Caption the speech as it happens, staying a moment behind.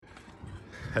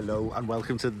Hello and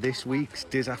welcome to this week's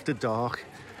Diz After Dark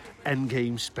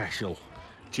Endgame special.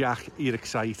 Jack, are you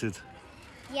excited?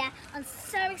 Yeah, I'm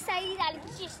so excited that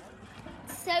it's just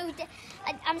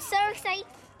I'm so excited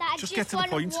that Just I get just to the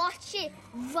want point. to watch it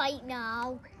right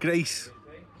now. Grace,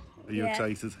 are you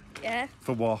excited? Yeah.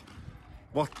 For what?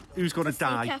 What? Who's going to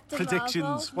die? Captain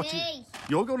Predictions. Marvel. Me.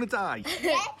 You're going to die?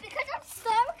 Yeah, because I'm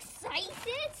so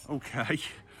excited. Okay.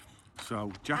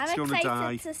 So, Jack's I'm going to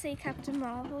die. excited to see Captain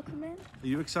Marvel come in. Are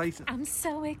you excited? I'm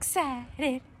so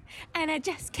excited, and I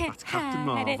just can't That's Captain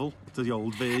hide Marvel, the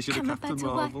old version I'm of Captain about to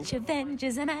Marvel. watch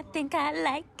Avengers, and I think I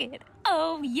like it.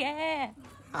 Oh yeah!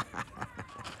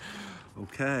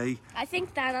 Okay. I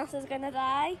think Thanos is gonna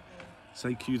die.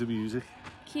 Say cue the music.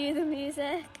 Cue the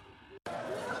music. Oh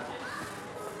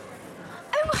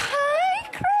hi,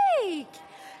 Craig!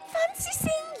 Fancy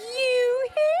seeing you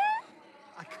here?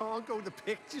 I can't go to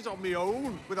pictures on my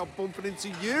own without bumping into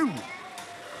you.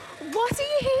 What are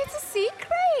you here to see,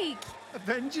 Craig?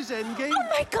 Avengers Endgame. Oh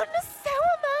my goodness, so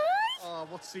am I! Oh,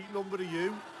 what seat number are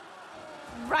you?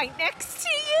 Right next to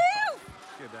you!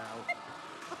 You know.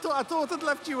 I thought I'd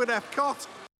left you in Epcot.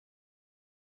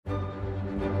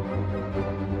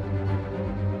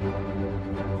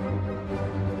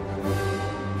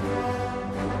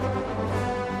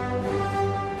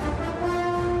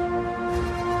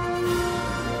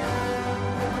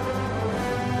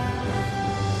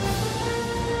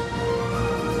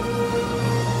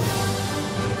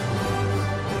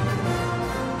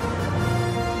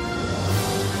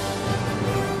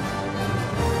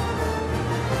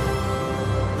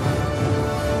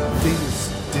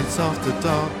 Diz After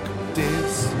Dark.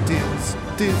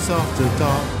 Diz After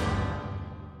Dark.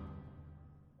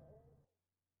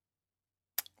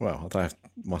 Well, I don't know if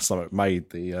my stomach made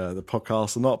the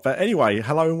podcast or not, but anyway,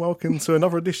 hello and welcome to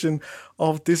another edition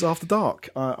of Diz After Dark.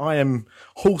 I am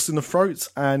Horse in the Throat,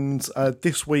 and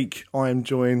this week I am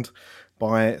joined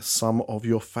by some of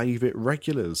your favourite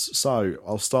regulars. So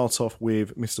I'll start off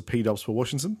with Mr. P Dubs for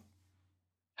Washington.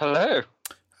 Hello.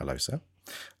 Hello, sir.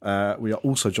 We are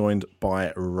also joined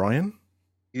by Ryan.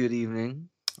 Good evening.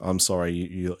 I'm sorry,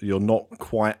 you're not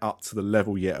quite up to the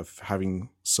level yet of having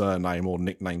surname or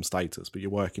nickname status, but you're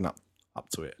working up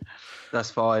to it. That's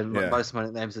fine. Yeah. Most of my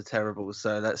nicknames are terrible,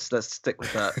 so let's stick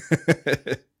with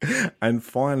that. And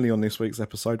finally, on this week's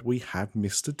episode, we have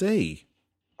Mr. D.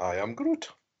 I am Groot.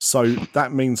 So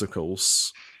that means, of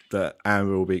course, that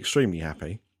Amber will be extremely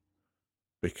happy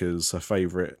because her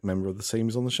favourite member of the team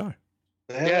is on the show.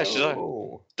 Yeah, she's like- Hello.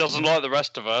 Doesn't like the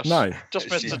rest of us. No. Just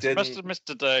She didn't-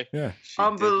 Mr. Day. Yeah. She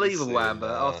Unbelievable, didn't say Amber.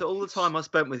 that. After all the time I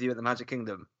spent with you at the Magic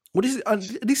Kingdom. Well, this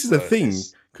is the Well, thing,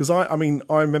 it's- because I mean,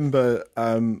 I remember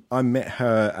I met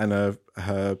her and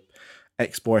her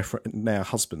ex-boyfriend, now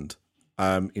husband,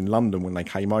 in London when they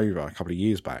came over a couple of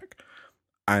years back,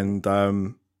 and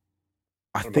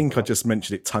I think I just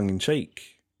mentioned it tongue in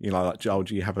cheek, you know, like, "Oh,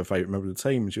 do you have a favourite member of the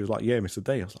team?" And she was like, "Yeah, Mr.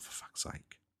 D." I was like, "For fuck's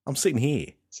sake, I'm sitting here."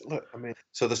 So, look, I mean,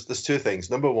 so there's two things.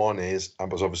 Number one is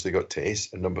Amber's obviously got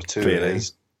taste, and number two Clearly.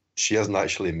 is she hasn't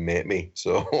actually met me,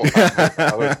 so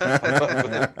I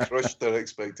would crushed her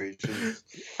expectations.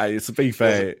 Hey, to be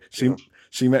fair, Yeah.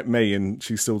 she met me and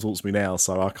she still talks to me now,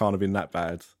 so I can't have been that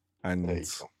bad. There you And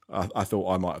go. I thought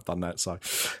I might have done that. So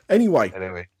anyway,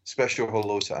 Anyway, special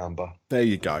hello to Amber. there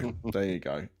you go. There you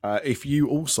go. If you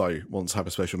also want to have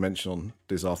a special mention on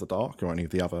Diz After Dark or any of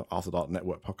the other After Dark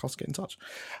Network podcasts, get in touch.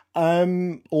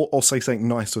 Or say something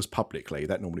nice to us publicly.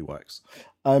 That normally works.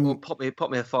 Well, pop me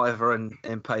a fiver in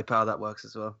PayPal. That works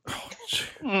as well.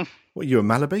 What are you, a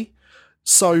Malaby?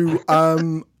 So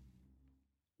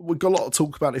we've got a lot to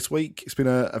talk about this week. It's been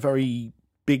a very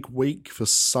big week for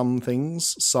some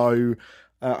things. So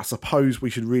I suppose we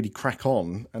should really crack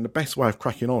on. And the best way of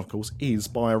cracking on, of course, is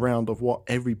by a round of what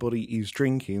everybody is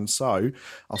drinking. So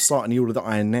I'll start in the order that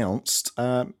I announced.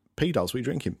 P-Dubs, what are you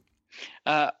drinking?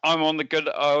 I'm on the good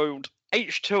old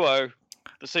H2O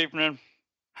this evening.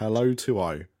 Hello to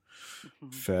O.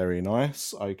 Very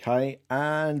nice. Okay.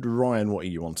 And Ryan, what are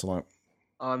you on tonight?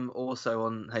 I'm also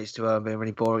on H2O. I'm being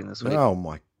really boring this week. Oh,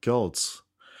 my God.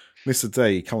 Mr.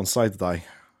 D, come on, say the day.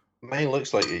 Mine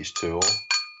looks like H2O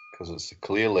because it's a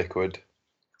clear liquid,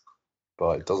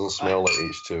 but it doesn't smell like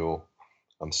H2O.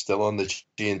 I'm still on the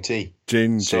G&T.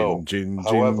 Gin, So, gin,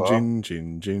 however-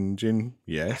 gin.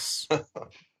 Yes.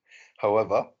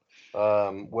 However,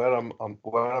 where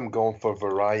I'm going for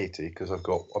variety because I've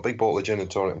got a big bottle of gin and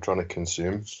tonic I'm trying to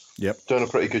consume. Yep. Doing a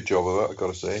pretty good job of it, I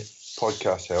got to say.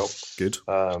 Podcast help. Good.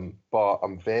 But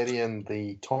I'm varying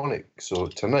the tonic. So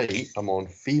tonight I'm on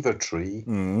Fever Tree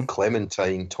Mm.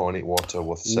 Clementine tonic water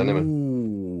with cinnamon.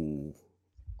 Ooh.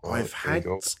 Oh, I've there you had.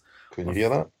 go. Can you hear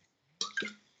that?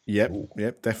 Yep, Ooh.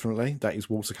 yep, definitely. That is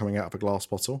water coming out of a glass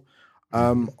bottle.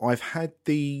 I've had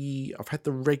the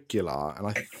regular, and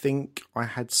I think I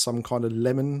had some kind of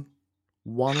lemon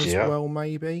one as Yeah. well,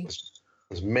 maybe.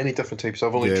 There's many different types.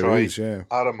 I've only Yeah, there tried is, yeah.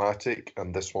 aromatic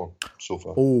and this one so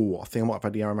far. Oh, I think I might have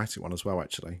had the aromatic one as well,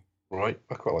 actually. Right,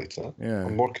 I quite like that. Yeah.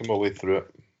 I'm working my way through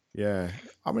it. Yeah,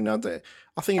 I mean, I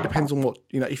think it depends on what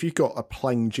if you've got a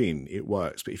plain gin, it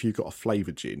works, but if you've got a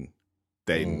flavoured gin,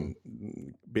 then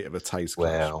bit of a taste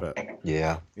clash. Well, But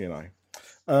yeah, I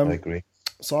I agree.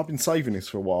 So I've been saving this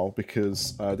for a while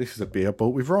because this is a beer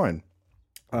bought with Ryan.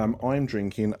 I'm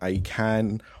drinking a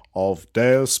can of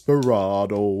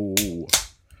Desperado.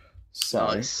 So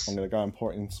Nice. I'm going to go and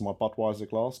pour it into my Budweiser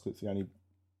glass because it's the only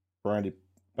branded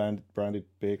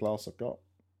beer glass I've got.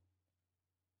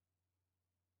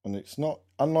 And it's not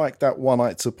unlike that one I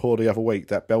had to pour the other week,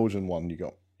 that Belgian one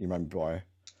you made me buy.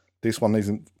 This one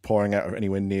isn't pouring out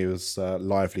anywhere near as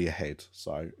lively a head,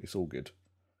 so it's all good.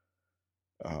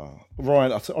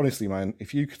 Ryan, honestly, man,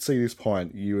 if you could see this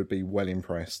pint, you would be well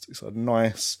impressed. It's a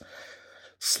nice,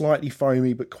 slightly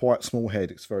foamy but quite small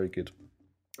head. It's very good.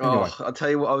 Anyway. Oh, I'll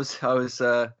tell you what. I was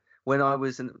when I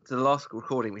was in the last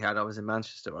recording we had. I was in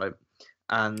Manchester, right,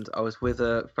 and I was with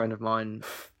a friend of mine.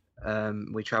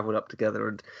 We travelled up together,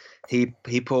 and he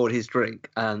poured his drink,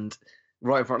 and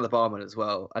right in front of the barman as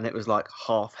well, and it was like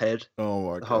half head. Oh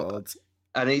my god!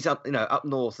 And he's up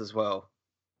north as well,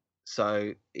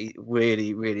 so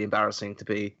really, really embarrassing to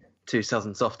be two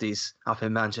Southern softies up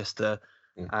in Manchester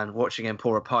and watching him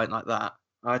pour a pint like that.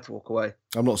 I had to walk away.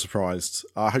 I'm not surprised.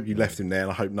 I hope you left him there,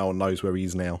 and I hope no one knows where he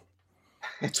is now.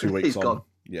 2 weeks He's on. gone.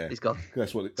 Yeah, He's gone.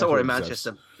 That's what. Somewhere in what it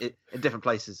Manchester, in different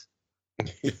places.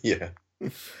 Yeah.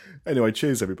 Anyway,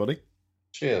 cheers, everybody.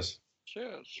 Cheers.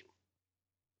 Cheers.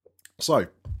 So,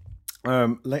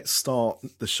 let's start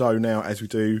the show now as we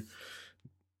do.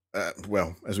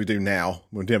 As we do now.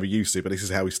 We never used to, but this is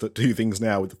how we do things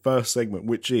now with the first segment,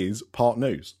 which is Part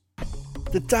News.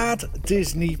 The Dad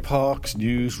Disney Parks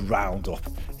News Roundup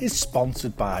is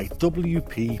sponsored by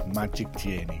WP Magic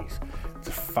Journeys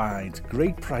to find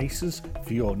great prices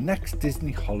for your next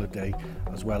Disney holiday,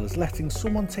 as well as letting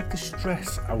someone take the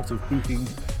stress out of booking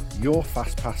your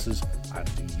fast passes and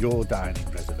your dining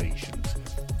reservations.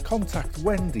 Contact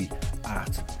Wendy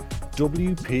at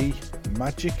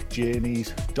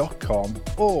wpmagicjourneys.com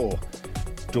or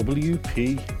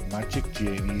WP Magic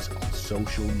Journeys on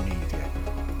social media.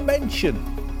 Mention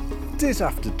Diz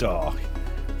After Dark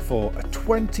for a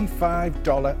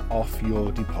 $25 off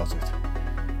your deposit.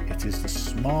 It is the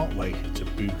smart way to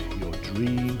book your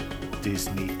dream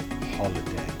Disney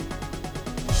holiday.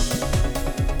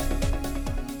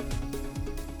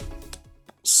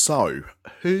 So,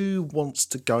 who wants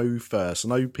to go first? I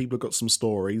know people have got some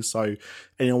stories, so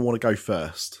anyone want to go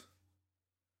first?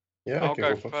 Yeah, I'll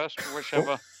go first,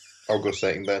 whichever. I'll go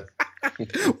second then.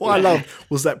 What I loved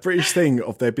was that British thing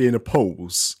of there being a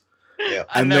pause. Yeah.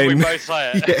 And then we both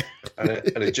say it. Yeah.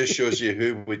 And it just shows you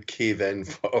who would cave in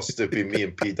for us to be me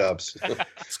and P-Dabs.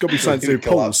 It's got to be something to do with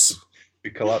pause.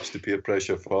 We collapsed to peer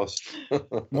pressure first.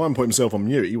 Mine put himself on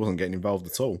mute. He wasn't getting involved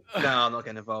at all. No, I'm not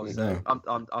getting involved. So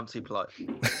No. I'm too polite.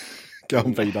 Go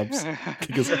on, V-Dubs.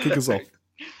 Kick us off.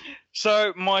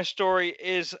 So my story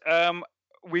is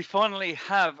we finally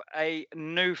have a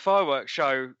new fireworks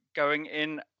show going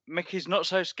in Mickey's Not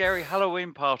So Scary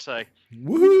Halloween Party.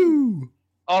 Woohoo!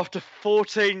 After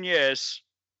 14 years,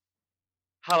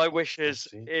 Hello Wishes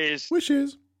is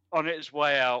on its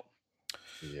way out.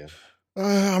 Yeah.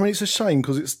 I mean, it's a shame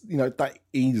because it's, that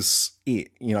is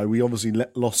it. We obviously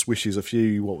lost Wishes a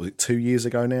few, 2 years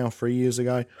ago now, 3 years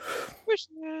ago?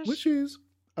 Wishes.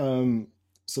 So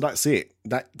that's it.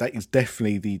 That is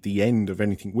definitely the end of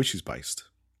anything Wishes based.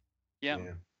 Yeah.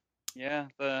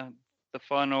 The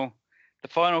final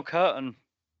curtain.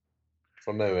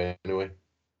 For now, anyway.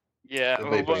 Yeah, They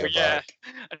may bring it back.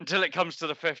 until it comes to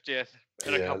the 50th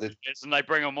in a couple of years, and they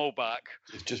bring them all back.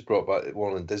 They've just brought back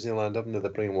one in Disneyland, haven't they? They're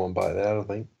bringing one back there, I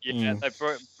think. Yeah,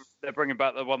 they're bringing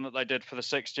back the one that they did for the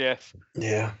 60th.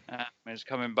 Yeah. It's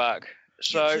coming back. You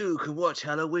So too can watch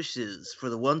Hello Wishes for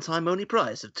the one-time only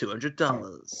price of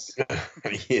 $200.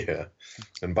 Yeah.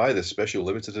 And buy this special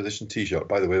limited edition T-shirt.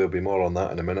 By the way, there'll be more on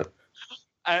that in a minute.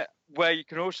 where you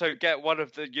can also get one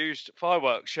of the used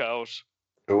fireworks shells.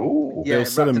 Oh, yeah,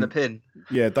 wrapped in a pin.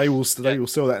 Yeah, they will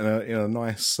sell that in a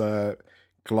nice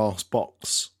glass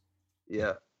box.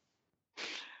 Yeah.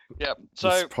 Yeah.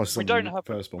 So It's we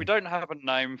don't have a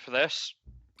name for this.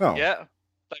 Oh. Yeah.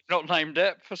 They've not named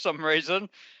it for some reason.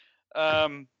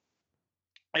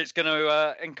 It's going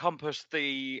to encompass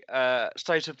the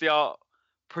state-of-the-art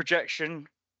projection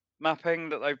mapping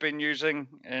that they've been using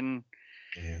in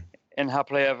in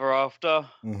Happily Ever After.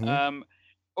 Mhm.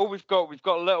 All we've got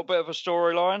a little bit of a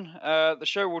storyline. The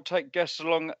show will take guests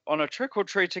along on a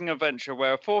trick-or-treating adventure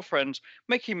where four friends,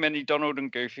 Mickey, Minnie, Donald,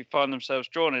 and Goofy, find themselves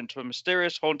drawn into a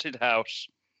mysterious haunted house.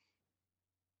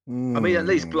 I mean, at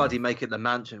least Mm. bloody make it the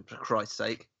mansion, for Christ's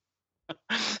sake.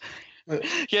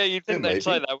 Yeah, you'd think they'd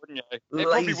say that, wouldn't you? It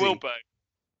probably will Lazy. be.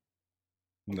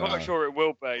 I'm No. quite sure it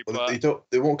will be, Well, but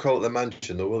they won't call it the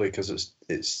mansion though, will they? Because it's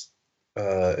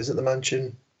is it the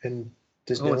mansion in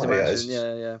Disneyland? Haunted Yeah,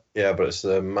 Mansion, yeah. yeah, but it's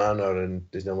the manor in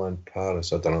Disneyland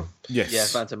Paris. I don't know. Yes. Yeah,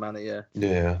 Phantom Manor, yeah.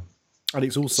 Yeah, And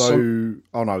it's also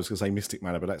oh no, I was going to say Mystic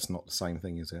Manor, but that's not the same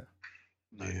thing, is it?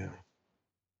 yeah.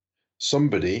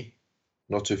 Somebody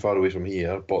not too far away from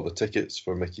here bought the tickets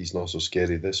for Mickey's Not So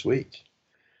Scary this week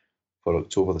for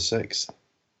October the 6th.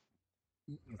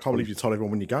 I can't believe you told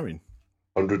everyone when you're going.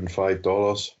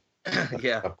 $105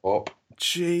 Yeah. a pop.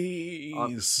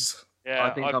 Jeez. yeah, I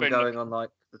think I've I'm been going on like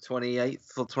the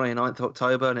 28th or 29th of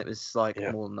October, and it was like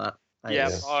Yeah. more than that. Yeah,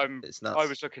 It's- it's nuts. I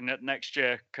was looking at next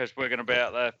year because we're going to be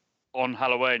out there on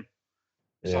Halloween.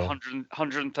 It's Yeah,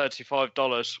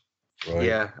 $135. right.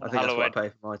 Yeah, I think that's what I Halloween. pay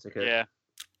for my ticket. Yeah,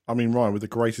 I mean, Ryan, with the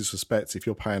greatest respect, if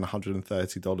you're paying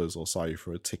 $130 or so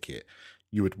for a ticket,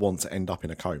 you would want to end up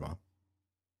in a coma.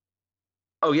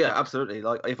 Oh yeah, absolutely.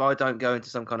 Like if I don't go into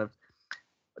some kind of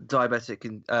diabetic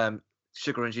and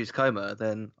sugar-induced coma,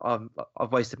 then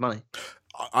I've wasted money.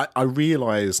 I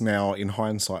realise now in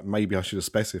hindsight, maybe I should have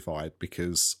specified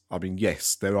because, I mean,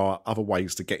 yes, there are other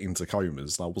ways to get into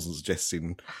comas. I wasn't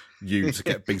suggesting you to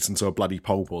get beaten to a bloody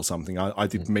pulp or something. I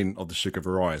did mint of the sugar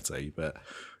variety, but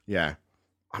yeah.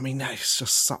 I mean, it's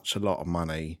just such a lot of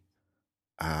money.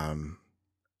 I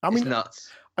It's mean, nuts.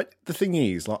 the thing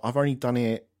is, like, I've only done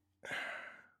it.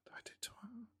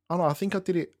 Oh no, I think I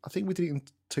did it. I think we did it in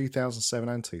 2007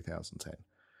 and 2010.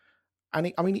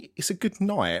 And I mean, it's a good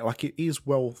night. Like, it is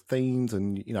well themed,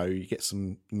 and you know, you get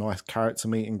some nice character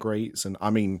meet and greets. And I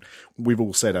mean, we've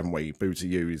all said, haven't we? Boo to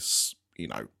You is, you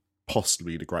know,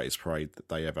 possibly the greatest parade that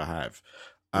they ever have.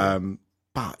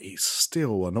 But it's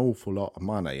still an awful lot of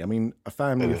money. I mean, a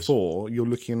family It of is. four, you're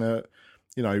looking at,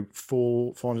 you know,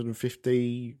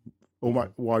 $450,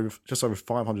 almost just over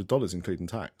 $500, including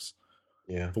tax,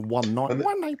 Yeah. for one night. And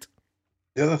One night.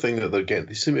 The other thing that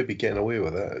they seem to be getting away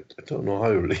with it. I don't know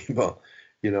how really, but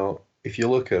you know, if you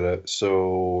look at it,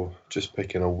 so just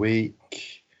picking a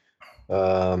week,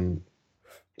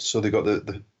 so they got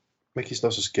the Mickey's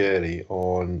Not So Scary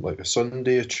on like a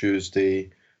Sunday, a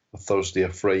Tuesday, a Thursday, a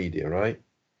Friday, right?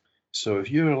 So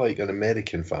if you're like an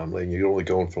American family and you're only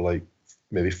going for like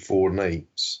maybe 4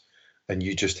 nights, and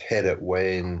you just hit it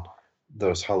when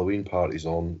there's Halloween parties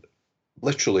on,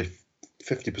 literally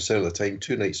 50% of the time,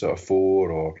 2 nights out of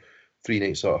 4 or 3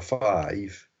 nights out of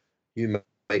 5, you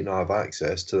might not have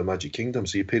access to the Magic Kingdom.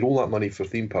 So you paid all that money for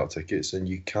theme park tickets, and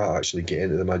you can't actually get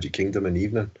into the Magic Kingdom in the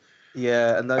evening.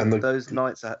 Yeah, and And those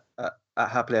nights at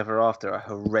Happily Ever After are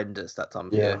horrendous that time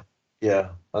of year. Yeah,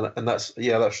 and that's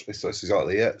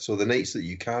exactly it. So the nights that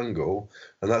you can go,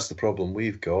 and that's the problem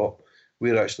we've got,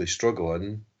 we're actually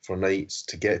struggling for nights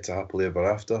to get to Happily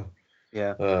Ever After.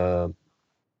 Yeah.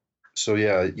 So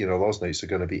yeah, you know, those nights are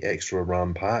going to be extra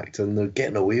ram-packed, and they're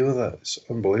getting away with it. It's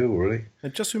unbelievable, really.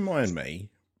 And just remind me,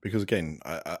 because again,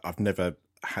 I've never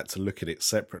had to look at it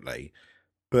separately,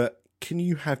 but can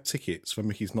you have tickets for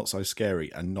Mickey's Not So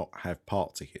Scary and not have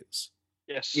park tickets?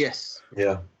 yes, Yes.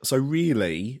 Yeah. So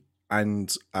really,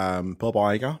 and Bob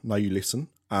Iger, know you listen.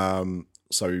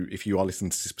 So if you are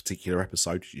listening to this particular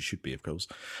episode, you should be, of course.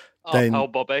 Oh, Then pal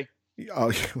Bobby.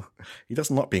 he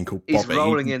doesn't like being called He's Bobby.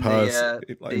 rolling in like,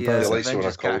 the in person. likes it when I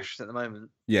Avengers call- cash at the moment.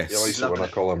 Yes, Yeah, I used to when I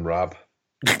call him Rab.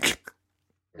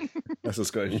 that's a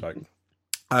Scottish joke.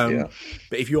 Yeah.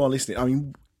 But if you are listening, I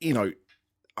mean, you know,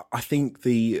 I think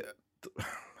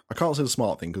I can't say the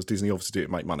smart thing because Disney obviously do it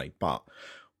to make money, but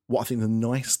what I think the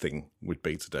nice thing would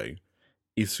be to do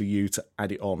is for you to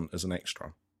add it on as an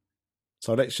extra.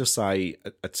 So let's just say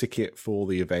a ticket for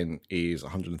the event is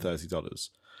 $130.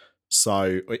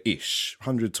 So ish,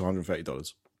 $100 to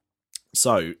 $130.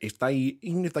 So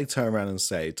even if they turn around and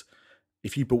said,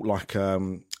 if you bought like a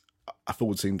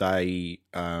 14-day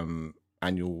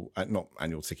annual, not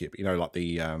annual ticket, but you know, like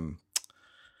the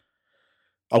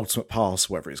Ultimate Pass,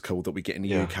 whatever it's called, that we get in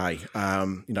the UK.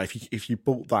 You know, if you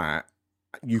bought that,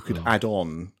 you could add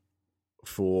on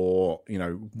for, you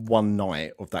know, one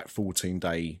night of that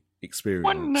 14-day experience.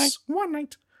 One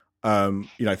night.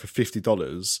 You know, for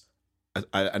 $50,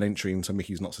 an entry into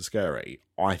Mickey's Not So Scary.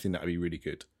 I think that would be really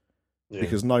good. Yeah.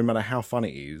 Because no matter how fun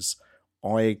it is,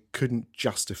 I couldn't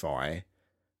justify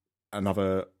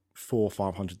another $400 or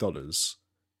 $500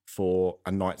 for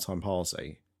a nighttime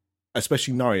party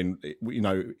especially knowing,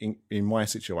 in my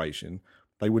situation,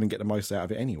 they wouldn't get the most out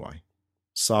of it anyway.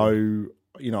 So,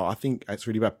 I think it's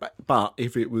really bad. But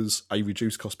if it was a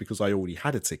reduced cost because I already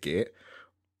had a ticket,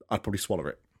 I'd probably swallow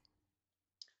it.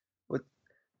 Well,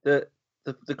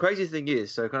 the crazy thing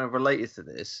is, so kind of related to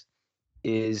this,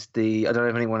 is I don't know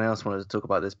if anyone else wanted to talk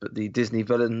about this, but the Disney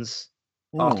Villains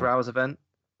After Hours event.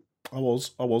 I was,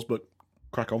 but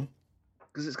crack on.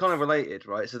 Because it's kind of related,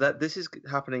 right? So this is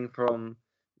happening from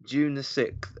June the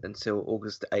 6th until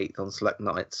August the 8th on select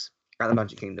nights at the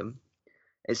Magic Kingdom.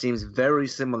 It seems very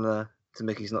similar to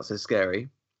Mickey's Not So Scary.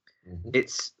 Mm-hmm.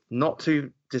 It's not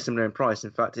too dissimilar in price.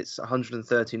 In fact, it's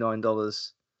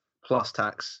 $139 plus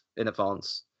tax in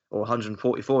advance, or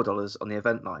 $144 on the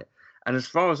event night. And as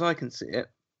far as I can see it,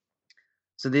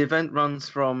 so the event runs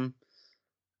from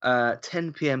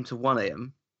 10 p.m. to 1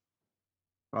 a.m.,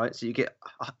 right? So you get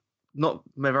not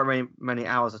very many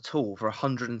hours at all for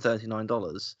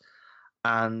 $139.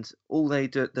 And all they're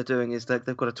doing is they've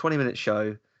got a 20-minute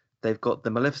show. They've got the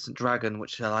Maleficent Dragon,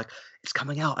 which are like, it's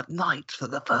coming out at night for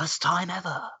the first time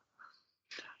ever.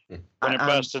 When it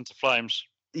bursts into flames.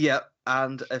 Yeah,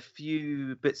 and a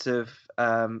few bits of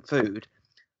food.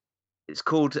 It's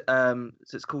called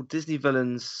Disney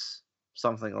Villains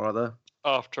something or other.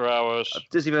 After Hours.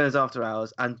 Disney Villains After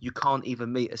Hours, and you can't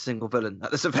even meet a single villain at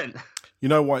this event. You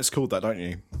know why it's called that, don't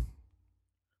you?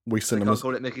 We sent They them can't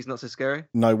call it Mickey's Not So Scary?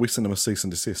 No, we sent them a cease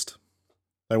and desist.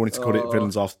 They wanted to call it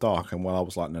Villains After Dark, and I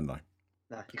was like, no. Nah,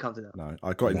 you can't do that. No,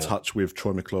 I got in touch with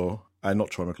Troy McClure, not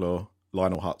Troy McClure,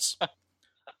 Lionel Hutz,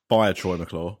 via Troy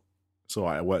McClure. It's all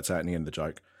right, it worked out in the end of the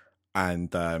joke.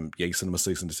 And he sent them a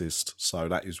cease and desist. So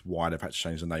that is why they've had to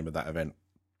change the name of that event.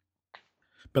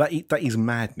 But that is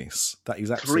madness. That is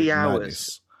absolute 3 hours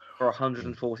madness. for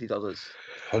 $140.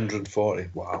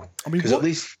 $140. Wow. I mean, because at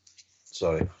least,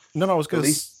 sorry. No, I was going to.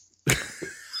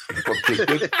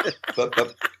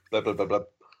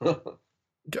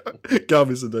 Go,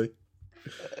 Mr. D.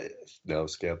 No, I'm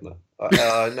scared now.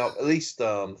 No, at least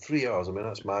 3 hours. I mean,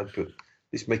 that's mad. But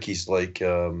this Mickey's like, I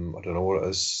don't know what it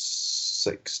is,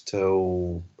 6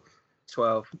 till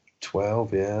 12.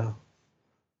 12, yeah.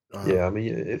 Yeah, I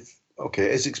mean,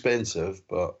 it's expensive,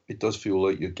 but it does feel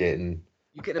like you're getting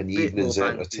an evening's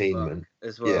entertainment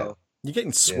as well. Yeah. You're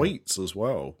getting sweets as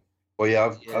well. Well,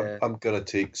 yeah, I'm gonna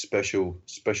take special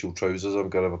trousers. I'm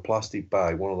gonna have a plastic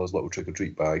bag, one of those little trick or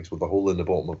treat bags with a hole in the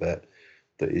bottom of it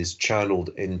that is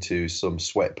channeled into some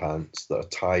sweatpants that are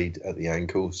tied at the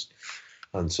ankles.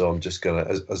 And so I'm just gonna,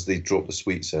 as they drop the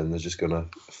sweets in, they're just gonna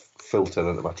filter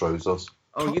into my trousers.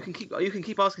 Oh, you can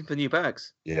keep asking for new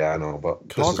bags. Yeah, I know, but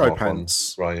cargo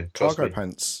pants, Ryan. Cargo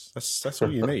pants. That's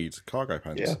all you need. Cargo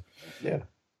pants. Yeah.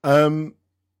 I'm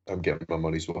getting my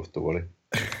money's worth. Don't worry.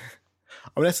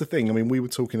 I mean, that's the thing. I mean, we were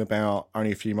talking about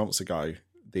only a few months ago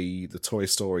the Toy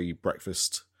Story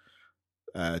breakfast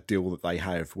deal that they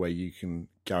have, where you can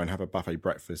go and have a buffet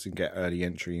breakfast and get early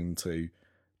entry into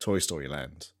Toy Story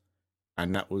Land,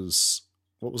 and that was,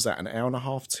 what was that? An hour and a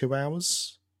half, 2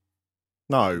 hours?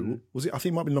 No, was it? I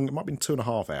think it might be long. It might have been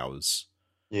 2.5 hours.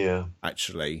 Yeah,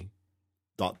 actually,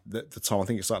 like the time. I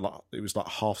think it's like it was like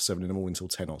 7:30 in the morning till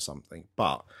 10 or something.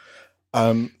 But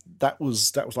that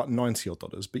was like $90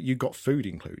 odd, but you got food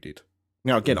included.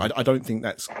 Now again, I don't think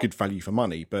that's good value for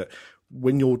money, but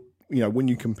when when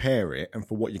you compare it and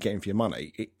for what you're getting for your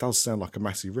money, it does sound like a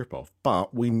massive rip-off.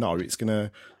 But we know it's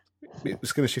gonna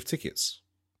shift tickets.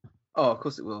 Oh, of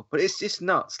course it will. But it's just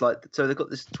nuts. Like, so they've got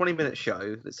this 20-minute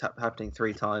show that's happening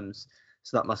 3 times.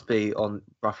 So that must be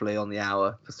roughly on the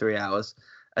hour for 3 hours.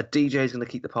 A DJ is going to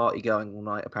keep the party going all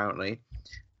night, apparently.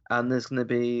 And there's going to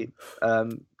be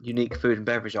unique food and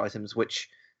beverage items, which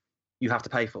you have to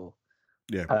pay for.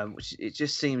 Yeah. Which it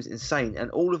just seems insane. And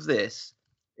all of this,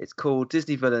 it's called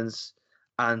Disney Villains,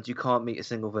 and you can't meet a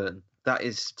single villain. That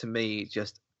is, to me,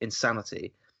 just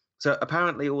insanity. So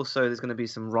apparently also there's going to be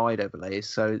some ride overlays.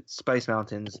 So Space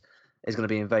Mountains is going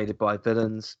to be invaded by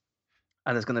villains,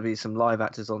 and there's going to be some live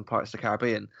actors on Pirates of the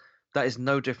Caribbean. That is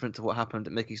no different to what happened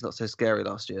at Mickey's Not So Scary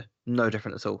last year. No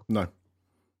different at all. No.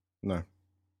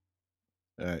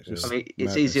 It's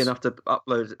madness. Easy enough to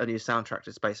upload a new soundtrack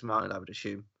to Space Mountain, I would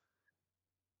assume.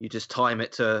 You just time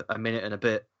it to a minute and a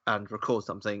bit and record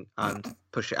something and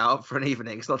push it out for an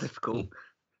evening. It's not difficult.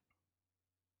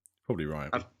 Probably right.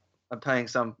 I'm paying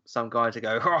some guy to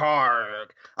go,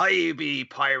 "Hark, I be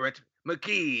Pirate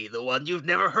McGee, the one you've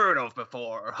never heard of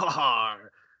before."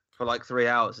 For like 3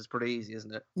 hours. It's pretty easy,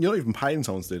 isn't it? You're not even paying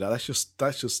someone to do that. That's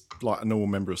just like a normal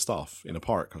member of staff in a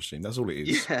pirate costume. That's all it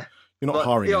is. Yeah. You're not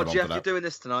hiring anyone Jeff, for that. you're doing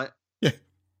this tonight. Yeah.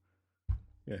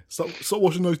 Stop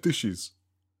washing those dishes.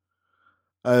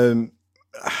 You've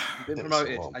been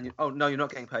promoted, and you're not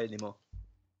getting paid anymore.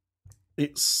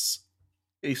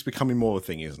 it's becoming more of a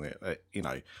thing, isn't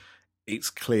it? It's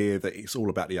clear that it's all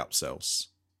about the upsells.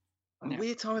 A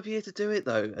weird time of year to do it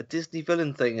though. A Disney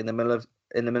villain thing in the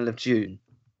middle of June.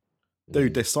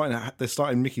 Dude, they're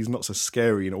starting Mickey's Not So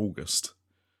Scary in August.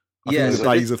 I Yeah, think so the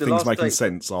days this- of the things last making date-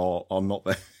 sense are not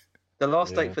there. The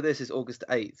last Yeah. date for this is August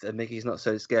 8th, and Mickey's Not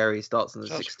So Scary starts on the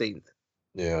Sounds- 16th.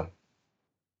 Yeah.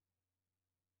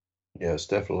 Yeah, it's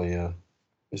definitely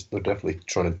they're definitely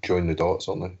trying to join the dots,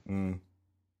 aren't they? Mm.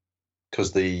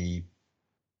 Because the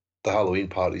Halloween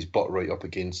parties butt right up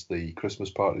against the Christmas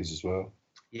parties as well.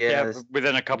 Yeah, there's-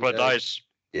 within a couple of yeah. days.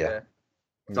 yeah.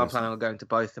 So I'm planning on going to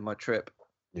both in my trip.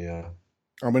 Yeah.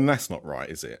 I mean, that's not right,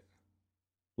 is it?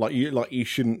 Like you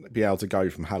shouldn't be able to go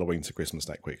from Halloween to Christmas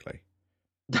that quickly.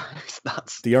 It's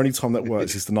nuts. The only time that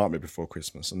works is the Nightmare Before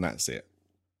Christmas, and that's it.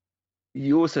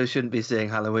 You also shouldn't be seeing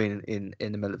Halloween in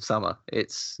the middle of summer.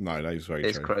 It's No, that is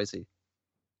very true. crazy.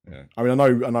 Yeah. I mean,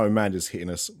 I know Amanda's hitting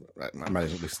us.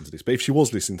 Amanda's not listening to this, but if she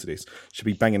was listening to this, she'd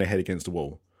be banging her head against the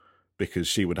wall because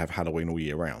she would have Halloween all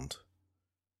year round.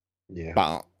 Yeah.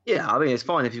 But Yeah, I mean it's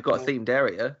fine if you've got a themed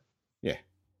area.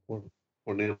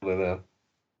 We're nearly there.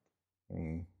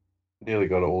 mm, Nearly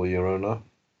got it all year round now.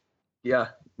 Yeah.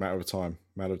 matter of time,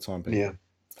 people. Yeah.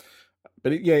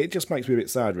 But it just makes me a bit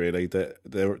sad, really, that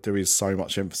there is so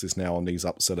much emphasis now on these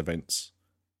upsell events.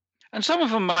 And some of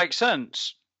them make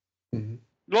sense. Mhm.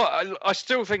 Like, I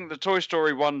still think the Toy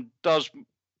Story one does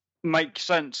make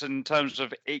sense in terms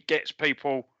of it gets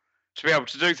people to be able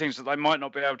to do things that they might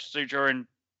not be able to do during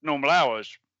normal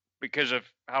hours because of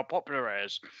how popular it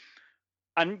is.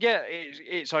 And yeah,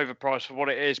 it's overpriced for what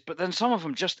it is, but then some of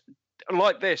them just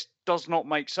like this does not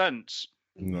make sense.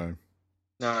 No.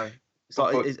 No. It's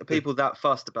like But- is people that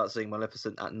fussed about seeing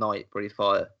Maleficent at night breathe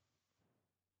fire.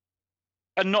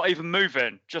 And not even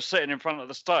moving, just sitting in front of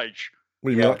the stage. What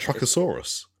do you mean, Yeah, like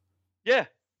Truckosaurus? Yeah.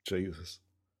 Jesus.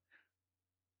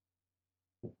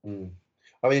 Mm.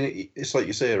 I mean, it's like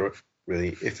you say, really.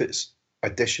 If it's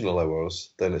additional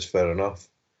hours, then it's fair enough.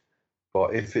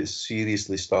 But if it's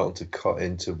seriously starting to cut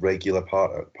into regular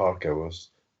park hours,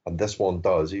 and this one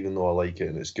does, even though I like it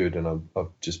and it's good, and I've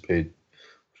just paid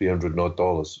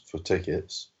 $300 for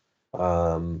tickets,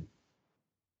 with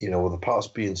the parks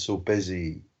being so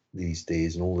busy these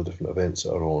days and all the different events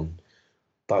that are on,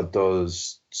 that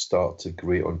does start to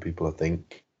grate on people. I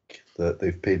think that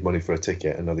they've paid money for a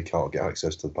ticket and now they can't get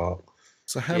access to the park.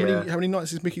 So how Yeah. many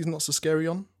nights is Mickey's Not So Scary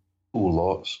on? Oh,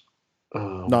 lots.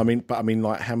 No, I mean,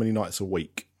 like how many nights a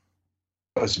week?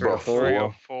 It's Three or about four. 3 four.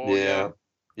 or 4. Yeah.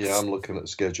 Yeah, I'm looking at the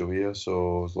schedule here.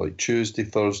 So it's like Tuesday,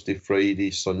 Thursday,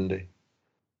 Friday, Sunday.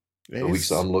 The weeks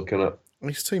that I'm looking at,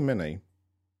 It's too many.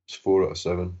 it's 4 out of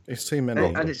 7. It's too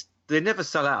many. And they never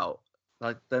sell out.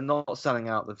 Like they're not selling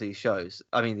out of these shows.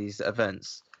 I mean these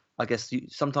events. I guess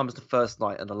sometimes the first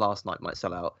night and the last night might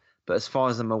sell out. But as far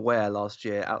as I'm aware, last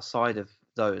year outside of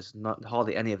those,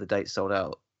 hardly any of the dates sold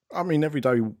out. I mean, every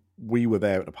day we were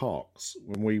there at the parks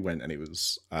when we went, and it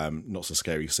was Not So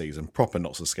Scary season, proper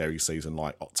Not So Scary season,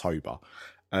 like October.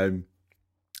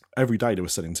 Every day they were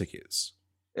selling tickets.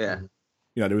 Yeah.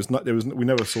 We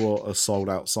never saw a sold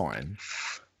out sign.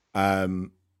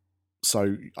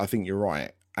 So I think you're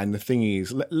right. And the thing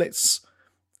is,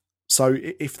 so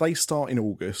if they start in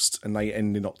August and they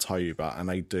end in October and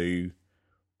they do,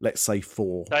 let's say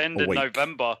 4 They end a in week.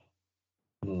 November.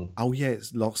 Oh yeah,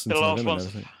 it's lost in The last November. one's.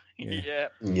 Isn't it? Yeah.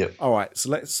 Yep. All right, so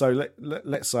let's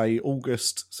say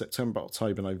August, September,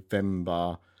 October,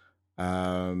 November.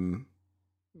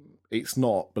 It's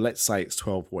not, but let's say it's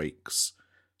 12 weeks.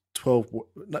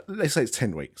 Let's say it's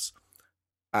 10 weeks.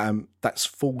 That's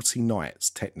 40 nights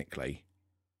technically.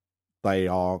 They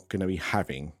are going to be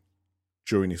having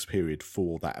during this period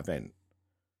for that event.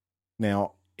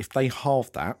 Now, if they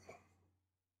halve that,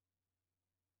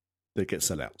 they get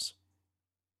sellouts.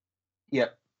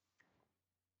 Yep.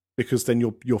 Because then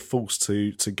you're forced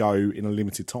to go in a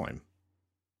limited time.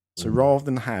 So rather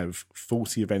than have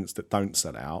 40 events that don't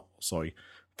sell out,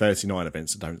 39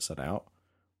 events that don't sell out,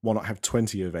 why not have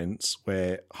 20 events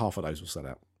where half of those will sell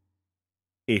out,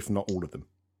 if not all of them?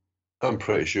 I'm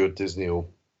pretty sure Disney will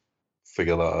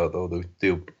figure that out, though.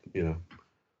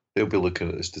 They'll be looking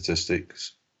at the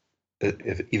statistics.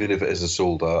 Even if it isn't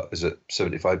sold out, is it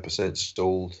 75%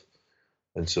 sold?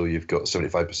 And so you've got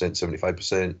 75%,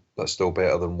 75%. That's still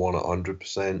better than one at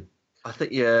 100%. I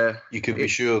think You can be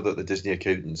sure that the Disney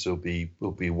accountants will be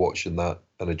watching that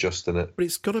and adjusting it. But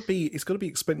it's got to be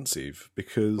expensive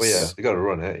because Well, yeah, they got to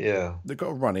run it. Yeah. they've got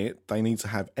to run it. They need to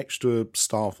have extra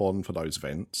staff on for those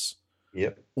events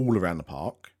Yep. all around the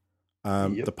park.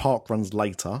 Yep. The park runs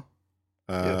later.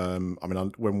 Yep. I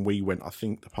mean, when we went, I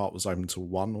think the park was open till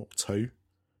 1 or 2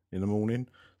 in the morning.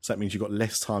 So that means you've got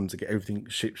less time to get everything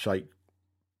shipshape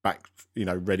back,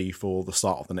 ready for the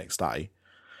start of the next day.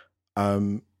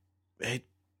 Like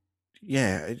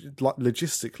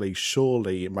logistically,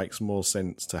 surely it makes more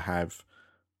sense to have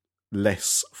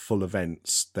less full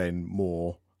events than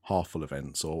more half full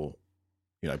events, or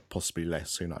possibly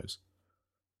less. Who knows?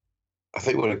 I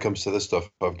think when it comes to this stuff,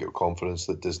 I've got confidence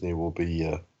that Disney will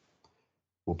be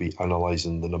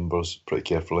analysing the numbers pretty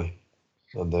carefully,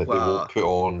 and that they won't put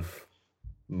on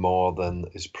more than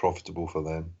is profitable for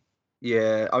them.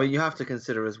 Yeah, I mean, you have to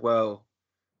consider as well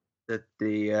that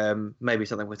the maybe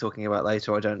something we're talking about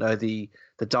later, I don't know, the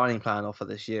dining plan offer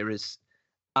this year is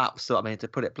absolute, I mean, to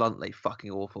put it bluntly,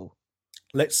 fucking awful.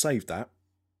 Let's save that.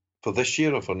 For this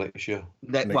year or for next year?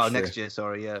 Next year,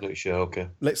 sorry, yeah. Next year, okay.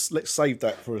 Let's save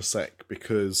that for a sec,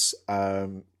 because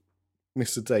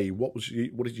Mr. D, what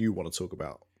did you want to talk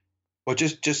about? Well,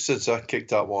 just since I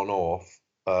kicked that one off,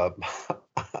 I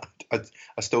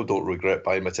still don't regret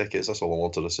buying my tickets. That's all I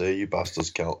wanted to say. You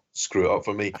bastards can't screw it up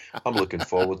for me. I'm looking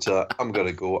forward to it. I'm going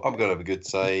to go. I'm going to have a good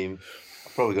time.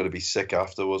 I'm probably going to be sick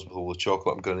afterwards with all the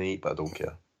chocolate I'm going to eat, but I don't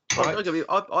care. Right?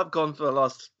 I've gone for the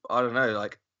last, I don't know,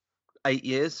 like 8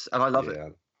 years, and I love it. Yeah,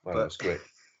 that's great.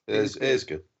 It is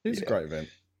good. It's a great event.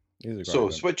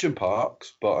 Switching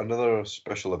parks, but another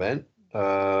special event.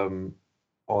 On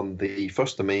the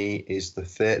 1st of May is the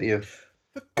 30th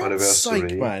anniversary.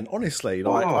 Sake, man, honestly,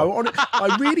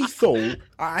 I really thought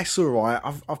it's all right.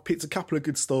 I've picked a couple of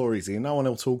good stories here. No one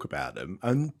will talk about them,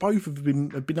 and both have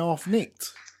been half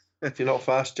nicked. If you're not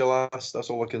fast, you're last.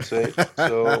 That's all I can say.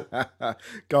 So,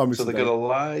 Go on, Mr. so they're going to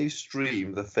live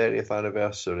stream the 30th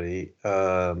anniversary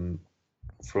from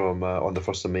on the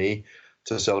 1st of May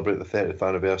to celebrate the 30th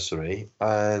anniversary,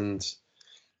 and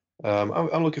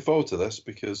I'm looking forward to this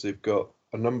because they've got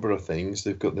a number of things.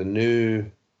 They've got the new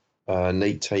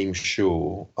nighttime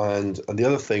show, and the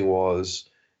other thing was,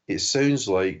 it sounds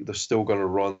like they're still going to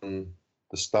run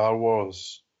the Star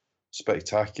Wars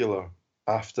Spectacular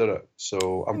after it.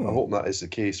 So I'm hoping that is the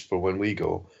case for when we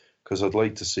go, because I'd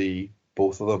like to see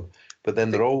both of them. But then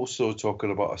they're also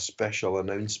talking about a special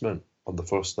announcement on the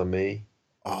 1st of May.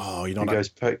 Oh, you guys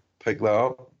pick that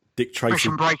up? Dick Tracy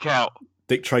Mission Breakout.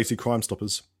 Dick Tracy Crime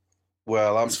Stoppers.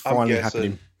 Well, I'm finally guessing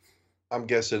happening. I'm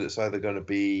guessing it's either going to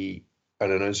be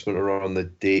an announcement around the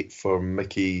date for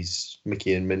Mickey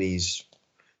and Minnie's.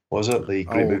 What was it, the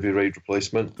Great Movie Ride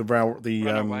replacement?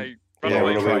 Runaway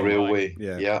Railway.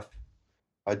 Yeah.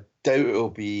 I doubt it'll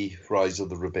be Rise of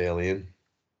the Rebellion.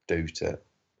 Doubt it.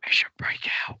 Mission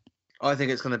Breakout. I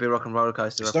think it's going to be Rock and Roller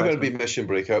Coaster. It's not going to be Mission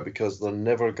Breakout because they're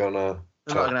never going to.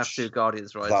 They're not going to have to do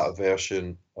Guardians, right? That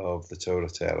version of the Tower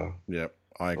of Terror. Yeah,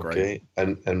 I agree. Okay,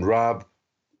 and Rab,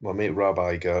 my mate Rab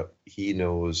Iger, he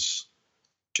knows.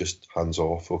 Just hands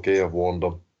off. Okay, I've warned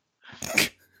him.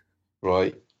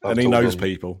 Right, and he knows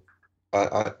people.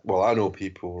 I know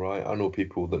people, right? I know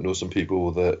people that know some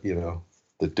people that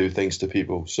that do things to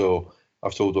people. So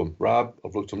I've told him, Rab,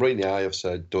 I've looked him right in the eye. I've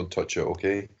said, don't touch it,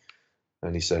 okay?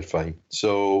 And he said, fine.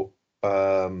 So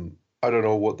I don't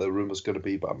know what the rumour's going to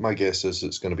be, but my guess is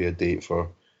it's going to be a date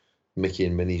for Mickey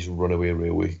and Minnie's Runaway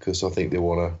Railway, because I think they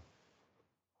want to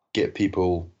get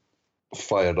people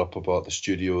fired up about the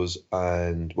studios,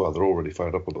 and well, they're already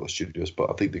fired up about the studios, but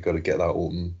I think they've got to get that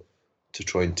open to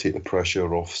try and take the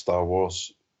pressure off Star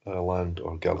Wars Land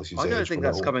or Galaxy's Edge. I don't think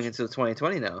that's coming until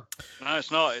 2020 now. No, it's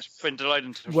not. It's been delayed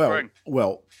until spring.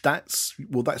 Well, that's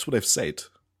what they've said.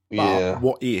 But yeah.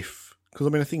 What if? Because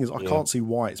the thing is, I can't see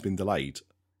why it's been delayed,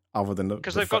 other than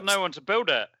because they've got no one to build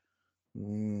it.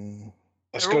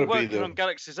 They're all working on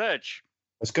Galaxy's Edge.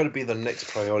 It's got to be the next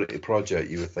priority project,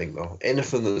 you would think, though.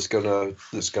 Anything that's gonna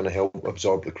help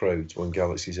absorb the crowds when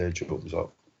Galaxy's Edge opens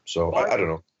up. So I don't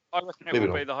know. I reckon it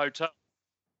will be the hotel.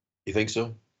 You think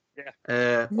so?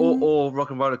 Yeah. Or Rock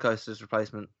and Roller Coaster's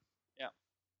replacement. Yeah.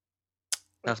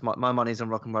 That's my money's on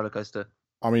Rock and Roller Coaster.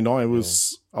 I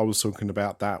was talking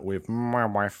about that with my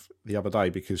wife the other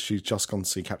day, because she's just gone to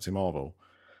see Captain Marvel.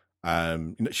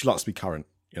 She likes to be current,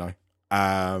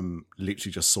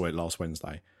 literally just saw it last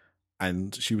Wednesday.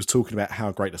 And she was talking about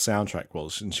how great the soundtrack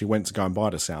was, and she went to go and buy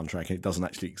the soundtrack, and it doesn't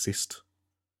actually exist.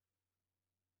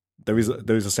 There is a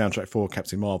soundtrack for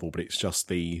Captain Marvel, but it's just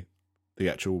the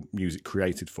actual music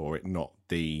created for it, not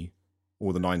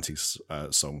all the 90s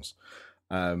songs.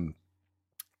 But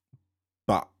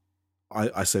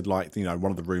I said, one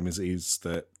of the rumours is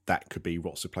that could be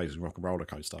what's replacing Rock and Roller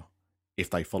Coaster if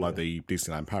they follow the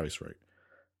Disneyland Paris route.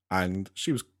 And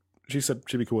she said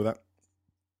she'd be cool with that.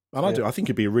 And I do. I think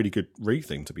it'd be a really good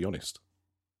re-thing, to be honest.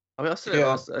 I mean, I said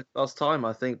it last time.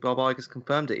 I think Bob Iger's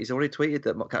confirmed it. He's already tweeted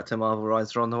that Captain Marvel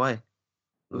rides are on the way.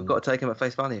 We've got to take him at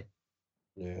face value.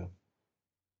 Yeah.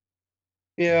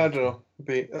 Yeah, I don't know.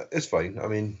 It's fine. I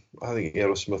mean, I think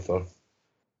Aerosmith are,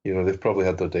 they've probably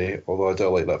had their day. Although I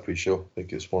don't like that pre-show. I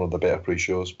think it's one of the better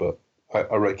pre-shows, but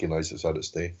I recognise it's had its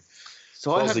day.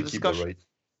 So As long I as had a they keep it discussion. right.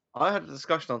 I had a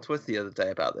discussion on Twitter the other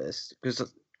day about this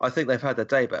because I think they've had their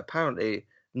day, but apparently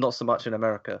not so much in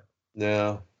America.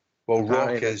 Yeah. Well, rock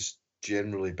Apparently- is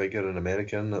generally bigger in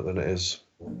America isn't it, than it is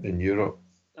in Europe.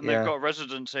 And they've got a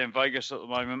residency in Vegas at the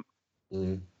moment.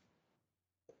 Mm.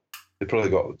 They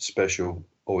probably got a special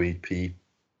OEP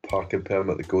parking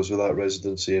permit that goes with that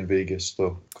residency in Vegas,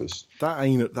 though, because That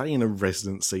ain't a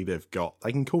residency they've got.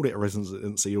 They can call it a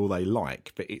residency all they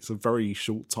like, but it's a very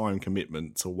short time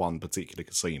commitment to one particular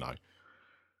casino.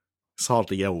 It's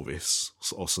hardly Elvis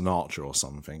or Sinatra or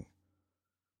something,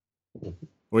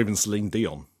 or even Celine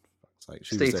Dion. She was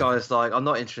Steve there. Tyler's like, I'm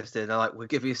not interested. They're like, we'll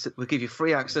give you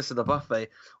free access to the buffet.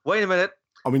 Wait a minute.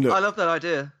 I mean, look, I love that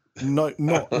idea. no,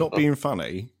 not being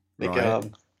funny, they right?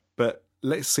 can. But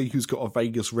let's see who's got a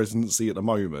Vegas residency at the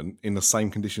moment in the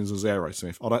same conditions as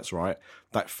Aerosmith. Oh, that's right.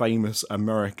 That famous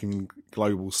American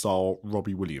global star,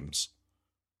 Robbie Williams.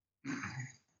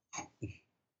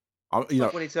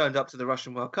 Like when he turned up to the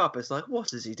Russian World Cup, it's like,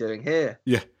 what is he doing here?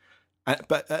 Yeah.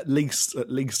 But at least,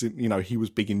 he was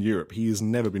big in Europe. He has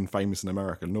never been famous in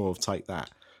America, nor of Take That.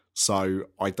 So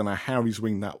I don't know how he's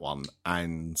winning that one.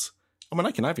 And I mean,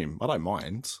 I can have him. I don't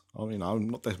mind. I mean, I'm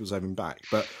not desperate to have him back.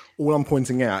 But all I'm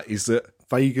pointing out is that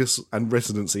Vegas and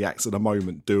residency acts at the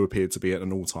moment do appear to be at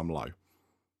an all-time low.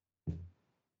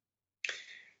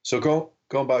 So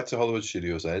going back to Hollywood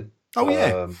Studios then. Oh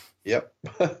yeah. Yep.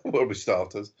 Where we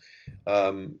started.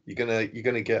 You're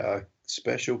gonna get a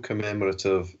special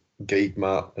commemorative guide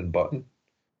mat and button.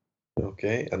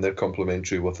 Okay, and they're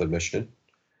complimentary with admission.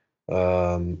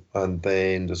 And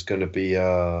then there's going to be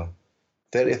a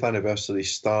 30th anniversary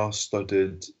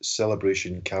star-studded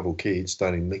celebration cavalcade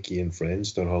starring Mickey and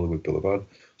friends down Hollywood Boulevard.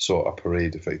 So a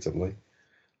parade, effectively.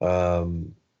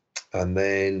 And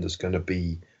then there's going to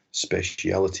be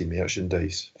speciality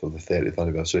merchandise for the 30th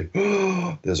anniversary.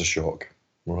 There's a shock,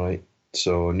 right?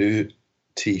 So a new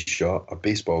T-shirt, a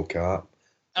baseball cap,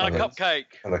 And a cupcake.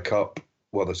 and a cup.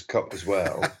 Well, there's a cup as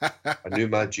well. A new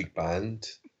magic band,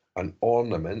 an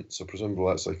ornament. So presumably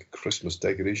that's like a Christmas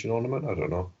decoration ornament. I don't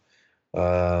know.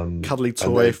 Cuddly and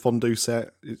toy then- fondue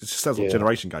set. It just sounds like a Yeah.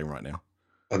 generation game right now.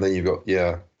 And then you've got,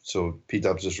 so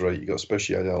P-Dubs is right. You've got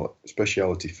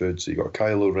speciality food. So you've got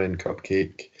Kylo Ren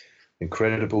cupcake,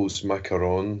 Incredibles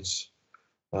macarons,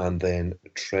 and then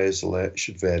Treslech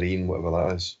verrine, whatever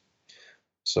that is.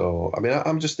 So, I mean,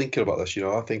 I'm just thinking about this,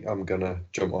 I think I'm going to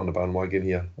jump on the bandwagon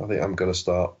here. I think I'm going to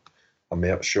start a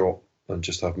merch shop and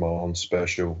just have my own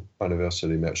special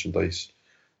anniversary merchandise.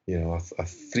 A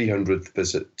 300th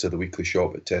visit to the weekly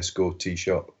shop at Tesco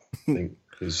T-shirt, I think,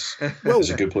 is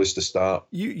a good place to start.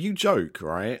 You joke,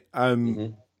 right?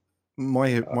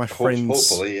 My friends.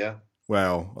 Hopefully, yeah.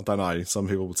 Well, I don't know. Some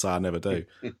people would say I never do.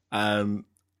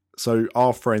 So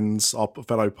our friends, our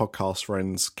fellow podcast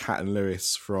friends, Kat and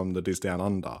Lewis from the Diz Down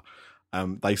Under,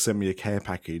 they sent me a care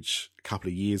package a couple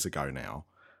of years ago now,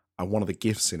 and one of the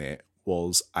gifts in it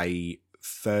was a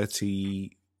 33rd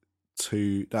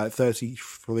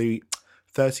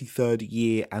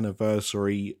year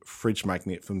anniversary fridge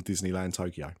magnet from Disneyland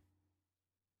Tokyo.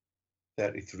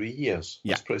 33 years.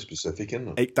 Yeah. That's pretty specific,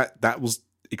 isn't it? That was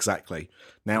exactly.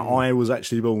 Now, I was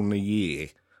actually born the year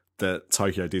that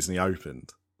Tokyo Disney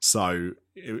opened. So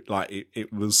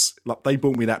it was like they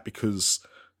bought me that because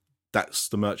that's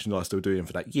the merchandise they were doing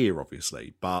for that year,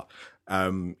 obviously. But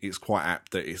it's quite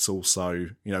apt that it's also,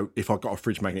 if I got a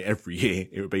fridge magnet every year,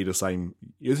 it would be the same.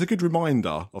 It's a good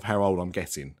reminder of how old I'm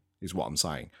getting, is what I'm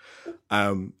saying.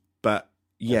 But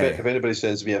yeah, If anybody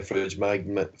sends me a fridge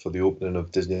magnet for the opening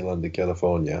of Disneyland in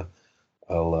California,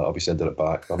 I'll be sending it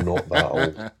back. I'm not that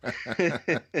old.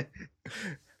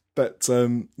 But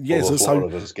yeah, Although so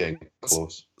Florida's getting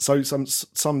close. So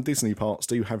some Disney parks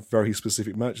do have very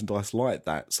specific merchandise like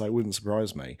that, so it wouldn't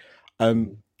surprise me.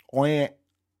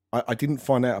 I didn't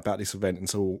find out about this event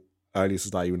until earlier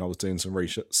today when I was doing some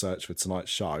research for tonight's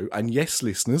show. And yes,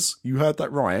 listeners, you heard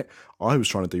that right. I was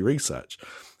trying to do research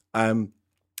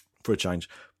for a change,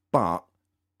 but.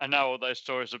 And now all those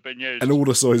stories have been used. And all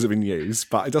the stories have been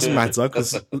used, but it doesn't matter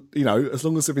because, as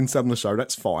long as they've been said on the show,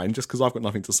 that's fine. Just because I've got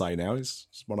nothing to say now, it's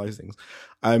just one of those things.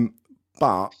 No,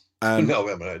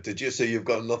 wait a minute. Did you say you've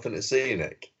got nothing to say,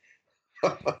 Nick?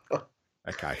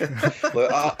 Okay.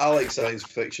 Look, I like science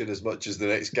fiction as much as the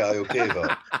next guy, okay,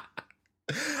 but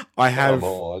I have,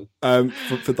 come on.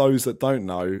 for those that don't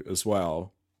know as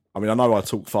well, I mean, I know I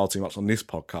talk far too much on this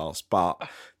podcast, but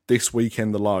this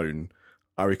weekend alone,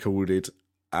 I recorded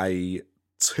a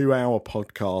 2-hour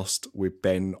podcast with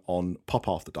Ben on Pop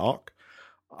After Dark.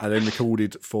 I then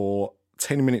recorded for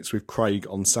 10 minutes with Craig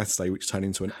on Saturday, which turned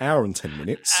into an hour and 10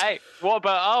 minutes. Hey, what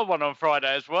about our one on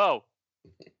Friday as well?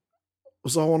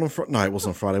 Was I on Friday? No, it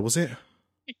wasn't on Friday, was it?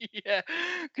 Yeah,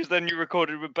 because then you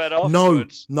recorded with Ben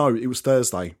afterwards. No, it was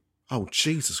Thursday. Oh,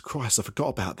 Jesus Christ, I forgot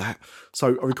about that.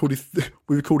 So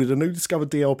we recorded a new Discovered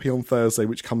DLP on Thursday,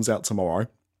 which comes out tomorrow.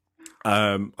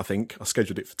 I think I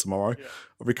scheduled it for tomorrow. Yeah.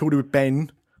 I recorded with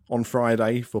Ben on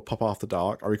Friday for Pop After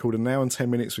Dark. I recorded an hour and 10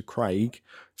 minutes with Craig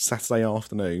Saturday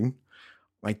afternoon.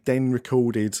 I then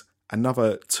recorded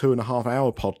another 2.5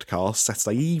 hour podcast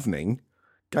Saturday evening,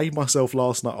 gave myself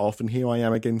last night off, and here I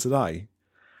am again today.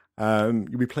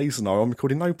 You'll be pleased to know I'm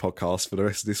recording no podcast for the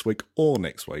rest of this week or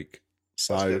next week.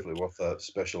 So that's definitely worth that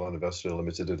special anniversary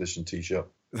limited edition T-shirt.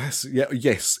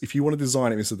 Yes. If you want to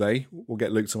design it, Mr. D, we'll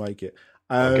get Luke to make it.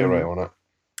 I'll get right on it.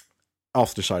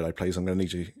 After the show, though, please. I'm going to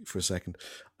need you for a second.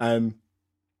 Oh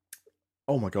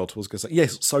my God, what was I going to say?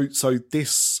 Yes. So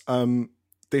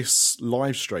this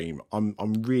live stream,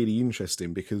 I'm really interested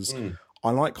in because I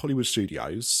like Hollywood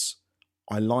Studios.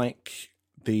 I like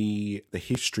the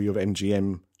history of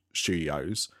MGM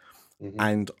Studios,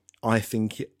 and I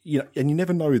think and you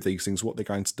never know these things what they're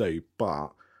going to do.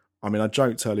 But I mean, I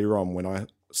joked earlier on when I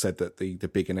said that the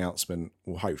big announcement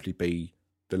will hopefully be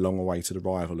the long-awaited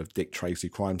arrival of Dick Tracy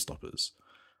Crime Stoppers.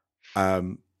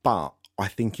 But I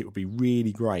think it would be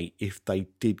really great if they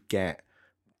did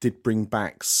bring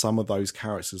back some of those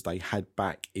characters they had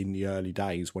back in the early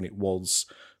days when it was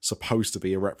supposed to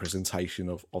be a representation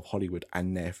of Hollywood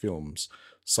and their films.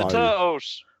 So, the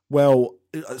Turtles. Well,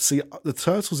 see, the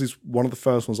Turtles is one of the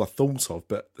first ones I thought of,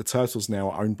 but the Turtles now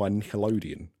are owned by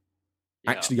Nickelodeon.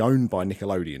 Yeah. Actually owned by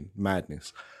Nickelodeon.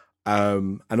 Madness.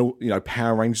 And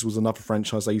Power Rangers was another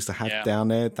franchise they used to have down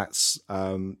there. That's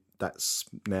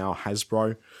now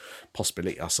Hasbro.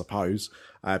 Possibility, I suppose.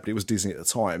 But it was Disney at the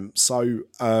time. So,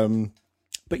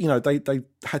 but they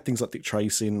had things like Dick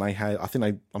Tracy, and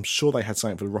I'm sure they had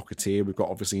something for the Rocketeer. We've got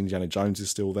obviously Indiana Jones is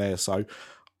still there. So,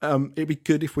 it'd be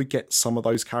good if we get some of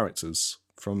those characters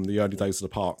from the early days of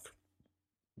the park.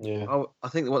 Yeah. I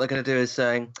think what they're going to do is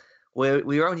saying, we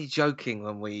were only joking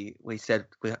when we said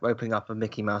we're opening up a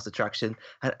Mickey Mouse attraction,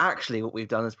 and actually what we've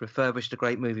done is refurbished a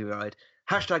great movie ride.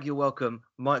 # you're welcome,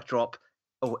 mic drop.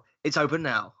 Oh, it's open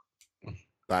now.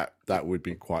 That would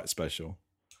be quite special.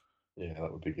 Yeah,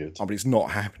 that would be good. I mean, it's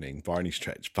not happening by any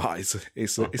stretch, but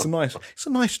it's a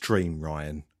nice dream,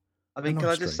 Ryan. I mean, can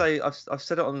I just say, I've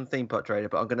said it on Theme Park Trader,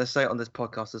 but I'm going to say it on this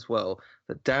podcast as well,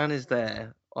 that Dan is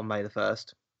there on May the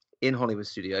 1st in Hollywood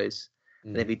Studios,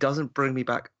 and if he doesn't bring me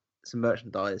back some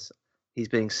merchandise, he's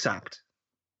being sacked.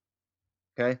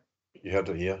 Okay? You heard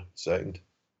it here, second.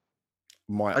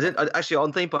 I didn't actually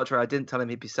on Theme Park Trader. I didn't tell him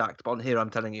he'd be sacked, but on here I'm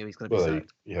telling you he's going to be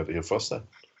sacked. You heard it here first then.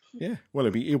 Yeah,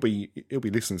 well, he'll be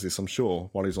listening to this, I'm sure,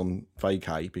 while he's on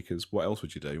vacay. Because what else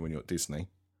would you do when you're at Disney?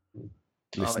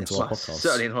 Listen to our podcast.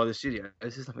 Certainly in Hollywood Studios,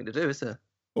 there's nothing to do, is there?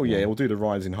 Oh yeah, we'll do the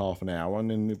rides in half an hour, and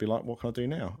then he'll be like, "What can I do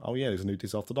now?" Oh yeah, there's a new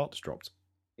Disney After Dark that's dropped.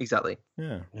 Exactly.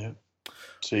 Yeah.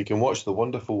 So you can watch The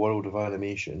Wonderful World of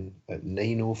Animation at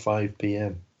 9:05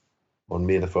 p.m. on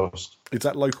May the 1st. Is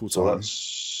that local time?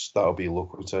 So that'll be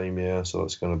local time, yeah. So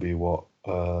that's going to be what?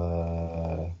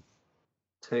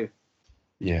 2.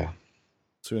 Yeah.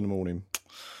 2 in the morning.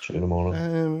 2 in the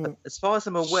morning. As far as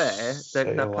I'm aware,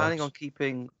 they're planning on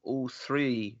keeping all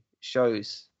 3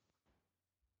 shows.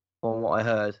 From what I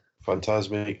heard.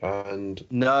 Fantasmic and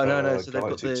no.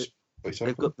 So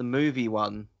they've got the movie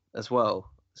one as well.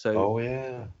 So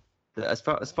as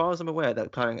far as I'm aware, they're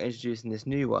planning on introducing this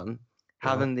new one,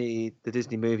 having the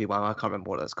Disney movie one. I can't remember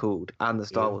what that's called, and the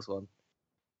Star Wars one.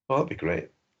 Oh, that'd be great.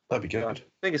 That'd be good. Yeah.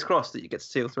 Fingers crossed that you get to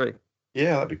see all 3.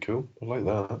 Yeah, that'd be cool. I like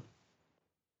that.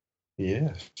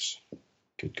 Yes,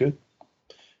 good.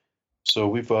 So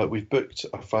we've booked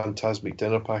a Fantasmic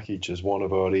dinner package as one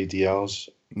of our ADRs.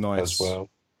 Nice. As well.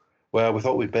 Well, we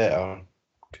thought we'd better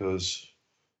because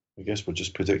I guess we're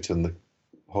just predicting the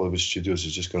Hollywood Studios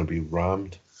is just going to be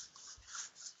rammed,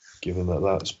 given that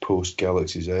that's post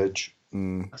Galaxy's Edge.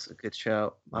 That's a good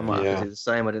shout. I might have to do the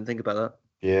same. I didn't think about that.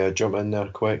 Yeah, jump in there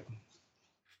quick.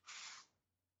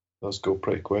 Let's go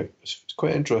pretty quick. It's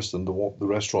quite interesting the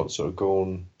restaurants that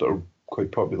are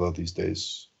quite popular these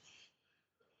days.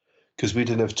 Because we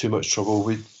didn't have too much trouble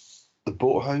with the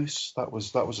Boathouse. That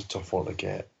was a tough one to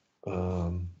get.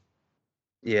 Boathouse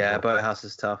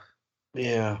is tough.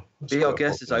 Yeah. Be Our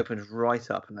Guest is opened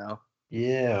right up now.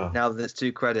 Yeah. Now that there's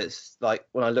 2 credits, like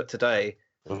when I looked today,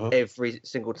 every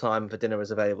single time for dinner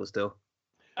is available still.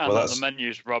 And the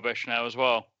menu's rubbish now as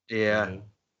well. Yeah.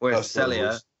 Whereas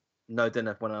Celia, no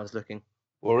dinner when I was looking.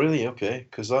 Well, really? Okay.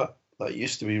 Because that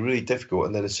used to be really difficult.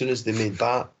 And then as soon as they made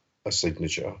that a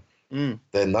signature, then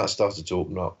that started to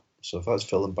open up. So if that's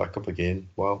filling back up again,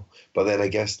 wow. But then I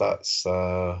guess that's,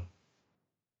 I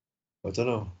don't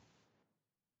know.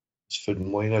 It's food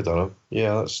and wine, I don't know.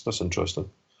 Yeah, that's interesting.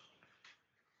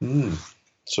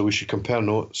 So we should compare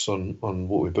notes on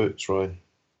what we booked, right?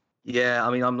 Yeah,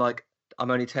 I mean, I'm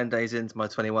only 10 days into my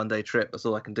 21-day trip. That's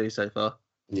all I can do so far.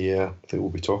 Yeah, I think we'll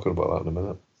be talking about that in a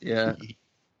minute. Yeah.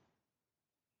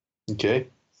 Okay.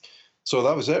 So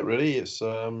that was it, really. It's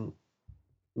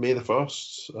May the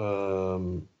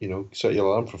 1st. Set your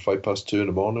alarm for 2:05 in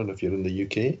the morning if you're in the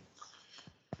UK,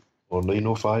 or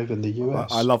 9:05 in the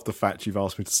US. I love the fact you've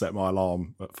asked me to set my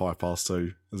alarm at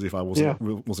 2:05, as if I wasn't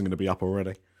going to be up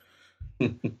already. I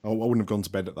wouldn't have gone to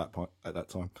bed at that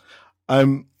time.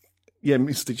 Yeah,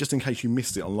 Mister, just in case you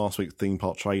missed it on last week's Theme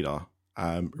Park Trader,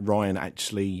 Ryan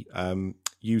actually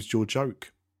used your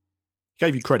joke. He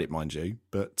gave you credit, mind you,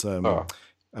 but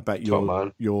about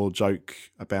your joke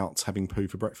about having poo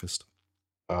for breakfast.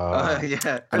 Yeah,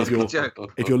 and that's a good joke.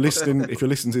 if you're listening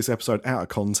to this episode out of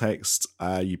context,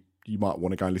 you might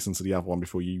want to go and listen to the other one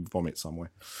before you vomit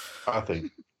somewhere. I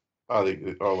think our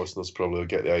listeners probably will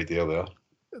get the idea there.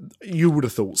 You would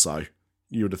have thought so.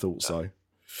 Yeah.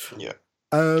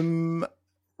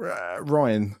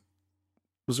 Ryan,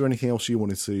 was there anything else you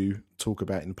wanted to talk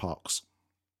about in the parks?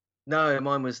 No,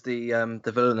 mine was the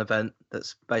villain event.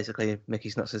 That's basically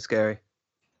Mickey's Not So Scary.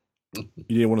 You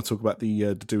didn't want to talk about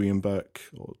the Dewey and Burke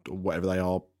or whatever they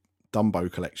are, Dumbo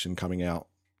collection coming out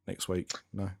next week?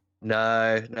 No.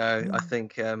 I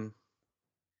think was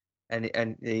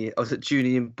it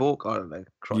Junie and Bork? I don't know.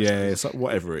 Christ. Yeah, it's like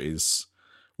whatever it is.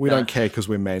 We don't care because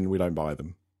we're men. We don't buy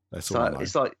them. That's all I know.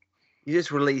 It's like you just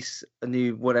release a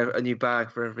new bag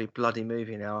for every bloody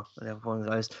movie now, and everyone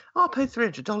goes, "I'll pay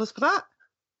 $300 for that."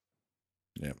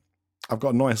 Yeah, I've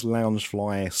got a nice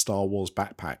Loungefly Star Wars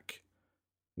backpack,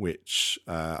 which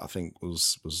I think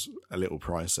was a little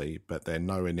pricey, but they're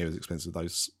nowhere near as expensive as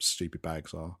those stupid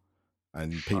bags are,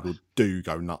 and people do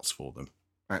go nuts for them.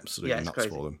 Absolutely nuts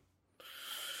for them.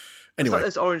 Anyway, it's like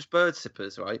those orange bird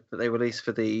sippers, right? That they released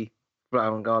for the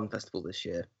Flower and Garden Festival this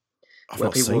year, where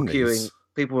people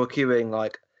were queuing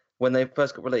like when they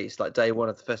first got released, like day one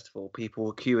of the festival. People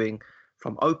were queuing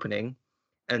from opening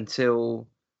until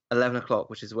 11 o'clock,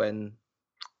 which is when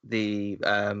the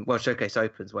showcase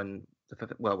opens, when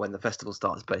the festival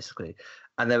starts basically,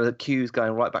 and there were queues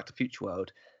going right back to Future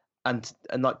World, and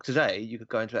like today you could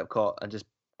go into Epcot and just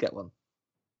get one,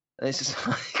 and it's just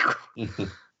like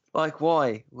like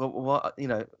why? Well,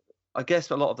 I guess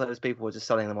a lot of those people were just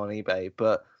selling them on eBay,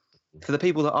 but for the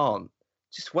people that aren't,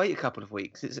 just wait a couple of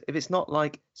weeks. If it's not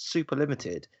like super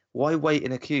limited, why wait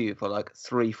in a queue for like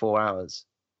 3-4 hours?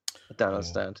 I don't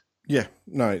understand. Yeah,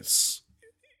 no,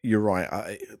 you're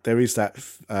right. There is that,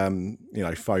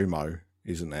 FOMO,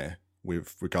 isn't there,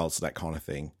 with regards to that kind of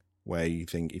thing, where you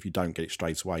think if you don't get it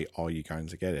straight away, are you going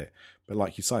to get it? But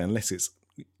like you say, unless it's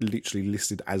literally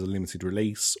listed as a limited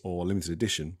release or limited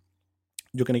edition,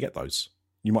 you're going to get those.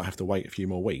 You might have to wait a few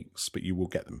more weeks, but you will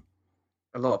get them.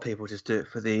 A lot of people just do it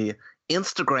for the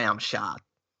Instagram shot.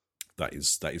 That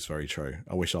is very true.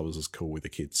 I wish I was as cool with the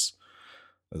kids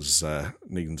as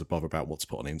needing to bother about what to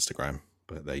put on Instagram.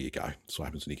 But there you go. That's what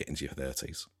happens when you get into your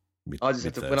 30s. I just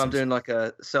have to, when I'm doing like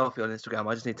a selfie on Instagram,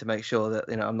 I just need to make sure that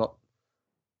I'm not,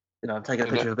 I'm taking a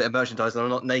picture of a bit of merchandise and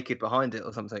I'm not naked behind it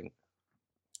or something.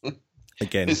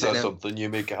 Again, is that something you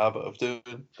make a habit of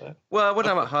doing? Well, when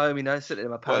I'm at home, sitting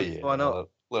in my pants, why not?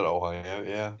 Let it all hang out,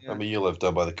 yeah. I mean, you live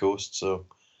down by the coast, so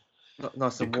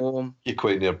nice and warm. You're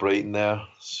quite near Brighton there.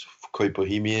 It's quite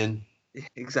bohemian.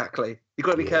 Exactly. You've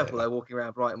got to be careful though, walking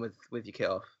around Brighton with your kit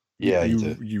off. Yeah,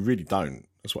 you really don't.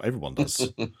 That's what everyone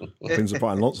does. Things are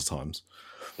Brighton lots of times.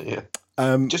 Yeah.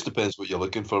 Just depends what you're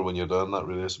looking for when you're doing that,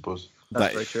 really, I suppose.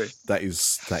 That's very true. That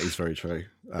is very true.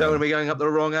 Don't want to be going up the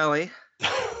wrong alley.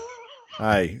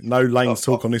 Hey, no lanes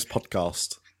talk on this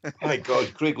podcast. My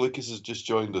God, Craig Lucas has just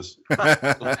joined us.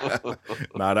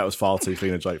 No, that was far too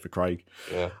clean a joke for Craig.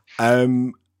 Yeah.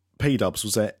 P-Dubs,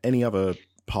 was there any other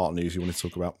part news you wanted to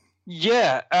talk about?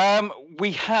 Yeah,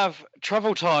 we have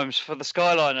travel times for the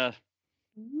Skyliner.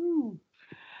 Woo.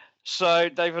 So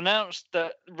they've announced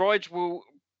that rides will,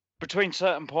 between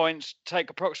certain points,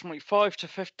 take approximately 5 to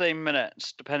 15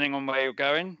 minutes, depending on where you're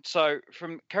going. So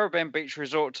from Caribbean Beach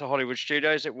Resort to Hollywood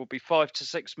Studios, it will be 5 to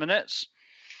 6 minutes.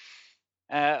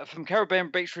 From Caribbean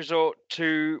Beach Resort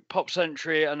to Pop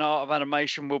Century and Art of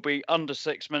Animation will be under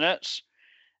 6 minutes.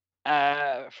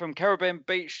 From Caribbean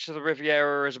Beach to the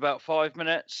Riviera is about 5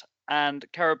 minutes. And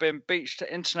Caribbean Beach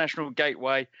to International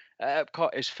Gateway at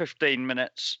Epcot is 15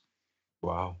 minutes.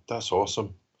 Wow, that's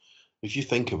awesome. If you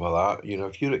think about that,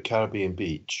 if you're at Caribbean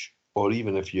Beach, or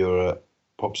even if you're at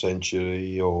Pop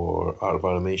Century or Art of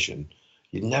Animation,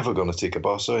 you're never going to take a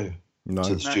bus, are you? No.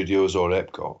 To the studios or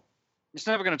Epcot. It's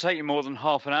never going to take you more than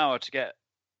half an hour to get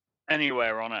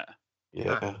anywhere on it.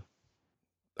 Yeah.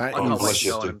 That can't is-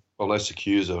 wait to- Unless the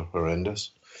queues are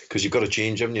horrendous. Because you've got to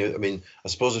change, haven't you? I mean, I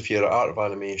suppose if you're at Art of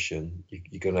Animation,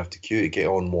 you're going to have to queue to get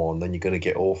on one, then you're going to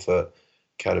get off at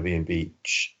Caribbean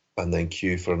Beach, and then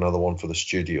queue for another one for the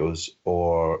studios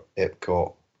or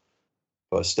Epcot.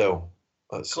 But still,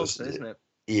 that's Constant, isn't it?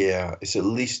 yeah, it's at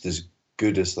least as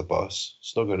good as the bus.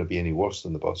 It's not going to be any worse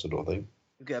than the bus, I don't think.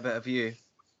 You get a better view.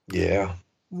 Yeah.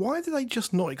 Why do they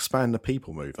just not expand the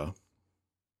people mover?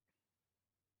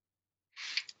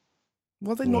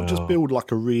 Why do they not just No. build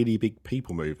like a really big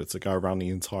people mover to go around the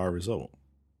entire resort?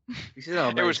 You see how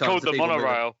It many was times called the people mover-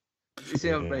 monorail. You see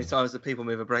how many times the people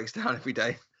mover breaks down every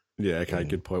day. Yeah, okay,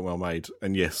 good point, well made.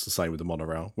 And yes, the same with the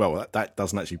monorail. Well, that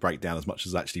doesn't actually break down as much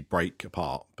as actually break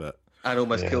apart, but And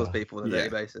almost Yeah. kills people on a daily Yeah.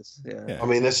 basis. Yeah. Yeah. I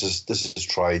mean, this is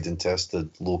tried and tested,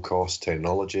 low cost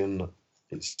technology, and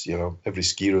it's every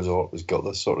ski resort has got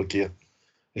this sort of gear.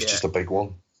 It's Yeah. just a big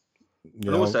one.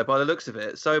 But also, by the looks of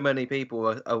it, so many people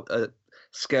are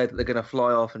scared that they're going to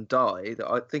fly off and die that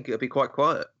I think it'll be quite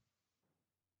quiet.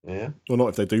 Yeah. well, not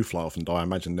if they do fly off and die. I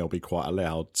imagine there'll be quite a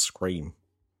loud scream.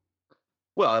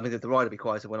 Well, I mean, the ride will be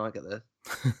quieter when I get there.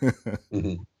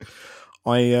 Mhm.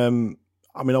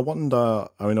 I mean, I wonder.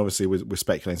 I mean, obviously, we're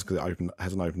speculating because it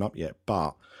hasn't opened up yet,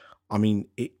 but I mean,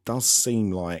 it does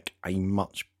seem like a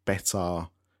much better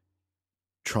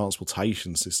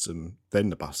transportation system than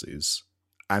the buses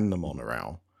and the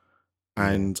monorail.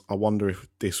 And I wonder if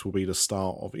this will be the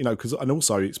start of because and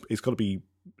also it's got to be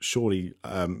surely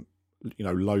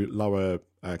lower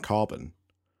carbon,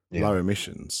 Yeah. lower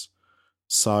emissions.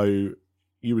 So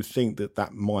you would think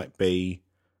that might be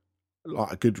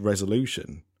like a good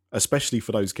resolution, especially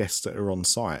for those guests that are on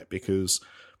site, because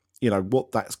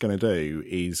what that's going to do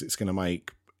is it's going to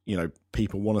make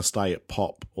people want to stay at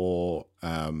Pop or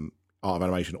Art of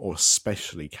Animation, or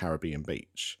especially Caribbean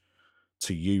Beach,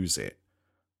 to use it.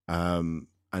 And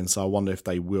so I wonder if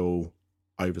they will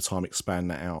over time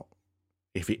expand that out,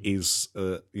 if it is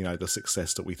the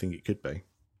success that we think it could be.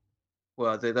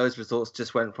 Well, those resorts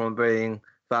just went from being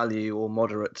value or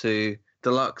moderate to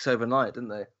deluxe overnight, didn't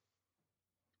they?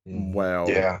 Well,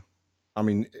 Yeah. I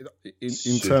mean, in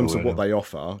Super terms of what winner. they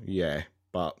offer, yeah,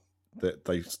 but that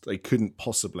they couldn't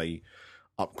possibly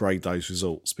upgrade those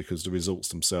resorts because the resorts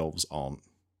themselves aren't.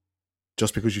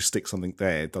 Just because you stick something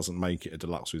there doesn't make it a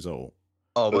deluxe resort.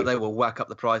 Oh, but they will whack up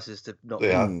the prices to not be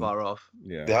Yeah. far off.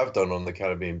 Yeah, They have done on the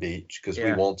Caribbean Beach because we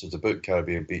Yeah. wanted to book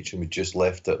Caribbean Beach and we just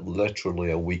left it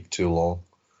literally a week too long,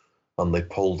 and they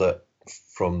pulled it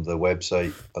from the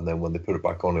website, and then when they put it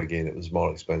back on again, it was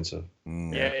more expensive.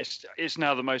 Yeah, it's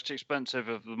now the most expensive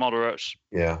of the moderates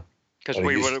Yeah. because And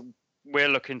it we're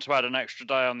looking to add an extra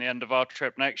day on the end of our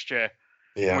trip next year.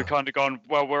 Yeah. We kind of gone,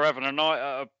 well, we're having a night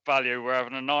at a value, we're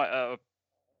having a night at a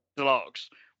deluxe.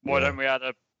 Why Yeah. don't we add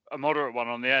a moderate one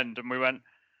on the end? And we went,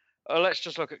 let's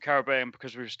just look at Caribbean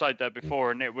because we've stayed there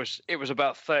before, and it was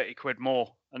about 30 quid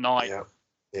more a night. Yeah.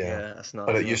 Yeah, Yeah. that's nice.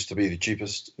 And it isn't used to be the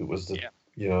cheapest. It was the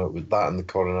Yeah. it was that and the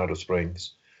Coronado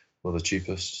Springs were the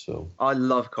cheapest. So I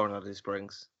love Coronado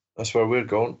Springs. that's where we're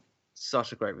going.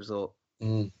 Such a great resort.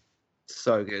 Mm.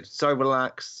 So good. So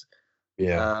relaxed.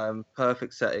 Yeah.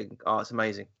 Perfect setting. Oh, it's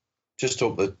amazing. Just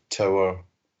hope the tower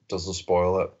doesn't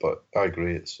spoil it, but I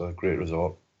agree, it's a great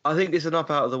resort. I think it's enough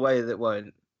out of the way that it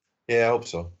won't. Yeah, I hope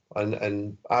so.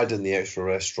 And adding the extra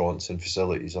restaurants and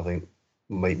facilities, I think,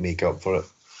 might make up for it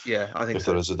Yeah, I think if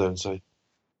so. there is a downside.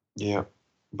 Yeah,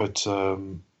 but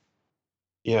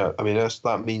yeah, I mean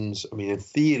that means, I mean, in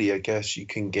theory, I guess you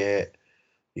can get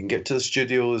to the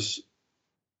studios,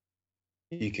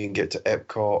 you can get to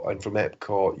Epcot, and from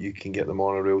Epcot you can get the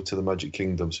monorail to the Magic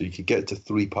Kingdom. So you could get to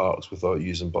 3 parks without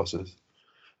using buses,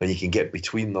 and you can get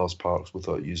between those parks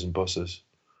without using buses.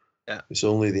 Yeah. It's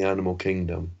only the Animal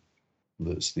Kingdom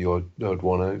that's the odd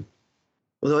one out.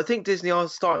 Although I think Disney are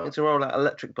starting to roll out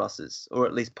electric buses, or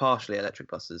at least partially electric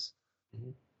buses.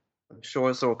 Mhm. I'm sure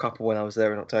I saw a couple when I was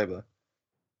there in October.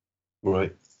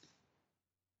 Right.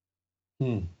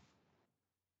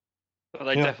 But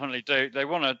they Yeah. definitely do. They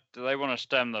want to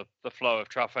stem the flow of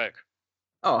traffic.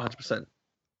 Oh, 100%.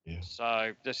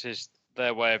 So this is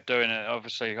their way of doing it.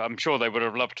 Obviously, I'm sure they would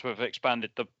have loved to have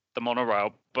expanded the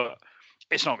monorail, but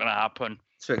it's not going to happen.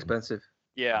 Too expensive.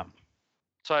 Yeah.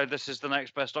 So this is the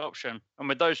next best option, and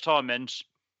with those timings,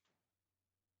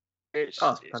 it's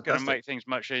Oh, it's going to fantastic. make things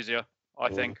much easier, I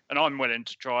Yeah. think. And I'm willing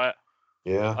to try it.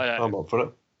 Yeah, I know. I'm up for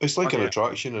it. It's like an Okay.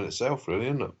 attraction in itself, really,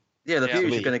 isn't it? Yeah, the Yeah. views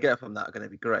Me. you're going to get from that are going to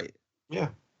be great. Yeah.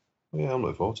 Yeah, I'm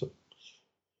looking forward to it.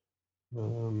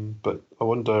 But I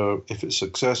wonder if it's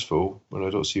successful, and I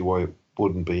don't see why it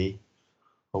wouldn't be.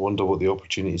 I wonder what the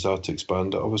opportunities are to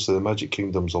expand it. Obviously, the Magic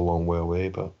Kingdom's a long way away,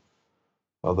 but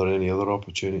are there any other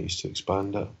opportunities to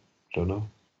expand it? I don't know.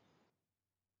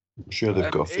 I'm sure they've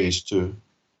got a phase 2.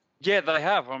 Yeah, they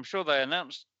have. I'm sure they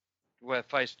announced where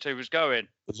phase 2 was going.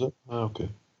 Is it? Oh, okay.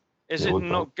 Is it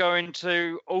not going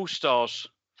to All Stars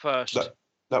first?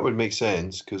 That would make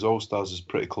sense, because All Stars is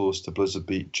pretty close to Blizzard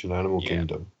Beach and Animal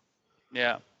Kingdom.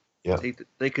 Yeah. Yeah.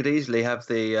 They could easily have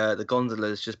the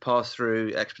gondolas just pass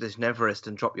through Expedition Everest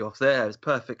and drop you off there. It's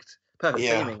perfect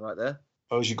theming right there.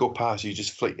 Oh, as you go past, you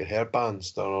just flick your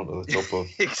hairbands down onto the top of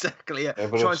exactly. Yeah.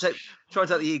 Everest. Try and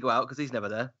take the eagle out because he's never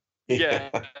there. Yeah.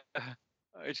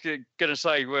 It's gonna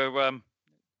say we're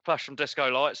flash some disco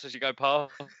lights as you go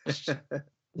past.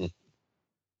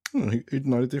 Who'd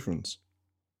know the difference?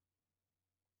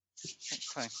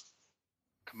 Okay.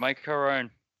 Can make our own.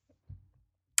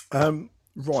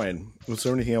 Ryan, was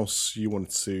there anything else you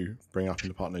wanted to bring up in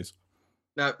the part news?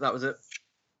 No, that was it.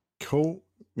 Cool.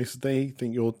 Mr. D,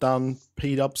 think you're done.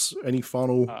 P-dubs, any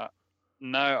final?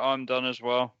 No, I'm done as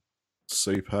well.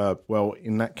 Superb. Well,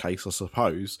 in that case, I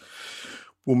suppose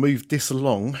we'll move this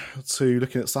along to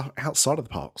looking at stuff outside of the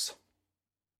parks.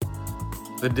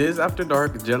 The Diz After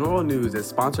Dark General News is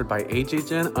sponsored by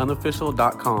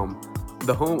HHNUnofficial.com,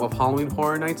 the home of Halloween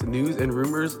Horror Nights news and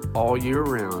rumors all year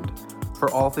round.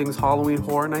 For all things Halloween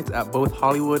Horror Nights at both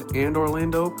Hollywood and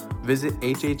Orlando, visit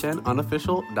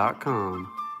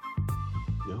HHNUnofficial.com.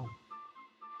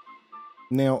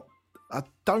 Now, I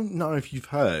don't know if you've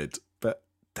heard, but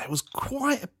there was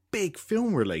quite a big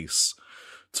film release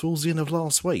towards the end of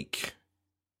last week.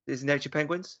 Disney Nature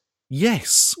Penguins?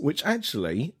 Yes, which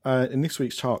actually, in this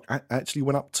week's chart, actually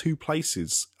went up 2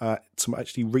 places to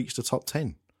actually reach the top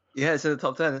 10. Yeah, it's in the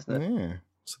top 10, isn't it? Yeah,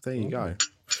 so there you go.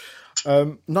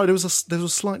 No, there was a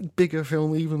slightly bigger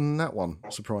film even than that one,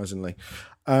 surprisingly.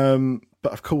 But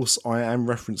of course, I am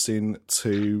referencing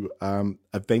to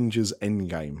Avengers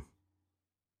Endgame.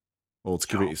 Or to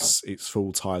give it its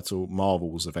full title,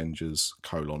 Marvel's Avengers,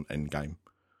 Endgame.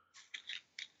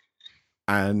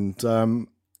 And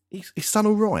it's done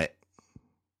all right.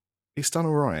 It's done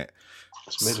all right.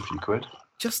 It's made a few quid.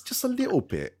 Just a little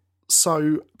bit.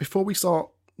 So before we start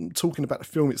talking about the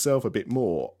film itself a bit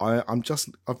more, I've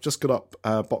just got up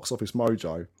Box Office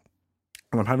Mojo,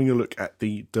 and I'm having a look at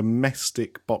the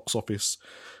domestic box office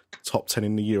top 10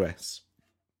 in the US.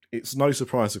 It's no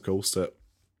surprise, of course, that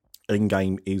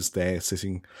Endgame is there,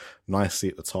 sitting nicely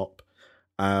at the top.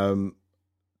 The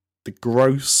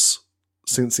gross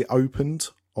since it opened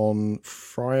on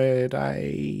Thursday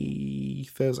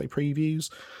previews,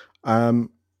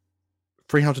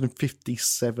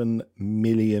 $357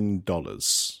 million.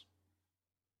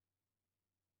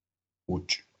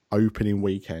 Which opening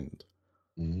weekend,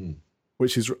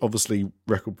 which is obviously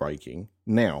record breaking.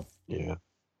 Now, yeah,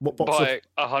 what box by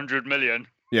 100 million?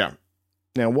 Yeah.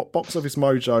 Now, what Box Office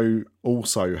Mojo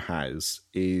also has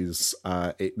is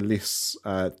it lists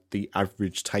the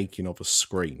average taking of a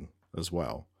screen as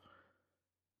well.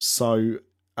 So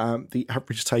the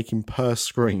average taking per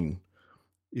screen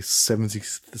is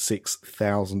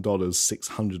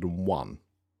 $76,601.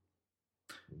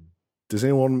 Does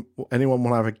anyone want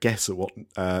to have a guess at what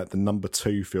the number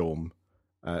 2 film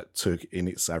took in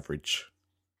its average?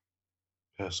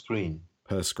 Per screen?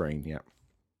 Per screen, yeah.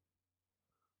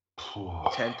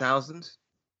 10,000?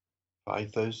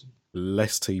 5,000?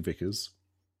 Less T Vickers.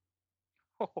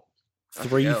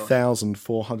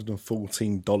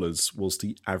 $3,414 was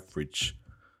the average.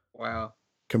 Wow.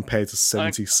 Compared to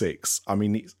 76. I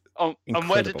mean, it's and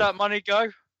where did that money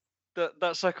go?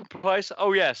 That second place?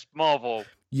 Oh, yes, Marvel.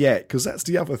 Yeah, because that's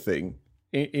the other thing.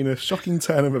 In a shocking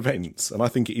turn of events, and I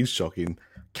think it is shocking,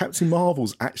 Captain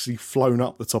Marvel's actually flown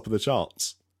up the top of the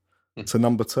charts to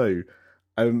number 2.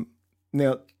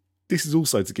 Now, this is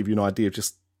also to give you an idea of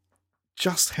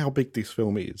just how big this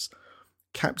film is.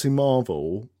 Captain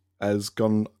Marvel has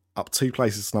gone up 2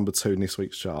 places to number 2 in this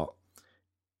week's chart.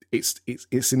 It's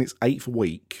in its 8th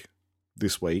week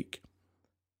this week.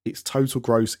 Its total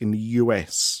gross in the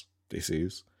US,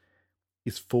 is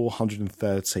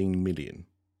 413 million.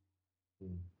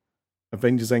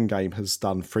 Avengers Endgame has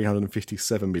done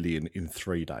 357 million in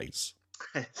 3 days.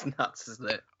 It's nuts,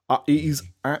 isn't it? It is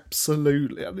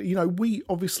absolutely, we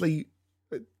obviously,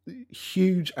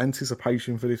 huge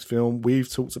anticipation for this film. We've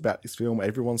talked about this film.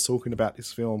 Everyone's talking about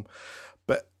this film.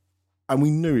 And we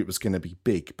knew it was going to be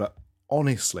big. But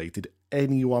honestly, did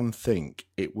anyone think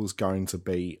it was going to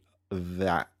be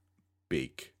that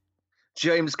big?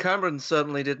 James Cameron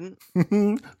certainly didn't.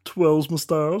 Twirls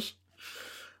moustache.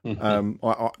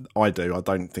 I do. I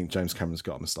don't think James Cameron's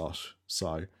got a moustache.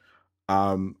 So,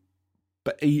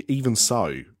 But even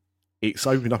so, it's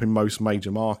opened up in most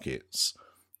major markets,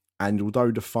 and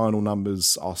although the final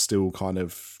numbers are still kind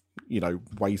of,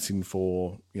 waiting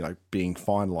for, being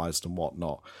finalised and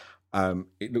whatnot,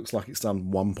 it looks like it's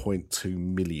done 1.2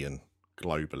 million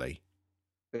globally.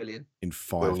 Billion. In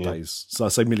 5 days. So I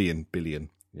say billion.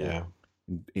 Yeah.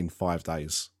 In 5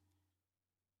 days.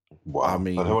 Wow. I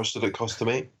mean, and how much did it cost to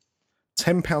make?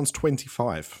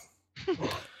 £10.25.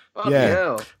 Yeah.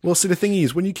 Hell. Well, see, the thing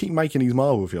is, when you keep making these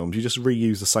Marvel films, you just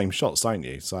reuse the same shots, don't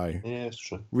you? So yeah, it's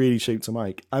true. Really cheap to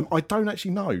make. I don't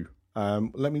actually know.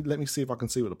 Let me see if I can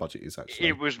see what the budget is. Actually,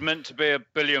 it was meant to be $1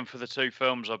 billion for the 2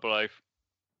 films, I believe.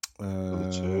 I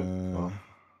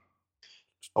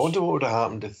wonder what would have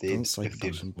happened if they'd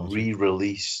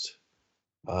re-released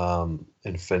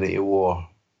Infinity War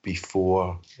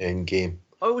before Endgame.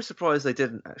 I was surprised they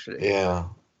didn't, actually. Yeah,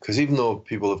 because even though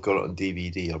people have got it on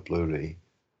DVD or Blu-ray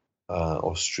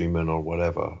or streaming or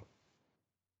whatever,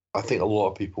 I think a lot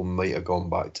of people might have gone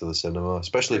back to the cinema,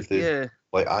 especially if they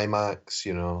like IMAX,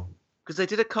 Because they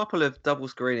did a couple of double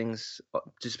screenings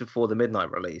just before the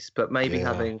midnight release, but maybe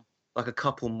having like a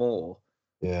couple more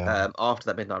after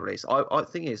that midnight release. I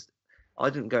think I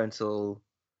didn't go until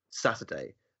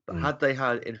Saturday, but had they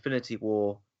had Infinity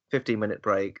War 15-minute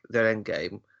break, then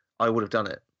Endgame, I would have done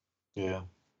it. Yeah,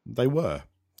 they were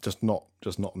just not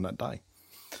on that day.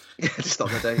 Yeah, just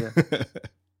not on that day.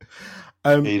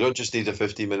 Yeah. You don't just need a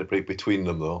 15-minute break between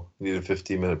them, though. You need a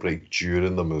 15-minute break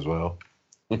during them as well.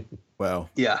 Well,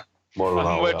 yeah. More on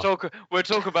that later. We'll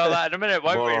talk about that in a minute,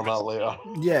 won't More we? on that later.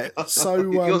 Yeah.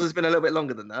 So yours has been a little bit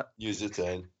longer than that. Use it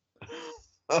 10.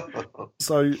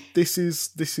 So this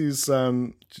is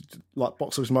like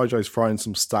Box Office Mojo's throwing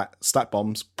some stat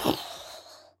bombs.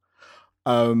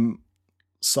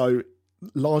 So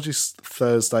largest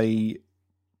Thursday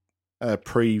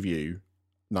preview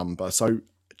number. So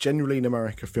generally in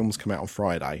America, films come out on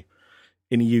Friday.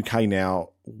 In the UK now,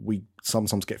 we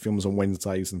sometimes get films on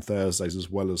Wednesdays and Thursdays as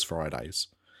well as Fridays.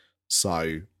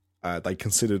 So they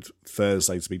considered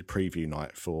Thursday to be the preview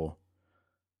night for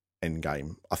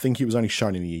Endgame. I think it was only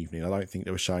shown in the evening. I don't think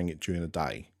they were showing it during the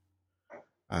day.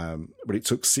 But it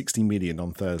took 60 million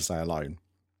on Thursday alone.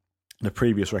 The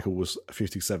previous record was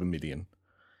 57 million.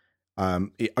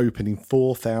 It opened in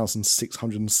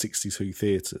 4,662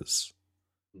 theatres.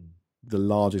 The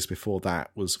largest before that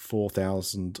was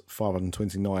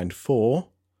 4,529 for...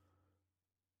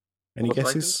 Any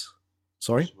guesses?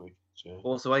 Sorry?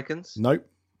 Force Awakens? Nope.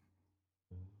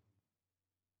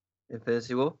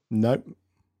 Infinity War? Nope.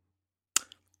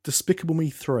 Despicable Me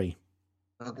 3.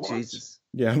 Oh, Jesus.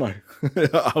 Yeah, I know.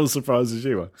 I was surprised as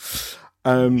you were.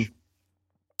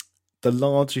 The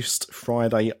largest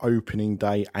Friday opening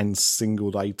day and single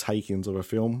day takings of a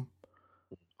film,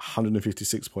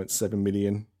 156.7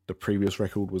 million. The previous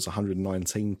record was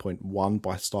 119.1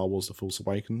 by Star Wars The Force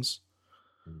Awakens.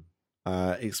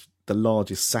 It's the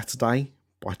largest Saturday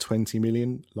by 20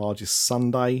 million, largest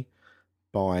Sunday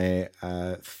by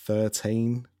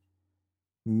 13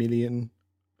 million,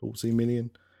 14 million.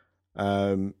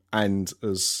 And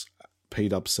as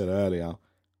P-Dub said earlier,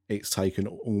 it's taken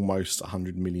almost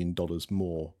 $100 million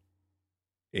more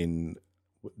in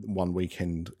one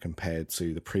weekend compared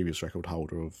to the previous record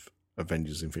holder of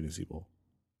Avengers Infinity War.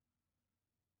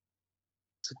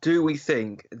 So do we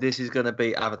think this is going to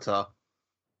be Avatar?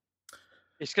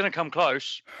 It's going to come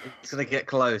close. It's going to get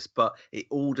close, but it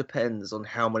all depends on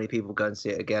how many people go and see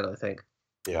it again, I think.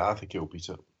 Yeah, I think it'll beat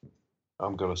it.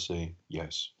 I'm going to say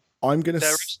yes. I'm going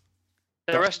to...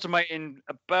 They're estimating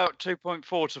about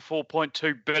 2.4 to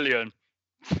 4.2 billion.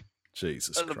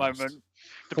 Jesus at the Christ. moment.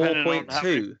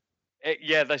 4.2?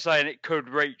 Yeah, they're saying it could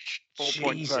reach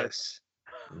 4.2. Jesus.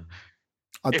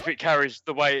 If it carries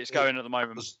the way it's going at the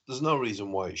moment. There's no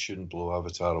reason why it shouldn't blow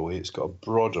Avatar away. It's got a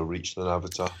broader reach than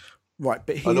Avatar. Right,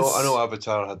 but I know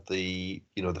Avatar had the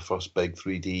the first big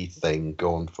 3D thing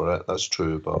going for it. That's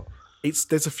true, but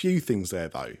there's a few things there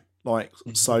though. Like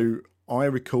so I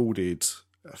recorded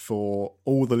for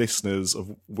all the listeners,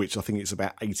 of which I think it's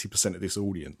about 80% of this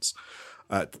audience,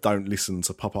 don't listen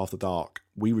to Pop After Dark.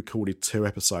 We recorded 2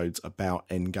 episodes about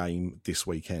Endgame this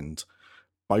weekend.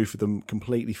 Both of them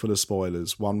completely full of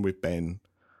spoilers. One with Ben,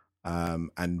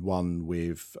 and one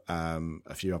with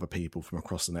a few other people from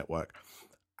across the network.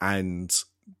 And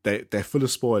they're full of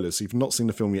spoilers. So if you've not seen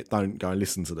the film yet, don't go and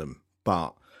listen to them.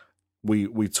 But we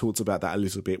talked about that a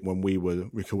little bit when we were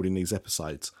recording these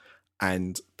episodes.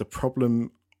 And the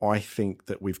problem I think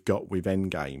that we've got with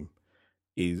Endgame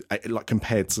is, like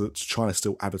compared to trying to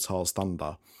steal Avatar's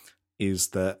thunder, is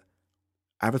that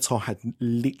Avatar had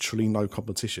literally no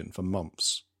competition for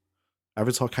months.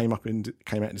 Avatar came out in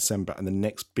December, and the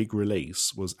next big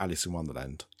release was Alice in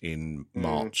Wonderland in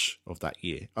March of that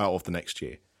year, of the next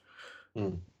year.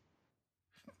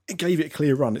 It gave it a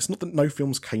clear run. It's not that no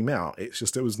films came out; it's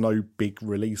just there was no big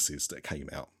releases that came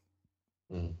out,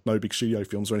 no big studio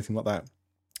films or anything like that.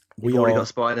 We've already got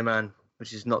Spider-Man,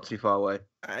 which is not too far away.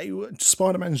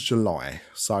 Spider-Man's July,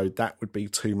 so that would be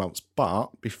 2 months.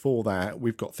 But before that,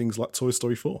 we've got things like Toy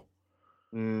Story 4.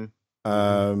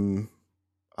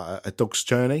 A Dog's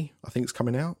Journey, I think, is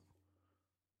coming out.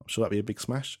 I'm sure that'd be a big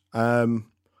smash. No,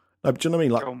 but do you know what I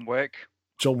mean? Like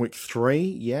John Wick 3,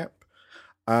 yep.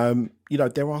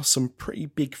 There are some pretty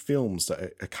big films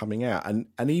that are coming out,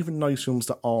 and even those films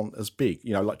that aren't as big,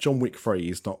 like John Wick 3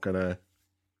 is not gonna,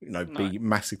 be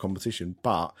massive competition,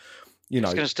 but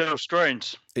it's going to steal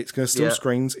screens. It's going to steal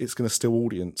screens. It's going to steal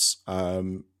audience. I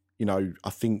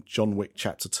think John Wick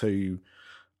Chapter 2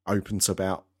 opens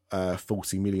about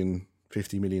 $40 million,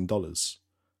 $50 million.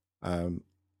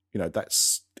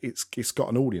 It's got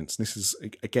an audience. This is,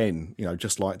 again,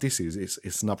 just like this is,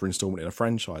 it's another installment in a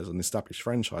franchise, an established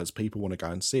franchise. People want to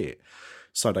go and see it,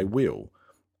 so they will.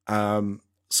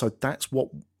 So that's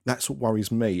what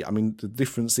worries me. I mean, the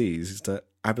difference is that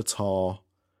Avatar,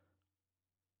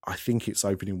 I think its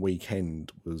opening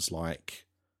weekend was like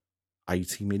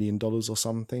 $80 million or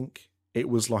something. It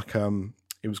was like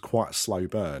it was quite a slow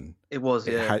burn. It was,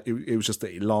 yeah. It was just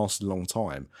that it lasted a long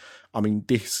time. I mean,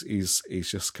 this is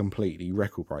just completely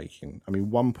record breaking. I mean,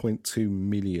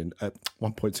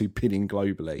 1.2 billion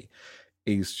globally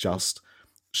is just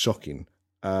shocking.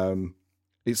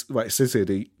 It says here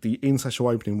the international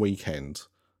opening weekend.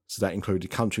 So that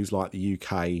included countries like the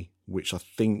UK, which I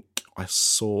think I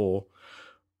saw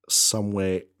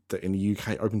somewhere that in the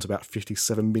UK opened to about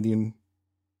 $57 million,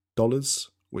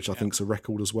 which I think is a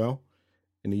record as well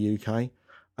in the UK.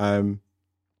 The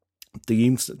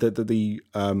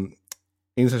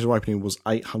international opening was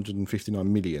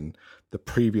 859 million. The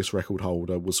previous record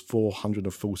holder was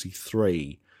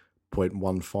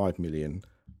 443.15 million.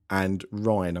 And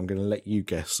Ryan, I'm going to let you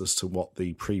guess as to what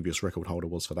the previous record holder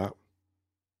was for that.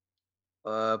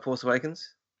 Force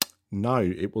Awakens? No,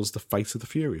 it was The Fate of the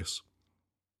Furious.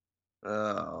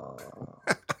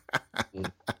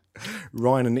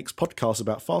 Ryan and Nick's podcast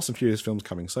about Fast and Furious films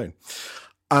coming soon.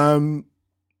 That's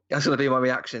going to be my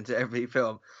reaction to every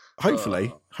film.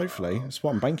 Hopefully, it's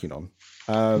what I'm banking on.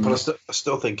 But I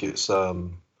still think it's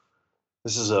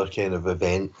this is a kind of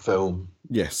event film.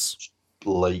 Yes,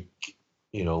 like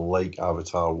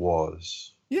Avatar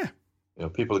was. Yeah,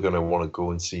 people are going to want to go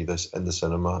and see this in the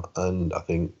cinema, and I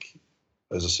think,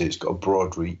 as I say, it's got a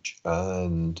broad reach,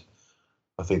 and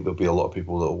I think there'll be a lot of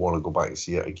people that will want to go back and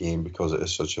see it again because it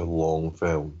is such a long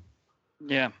film.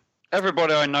 Yeah.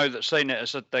 Everybody I know that's seen it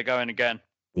has said they're going again.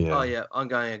 Yeah. Oh, yeah. I'm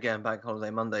going again Bank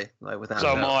Holiday Monday. Without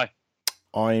so am I.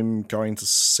 I'm going to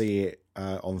see it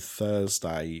on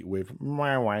Thursday with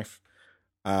my wife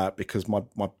because my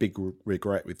big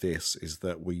regret with this is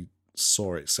that we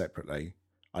saw it separately.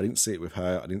 I didn't see it with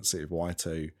her. I didn't see it with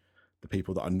Y2. The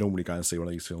people that I normally go and see one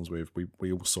of these films with,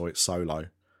 we all saw it solo.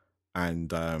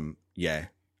 And I'm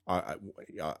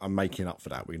making up for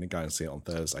that. We're going to go and see it on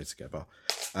Thursday together.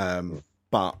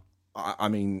 But I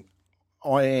mean,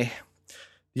 the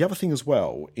other thing as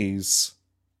well is,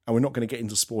 and we're not going to get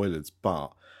into spoilers,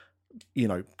 but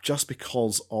just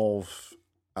because of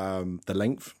the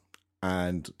length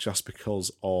and just because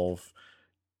of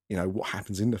what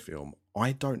happens in the film,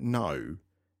 I don't know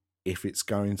if it's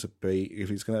going to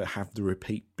have the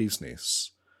repeat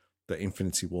business that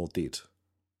Infinity War did.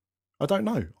 I don't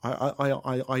know.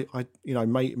 I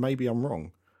maybe I'm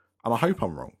wrong, and I hope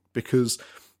I'm wrong because,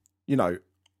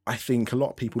 I think a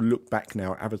lot of people look back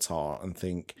now at Avatar and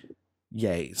think,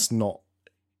 yeah, it's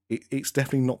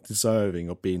definitely not deserving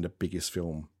of being the biggest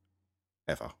film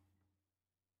ever.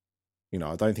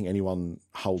 I don't think anyone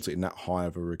holds it in that high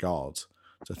of a regard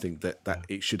to think that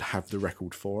it should have the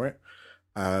record for it.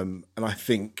 And I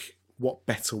think what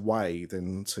better way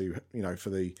than to,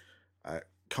 for the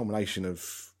culmination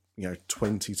of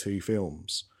 22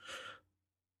 films,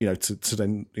 to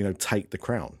then take the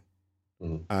crown.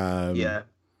 Yeah.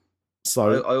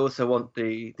 So I also want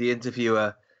the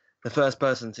interviewer, the first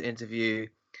person to interview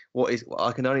what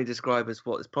I can only describe as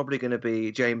what is probably going to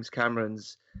be James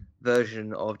Cameron's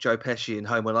version of Joe Pesci in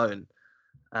Home Alone,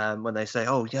 when they say,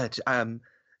 "Oh yeah,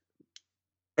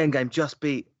 Endgame just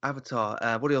beat Avatar.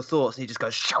 What are your thoughts?" And he just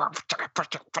goes, "Shut up."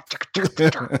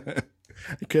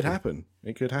 It could happen.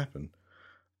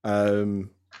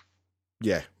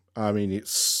 Yeah, I mean,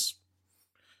 it's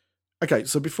Okay,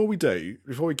 so before we get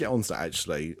on to that,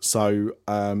 actually, so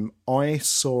I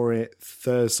saw it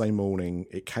Thursday morning.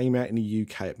 It came out in the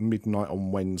UK at midnight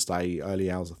on Wednesday, early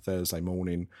hours of Thursday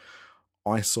morning.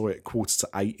 I saw it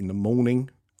 7:45 in the morning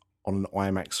on an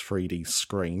IMAX 3D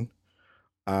screen.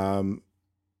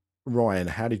 Ryan,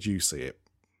 how did you see it?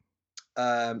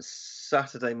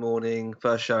 Saturday morning,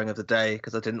 first showing of the day,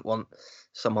 because I didn't want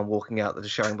someone walking out that is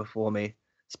showing before me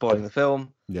spoiling the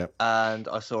film. Yep. And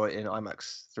I saw it in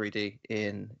IMAX 3D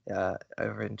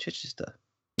over in Chichester.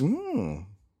 Mm.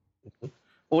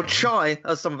 Or Chai,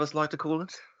 as some of us like to call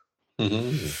it.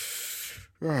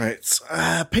 Right.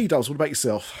 P-Dubs, what about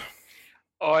yourself?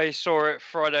 I saw it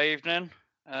Friday evening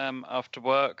after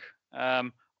work.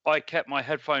 I kept my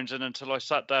headphones in until I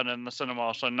sat down in the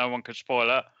cinema so no one could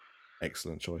spoil it.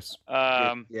 Excellent choice.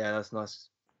 Yeah, that's nice.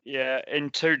 Yeah,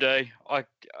 in 2D, I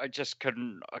just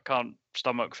couldn't. I can't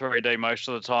stomach 3D most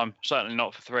of the time. Certainly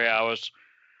not for 3 hours.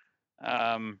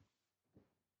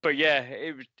 But yeah,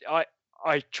 it was.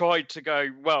 I tried to go.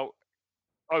 Well,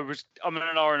 I'm in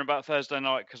an hour and about Thursday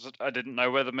night because I didn't know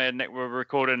whether me and Nick were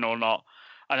recording or not,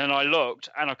 and then I looked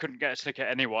and I couldn't get a ticket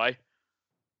anyway.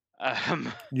 I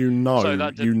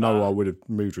would have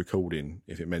moved recording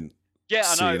if it meant seeing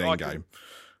Endgame.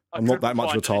 I'm not that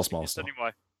much of a taskmaster.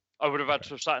 Anyway, I would have had to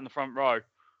have sat in the front row.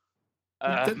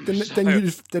 Then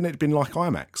it'd been like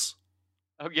IMAX.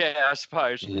 Oh yeah, I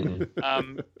suppose.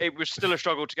 It was still a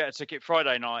struggle to get a ticket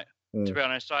Friday night. To be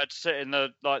honest, I had to sit in the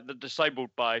disabled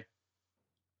bay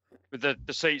with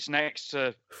the seats next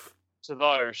to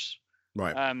those.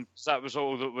 Right. So that was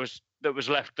all that was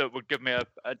left that would give me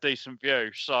a decent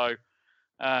view. So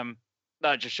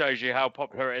that just shows you how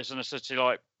popular it is in a city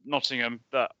like Nottingham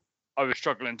that I was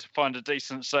struggling to find a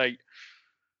decent seat.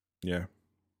 Yeah.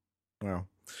 Wow.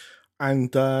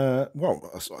 And, I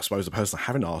suppose the person I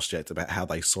haven't asked yet about how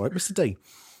they saw it, Mr. D.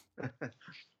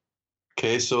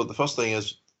 Okay, so the first thing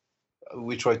is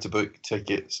we tried to book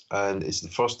tickets, and it's the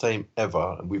first time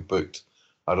ever, and we've booked,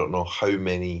 I don't know how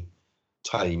many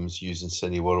times using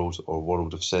Cineworld or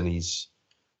World of Cines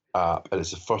app, and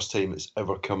it's the first time it's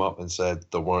ever come up and said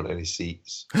there weren't any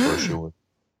seats for a showing.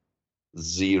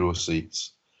 0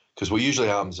 seats. Because what usually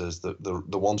happens is the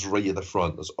ones right at the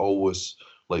front, there's always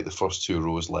like the first 2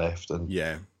 rows left, and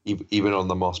even on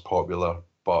the most popular.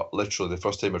 But literally, the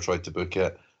first time I tried to book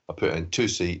it, I put in 2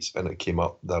 seats, and it came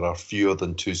up there are fewer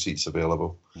than 2 seats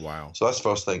available. Wow! So that's the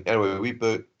first thing. Anyway, we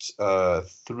booked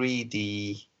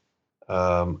 3D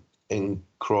in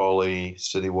Crawley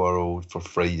Cineworld for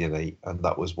Friday night, and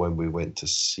that was when we went to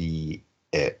see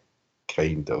it.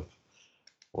 Kind of.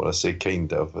 When I say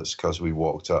kind of, it's because we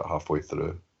walked out halfway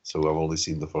through. So I've only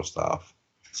seen the first half.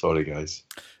 Sorry, guys.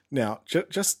 Now,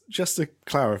 just to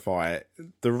clarify,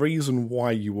 the reason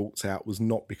why you walked out was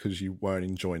not because you weren't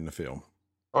enjoying the film.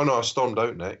 Oh no, I stormed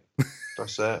out, Nick.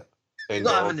 That's it.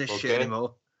 Not having this shit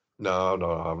anymore. No,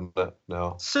 I haven't.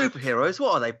 No. Superheroes?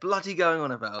 What are they bloody going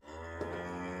on about?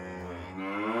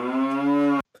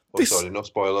 Sorry, no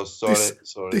spoilers.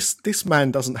 Sorry. This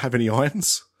man doesn't have any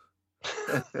irons.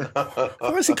 Why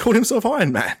has he called himself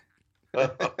Iron Man?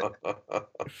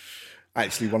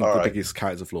 Actually, one of the biggest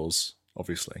character flaws,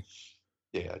 obviously.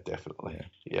 Yeah, definitely.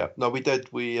 Yeah. No, we did.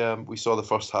 We saw the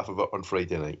first half of it on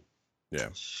Friday night. Yeah.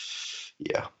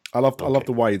 Yeah. I love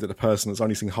the way that the person that's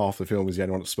only seen half the film is the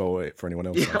only one to spoil it for anyone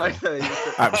else. Yeah, I know.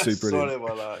 Absolutely brilliant. Sorry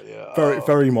about that. Yeah.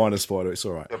 Very minor spoiler. It's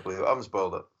all right. I can't believe it. I haven't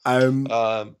spoiled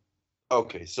it.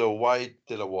 Okay, so why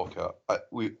did I walk up?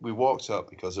 We walked up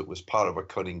because it was part of a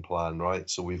cunning plan, right?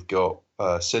 So we've got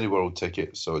Cineworld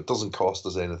tickets, so it doesn't cost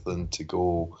us anything to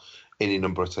go any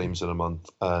number of times in a month.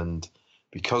 And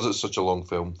because it's such a long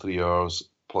film, 3 hours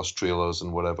plus trailers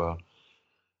and whatever,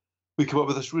 we come up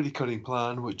with this really cunning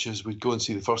plan, which is we'd go and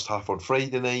see the first half on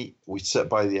Friday night. We'd sit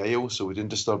by the aisle, so we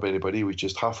didn't disturb anybody. We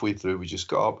just halfway through, we just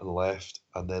got up and left.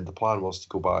 And then the plan was to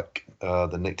go back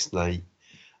the next night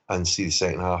and see the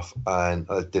second half, and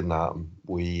it didn't happen.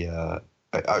 We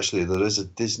actually, there is a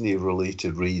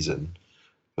Disney-related reason,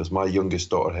 because my youngest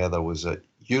daughter Heather was at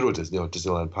Euro Disney or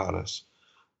Disneyland Paris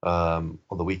on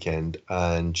the weekend,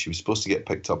 and she was supposed to get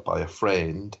picked up by a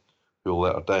friend who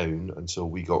let her down, and so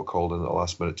we got called in at the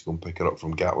last minute to go and pick her up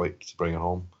from Gatwick to bring her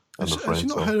home. Has she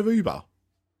not heard of Uber?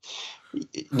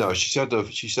 No, she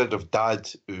said of Dad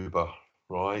Uber,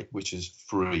 right, which is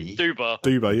free.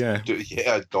 Duber, yeah.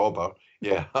 Yeah, Dauber.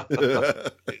 Yeah,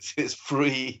 it's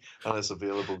free and it's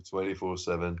available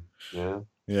 24/7.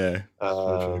 Yeah.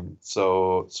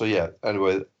 So yeah.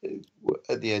 Anyway,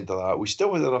 at the end of that, we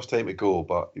still had enough time to go,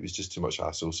 but it was just too much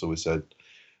hassle. So we said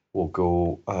we'll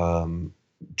go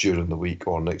during the week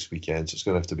or next weekend. So it's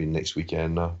going to have to be next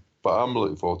weekend now. But I'm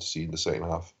looking forward to seeing the second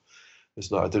half.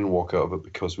 It's not. I didn't walk out of it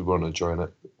because we weren't enjoying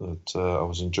it. But I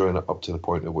was enjoying it up to the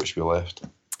point at which we left.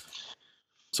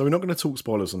 So we're not going to talk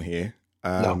spoilers on here.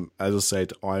 No. As I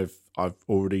said, I've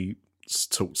already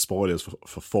talked spoilers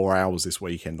for 4 hours this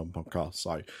weekend on podcast.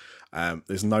 So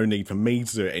there's no need for me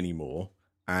to do it anymore.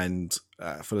 And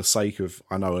for the sake of,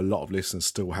 I know a lot of listeners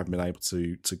still haven't been able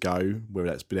to go, whether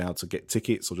that's been able to get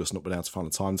tickets or just not been able to find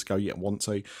the time to go yet and want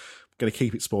to. I'm going to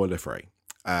keep it spoiler free.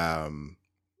 Other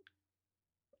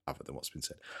than what's been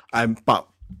said. But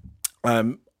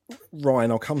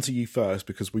Ryan, I'll come to you first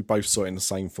because we both saw it in the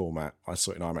same format. I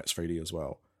saw it in IMAX 3D as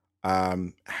well.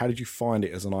 How did you find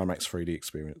it as an IMAX 3D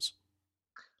experience?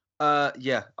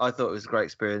 Yeah, I thought it was a great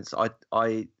experience. I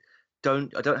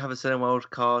don't have a Cineworld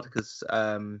card because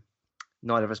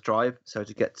neither of us drive, so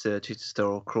to get to Chichester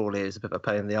or Crawley is a bit of a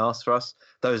pain in the arse for us.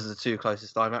 Those are the two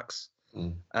closest IMAX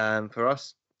for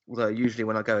us. Although usually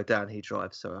when I go down, he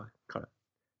drives, so I kind of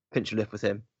pinch a lift with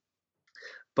him.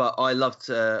 But I loved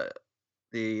the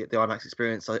IMAX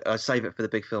experience. I save it for the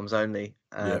big films only,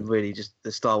 really just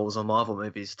the Star Wars or Marvel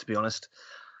movies, to be honest.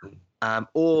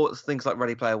 Or things like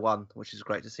Ready Player One, which is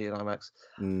great to see in IMAX.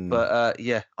 But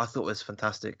yeah, I thought it was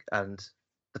fantastic. And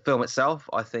the film itself,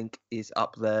 I think, is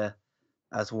up there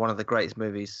as one of the greatest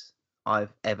movies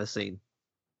I've ever seen.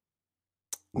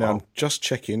 Now, I'm just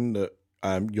checking that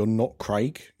you're not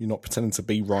Craig. You're not pretending to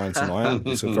be Ryan tonight.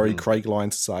 It's a very Craig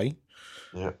line to say.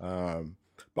 Yeah.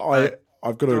 But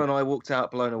I've got to... Drew and I walked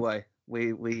out blown away.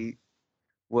 We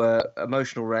were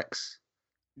emotional wrecks,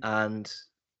 and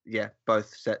yeah,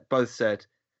 both said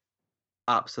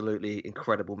absolutely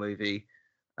incredible movie.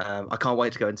 I can't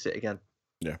wait to go and see it again.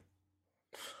 Yeah.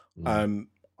 I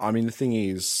mean, the thing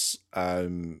is, I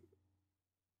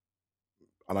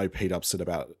know P-Dub said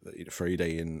about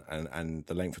 3D and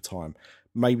the length of time.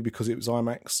 Maybe because it was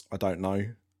IMAX, I don't know.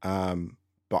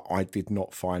 But I did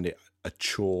not find it a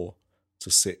chore to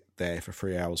sit there for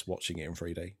 3 hours watching it in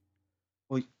 3D.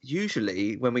 Well,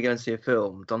 usually when we go and see a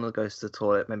film, Donna goes to the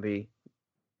toilet maybe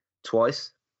twice.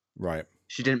 Right.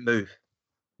 She didn't move.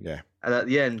 Yeah. And at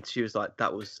the end, she was like,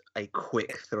 that was a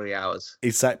quick 3 hours.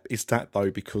 Is that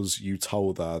though because you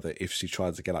told her that if she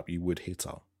tried to get up, you would hit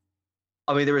her?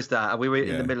 I mean, there is that. And we were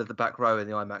in the middle of the back row in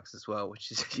the IMAX as well,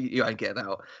 which is, you ain't getting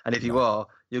out. And if you are,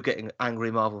 you're getting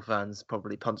angry Marvel fans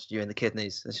probably punching you in the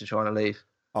kidneys as you're trying to leave.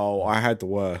 Oh, I had the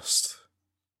worst.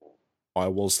 I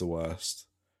was the worst.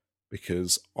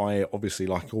 Because I obviously,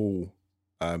 like all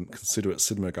considerate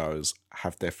cinema goers,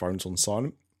 have their phones on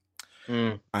silent.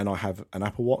 And I have an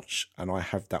Apple Watch, and I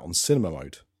have that on cinema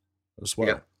mode as well.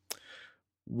 Yeah.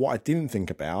 What I didn't think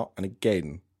about, and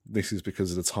again, this is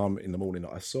because of the time in the morning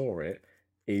that I saw it,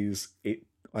 is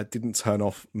I didn't turn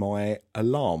off my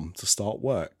alarm to start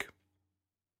work.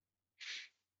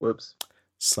 Whoops.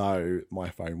 So my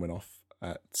phone went off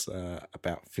at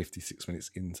about 56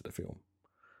 minutes into the film.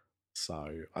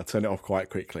 So I turned it off quite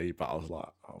quickly, but I was like,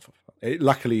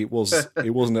 luckily it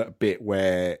wasn't a bit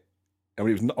where, I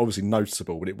mean, it was obviously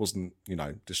noticeable, but it wasn't,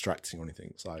 distracting or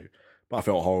anything. So, but I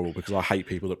felt horrible because I hate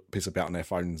people that piss about on their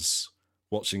phones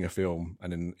watching a film,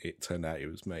 and then it turned out it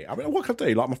was me. I mean, what could I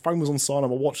do? Like, my phone was on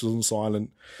silent, my watch was on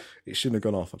silent. It shouldn't have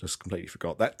gone off. I just completely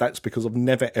forgot. That's because I've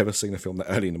never ever seen a film that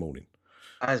early in the morning.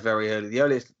 That is very early.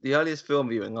 The earliest film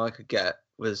viewing I could get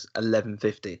was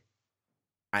 11:50.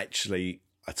 Actually,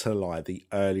 I tell a lie. The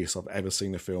earliest I've ever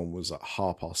seen a film was at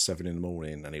 7:30 in the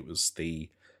morning, and it was the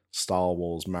Star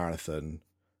Wars marathon.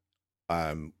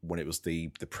 When it was the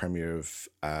premiere of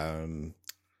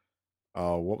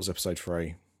what was episode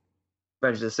 3?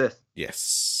 Revenge of the Sith.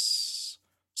 Yes.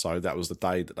 So that was the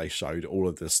day that they showed all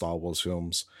of the Star Wars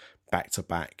films back to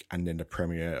back, and then the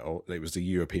premiere, or it was the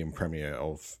European premiere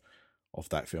of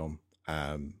that film.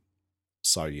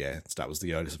 So yeah, that was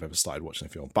the earliest I've ever started watching a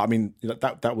film. But I mean,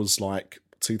 that was like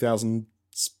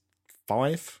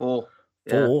 2005? 4.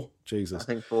 Yeah. Jesus. I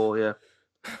think 4, yeah.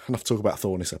 Enough to talk about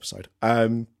Thor in this episode.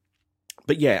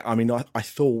 But yeah, I mean, I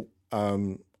thought,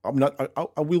 I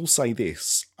will say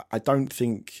this. I don't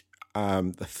think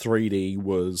the 3D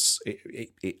was,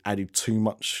 it added too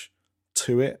much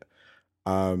to it.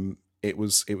 It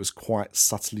was quite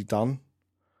subtly done.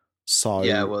 So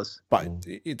yeah, it was. But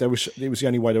it was the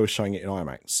only way they were showing it in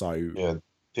IMAX. So yeah,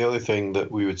 the other thing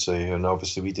that we would say, and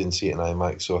obviously we didn't see it in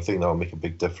IMAX, so I think that will make a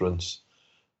big difference.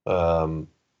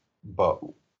 But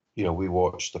we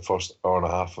watched the first hour and a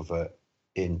half of it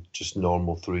in just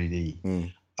normal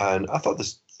 3D, and I thought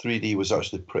this 3D was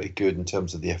actually pretty good in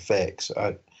terms of the effects.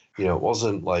 It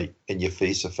wasn't like in your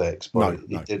face effects, but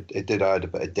it did add a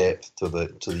bit of depth to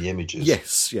the images.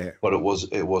 Yes, yeah. But it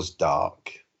was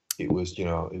dark. It was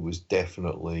it was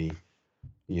definitely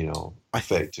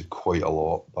affected quite a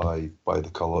lot by the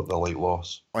colour, the light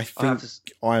loss. I think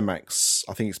IMAX.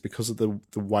 I think it's because of the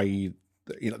way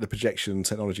the projection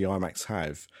technology IMAX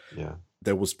have. Yeah,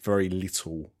 there was very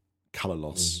little colour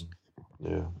loss.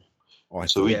 Yeah.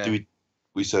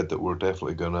 We said that we're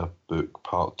definitely gonna book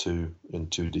part 2 in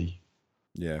 2D.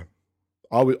 Yeah,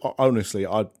 I would honestly.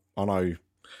 I know.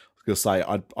 I was gonna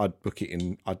say I'd book it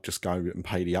in. I'd just go and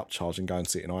pay the upcharge and go and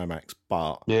see it in IMAX.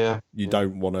 But you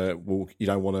don't want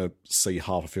to see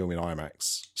half a film in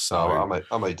IMAX. So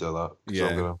I might do that.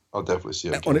 Yeah, I'll definitely see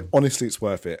it. Honestly, it's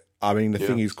worth it. I mean, the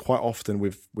thing is, quite often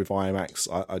with IMAX,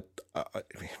 I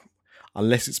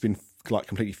unless it's been like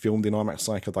completely filmed in IMAX,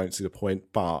 like I don't see the point.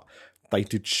 But they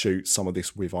did shoot some of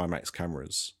this with IMAX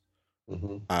cameras,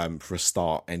 for a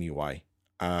start, anyway.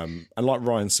 And like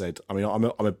Ryan said, I mean, I'm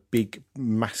a big,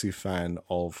 massive fan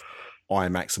of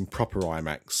IMAX and proper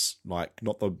IMAX, like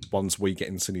not the ones we get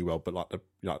in Cineworld, but like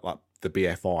the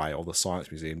BFI or the Science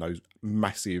Museum, those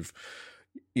massive,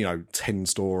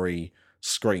 10-story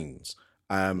screens.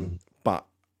 But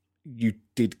you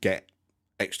did get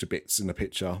extra bits in the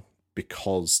picture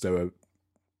because of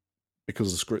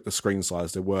the screen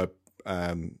size. There were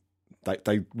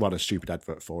they run a stupid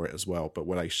advert for it as well, but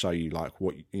where they show you like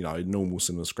what a normal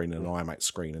cinema screen and an IMAX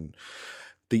screen and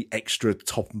the extra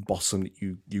top and bottom that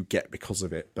you get because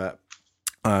of it. But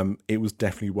it was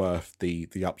definitely worth the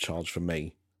upcharge for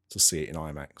me to see it in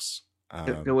IMAX.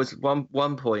 There was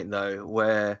one point though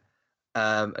where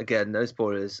again, no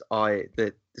spoilers,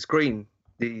 the screen,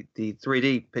 the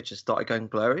 3D picture started going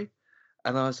blurry,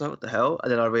 and I was like, what the hell?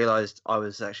 And then I realised I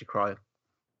was actually crying.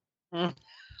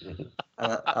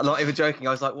 I'm not even joking.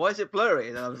 I was like, why is it blurry?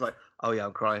 And then I was like, oh yeah,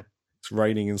 I'm crying. It's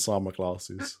raining inside my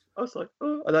glasses. I was like,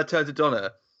 oh. And I turned to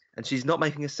Donna, and she's not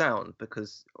making a sound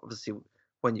because obviously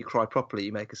when you cry properly,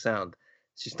 you make a sound.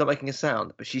 She's not making a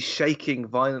sound, but she's shaking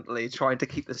violently, trying to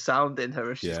keep the sound in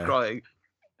her as she's crying.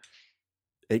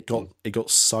 It got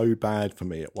so bad for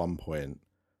me at one point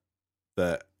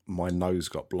that my nose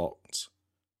got blocked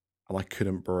and I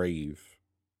couldn't breathe.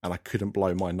 And I couldn't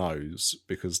blow my nose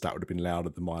because that would have been louder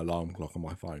than my alarm clock on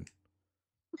my phone.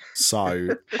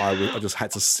 So I just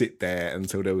had to sit there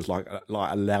until there was like a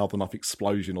loud enough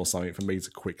explosion or something for me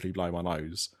to quickly blow my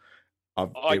nose.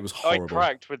 It was horrible. I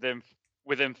cracked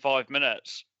within 5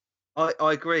 minutes. I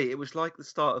agree. It was like the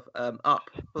start of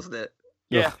Up, wasn't it?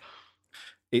 Yeah.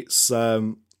 It's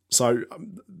so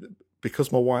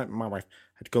because my wife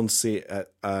had gone to see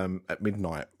it at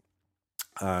midnight.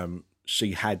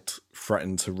 She had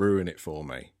threatened to ruin it for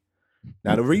me.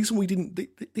 Now, the reason we didn't...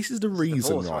 This is the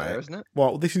reason, right? Isn't it?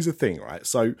 Well, this is the thing, right?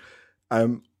 So,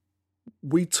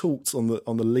 we talked on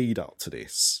the lead up to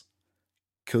this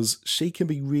because she can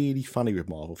be really funny with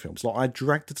Marvel films. Like, I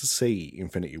dragged her to see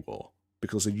Infinity War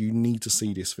because you need to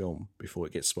see this film before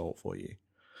it gets spoiled for you.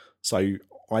 So,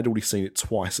 I'd already seen it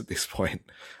twice at this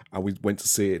point, and we went to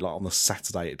see it like on the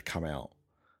Saturday it had come out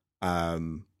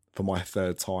for my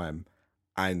third time.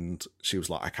 And she was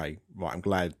like, okay, right, I'm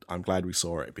glad we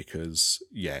saw it because,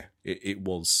 it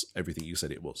was everything you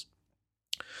said it was.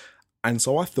 And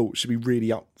so I thought she'd be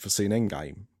really up for seeing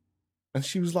Endgame. And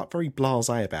she was like very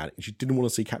blasé about it. And she didn't want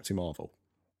to see Captain Marvel.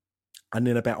 And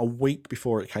then about a week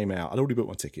before it came out, I'd already booked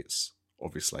my tickets,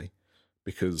 obviously,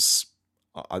 because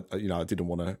I didn't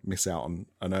want to miss out on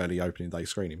an early opening day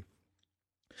screening.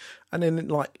 And then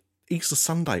like Easter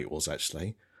Sunday it was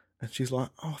actually. And she's like,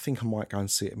 oh, I think I might go and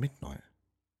see it at midnight.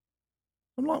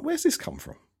 I'm like, where's this come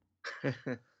from?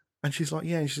 And she's like,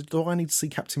 yeah. And she said, do I need to see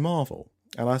Captain Marvel?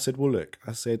 And I said, well, look,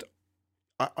 I said,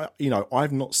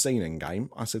 I've not seen Endgame.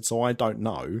 I said, so I don't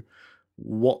know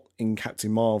what in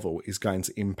Captain Marvel is going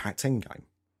to impact Endgame.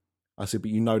 I said,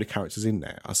 but the characters in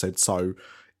there. I said, so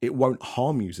it won't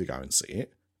harm you to go and see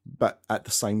it. But at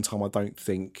the same time, I don't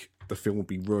think the film would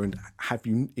be ruined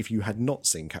if you had not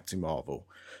seen Captain Marvel.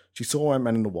 She saw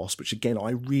Ant-Man and the Wasp, which again,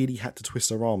 I really had to twist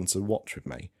her arm to watch with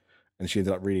me. And she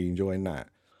ended up really enjoying that.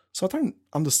 So I don't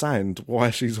understand why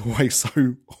she's always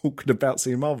so awkward about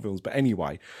seeing Marvel films. But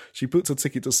anyway, she booked a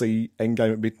ticket to see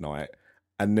Endgame at midnight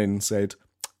and then said,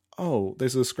 oh,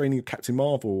 there's a screening of Captain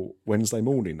Marvel Wednesday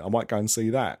morning. I might go and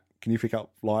see that. Can you pick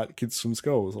up like kids from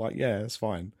school? I was like, yeah, that's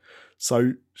fine.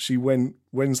 So she went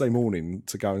Wednesday morning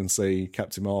to go and see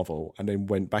Captain Marvel and then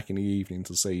went back in the evening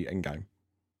to see Endgame.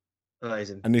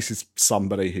 Amazing. And this is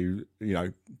somebody who,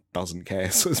 doesn't care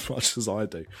as much as I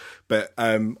do. But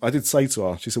I did say to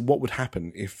her, she said, what would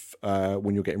happen if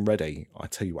when you're getting ready, I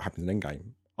tell you what happens in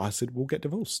Endgame? I said, we'll get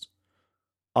divorced.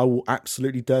 I will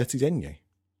absolutely dirty den you.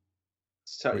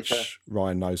 Which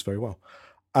Ryan knows very well.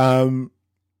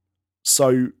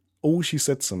 So all she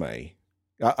said to me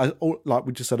Like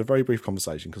we just had a very brief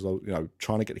conversation because I,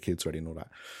 trying to get the kids ready and all that.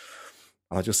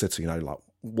 And I just said to like,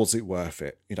 was it worth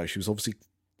it? She was obviously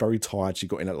very tired. She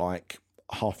got in at like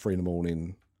 3:30 in the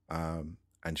morning, and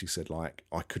she said like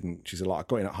I couldn't. She said like I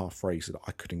got in at 3:30. She said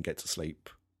I couldn't get to sleep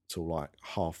till like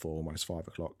 4:30, almost 5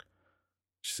 o'clock.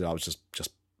 She said I was just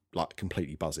like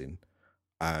completely buzzing,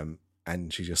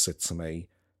 and she just said to me,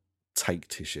 "Take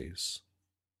tissues,"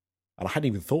 and I hadn't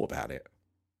even thought about it.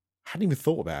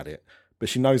 But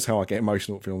she knows how I get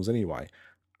emotional at films anyway,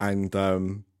 and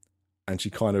she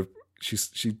kind of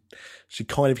she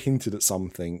kind of hinted at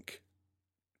something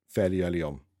fairly early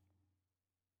on.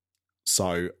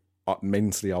 So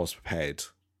mentally, I was prepared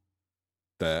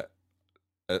that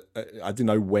I didn't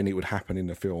know when it would happen in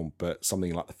the film, but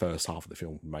something like the first half of the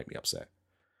film would make me upset.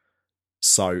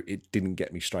 So it didn't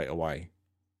get me straight away.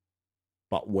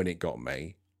 But when it got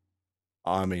me,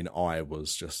 I mean, I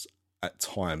was just at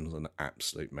times an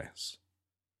absolute mess.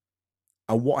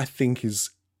 And what I think is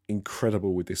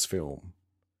incredible with this film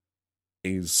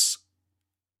is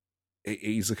it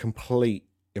is a complete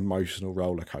emotional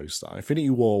roller coaster. Infinity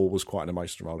War was quite an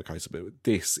emotional roller coaster, but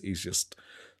this is just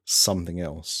something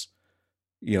else.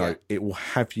 It will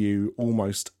have you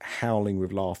almost howling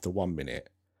with laughter 1 minute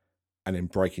and then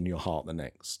breaking your heart the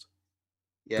next.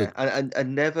 Yeah,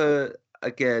 and never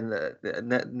again,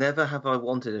 never have I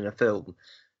wanted in a film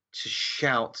to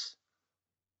shout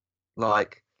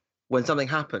like when something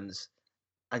happens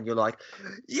and you're like,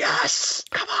 yes,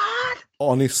 come on.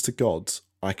 Honest to God,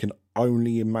 I can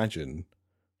only imagine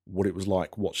what it was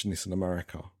like watching this in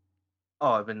America.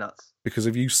 Oh, I've been nuts. Because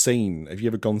have you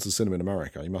ever gone to the cinema in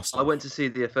America? You must have. I went to see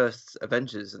the first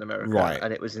Avengers in America, right,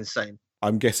 and it was insane.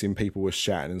 I'm guessing people were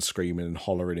shouting and screaming and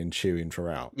hollering and cheering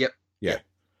throughout. Yep. Yeah.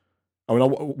 I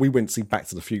mean, we went to see Back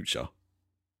to the Future,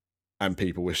 and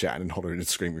people were shouting and hollering and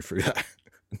screaming through that.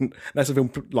 And that's a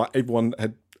film like everyone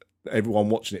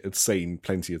watching it had seen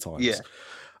plenty of times. Yeah.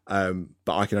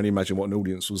 But I can only imagine what an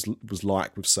audience was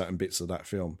like with certain bits of that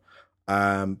film.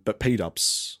 But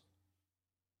P-Dubs,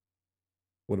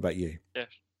 what about you? Yes.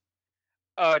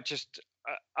 Just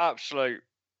absolute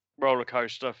roller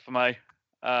coaster for me.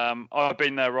 I've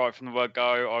been there right from the word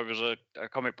go. I was a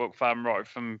comic book fan right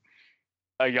from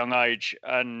a young age,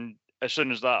 and as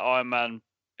soon as that Iron Man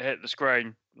hit the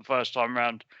screen the first time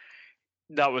round,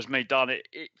 that was me done. It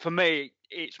for me,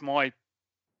 it's my.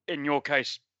 In your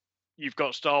case, you've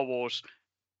got Star Wars.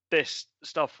 This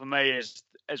stuff for me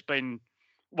has been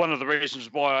one of the reasons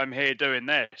why I'm here doing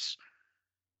this.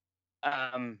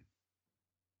 And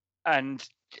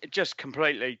it just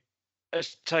completely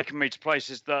has taken me to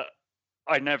places that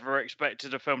I never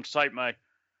expected a film to take me.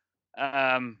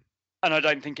 And I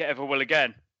don't think it ever will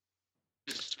again.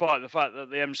 Despite the fact that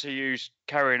the MCU's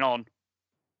carrying on,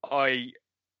 I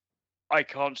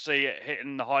can't see it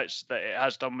hitting the heights that it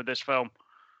has done with this film.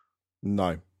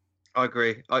 No. I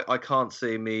agree. I can't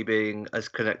see me being as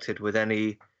connected with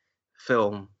any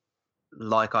film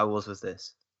like I was with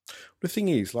this. The thing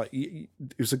is, like, it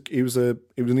was an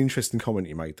interesting comment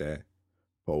you made there,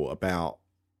 Paul, about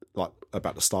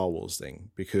the Star Wars thing,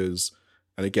 because,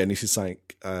 and again, this is something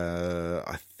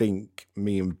I think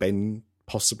me and Ben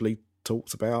possibly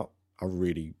talked about.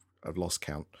 I've lost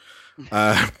count.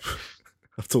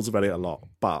 I've talked about it a lot,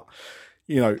 but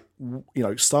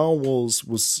Star Wars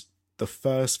was the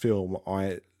first film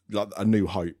A New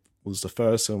Hope was the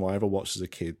first film I ever watched as a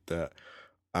kid that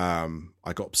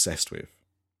I got obsessed with.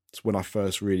 It's when I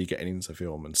first really getting into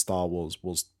film, and Star Wars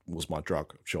was my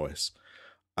drug of choice.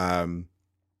 And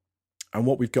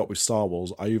what we've got with Star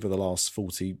Wars over the last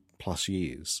 40 plus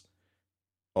years,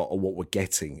 or what we're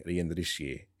getting at the end of this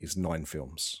year, is 9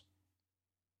 films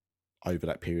over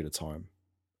that period of time.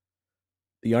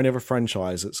 The only other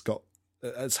franchise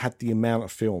that's had the amount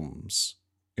of films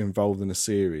involved in a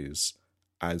series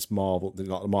as Marvel,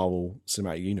 like the Marvel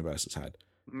Cinematic Universe has had,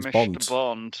 is Mr.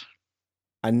 Bond.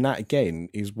 And that again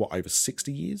is what, over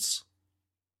 60 years?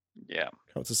 Yeah.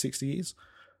 Up to 60 years.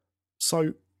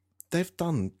 So they've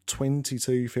done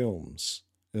 22 films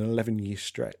in an 11-year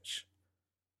stretch.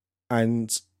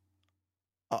 And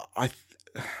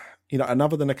and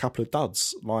other than a couple of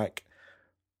duds, like,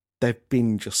 they've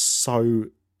been just so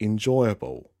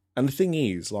enjoyable. And the thing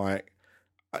is, like,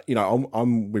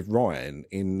 I'm with Ryan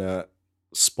in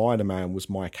Spider-Man was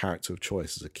my character of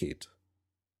choice as a kid.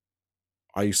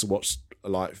 I used to watch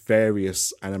like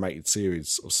various animated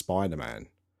series of Spider-Man,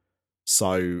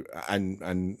 so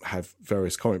and have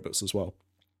various comic books as well.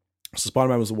 So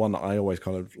Spider-Man was the one that I always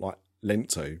kind of like lent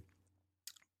to.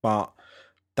 But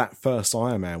that first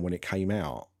Iron Man, when it came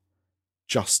out,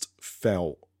 just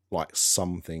felt like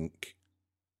something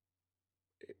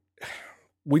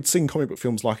we'd seen comic book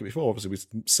films like it before. Obviously,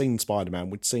 we'd seen Spider-Man,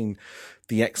 we'd seen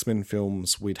the X-Men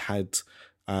films, we'd had,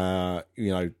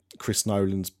 Chris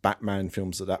Nolan's Batman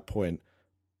films at that point.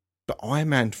 But Iron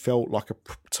Man felt like,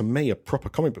 to me, a proper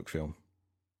comic book film.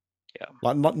 Yeah.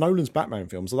 Like Nolan's Batman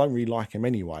films, I don't really like him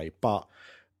anyway, but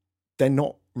they're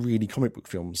not really comic book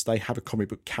films. They have a comic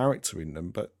book character in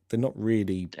them, but they're not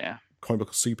really comic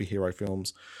book superhero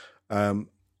films. The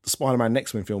Spider-Man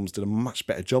X-Men films did a much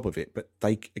better job of it, but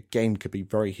they, again, could be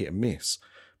very hit and miss.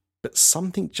 But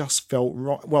something just felt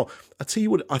right. Well, I'll tell you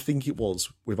what I think it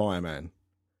was with Iron Man.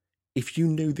 If you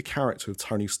knew the character of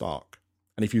Tony Stark,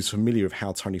 and if you was familiar with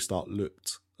how Tony Stark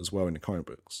looked as well in the comic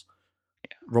books,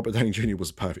 Robert Downey Jr. was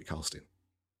a perfect casting.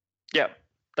 Yeah,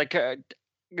 they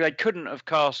couldn't have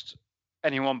cast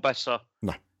anyone better.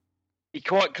 No. He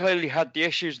quite clearly had the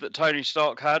issues that Tony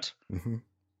Stark had. Mm-hmm.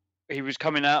 He was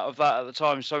coming out of that at the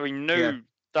time, so he knew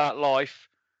that life.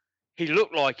 He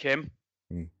looked like him.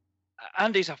 Mm.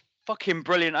 And he's a fucking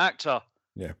brilliant actor.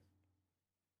 Yeah.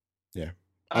 Yeah.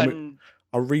 And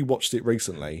I rewatched it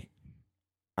recently,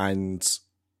 and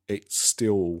it's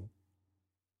still...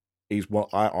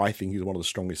 I think he's one of the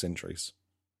strongest entries.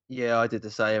 Yeah, I did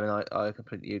the same, and I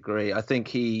completely agree. I think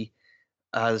he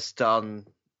has done...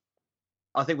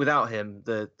 I think without him,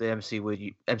 the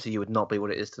MCU would not be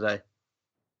what it is today.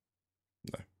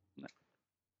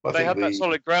 No. They had that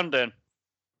solid grounding.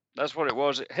 That's what it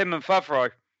was. Him and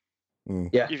Favreau. Mm.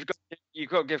 Yeah. You've got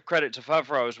to give credit to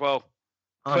Favreau as well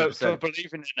for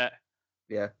believing in it.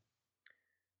 Yeah.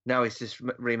 Now he's just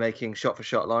remaking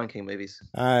shot-for-shot Lion King movies.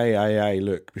 Hey,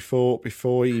 look, before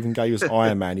he even gave us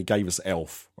Iron Man, he gave us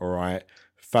Elf, all right?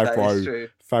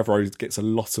 Favreau gets a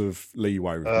lot of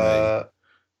leeway with me.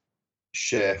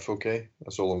 Chef, okay?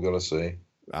 That's all I'm going to say.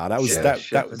 That was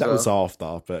that was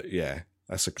after, but yeah,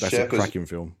 that's a cracking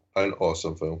film. An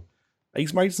awesome film.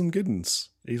 He's made some good ones.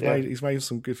 He's made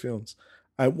some good films.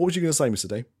 What was you going to say, Mr.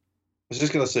 D? I was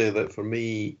just going to say that for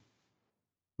me,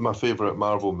 my favourite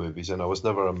Marvel movies, and I was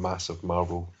never a massive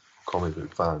Marvel comic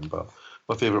book fan, but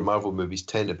my favourite Marvel movies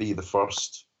tend to be the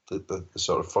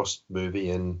sort of first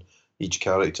movie in each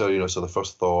character, so the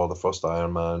first Thor, the first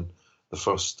Iron Man, the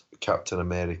first Captain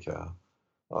America.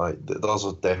 Those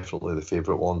are definitely the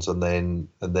favourite ones, and then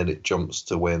it jumps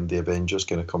to when the Avengers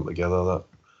kind of come together.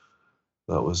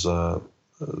 That was how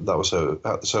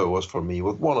it was for me,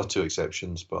 with one or two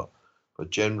exceptions, but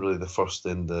generally the first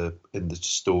in the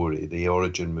story, the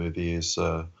origin movie is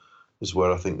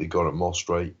where I think they got it most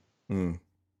right. Mm.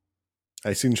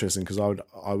 It's interesting because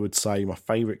I would say my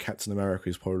favourite Captain America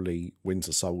is probably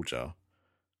Winter Soldier,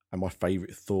 and my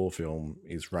favourite Thor film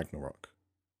is Ragnarok.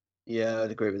 Yeah,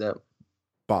 I'd agree with that.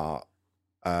 But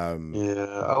I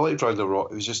liked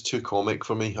Ragnarok. It was just too comic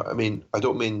for me. I mean I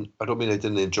didn't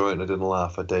enjoy it and I didn't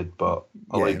laugh. I did, but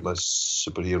I like my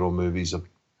superhero movies a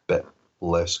bit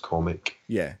less comic.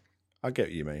 Yeah, I get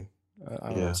what you mean. I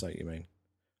understand what you mean.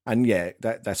 And yeah,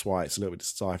 that's why it's a little bit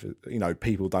decisive.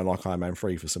 People don't like Iron Man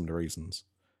 3 for similar reasons.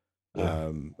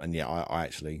 Yeah. And yeah, I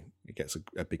actually, it gets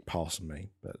a big pass on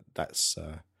me, but that's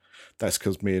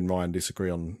because me and Ryan disagree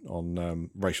on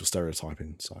racial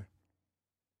stereotyping. So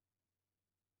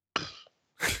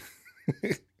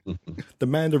the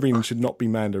Mandarin should not be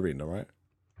Mandarin, all right?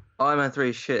 Iron Man 3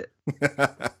 is shit.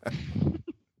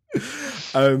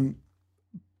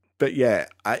 But yeah,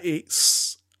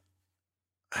 it's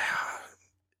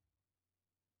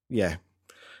yeah.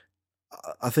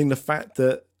 I think the fact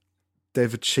that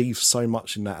they've achieved so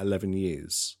much in that 11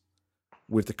 years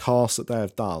with the cast that they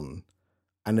have done,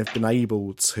 and they've been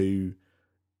able to,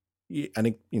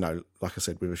 and like I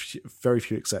said, with very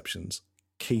few exceptions,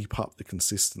 keep up the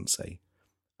consistency.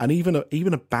 And even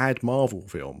a bad Marvel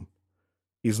film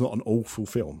is not an awful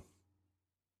film.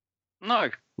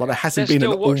 No. Like there hasn't been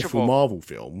an watchable. awful Marvel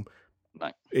film.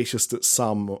 No. It's just that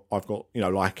some I've got,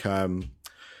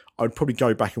 I'd probably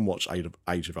go back and watch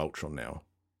Age of Ultron now,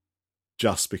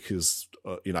 just because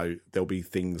there'll be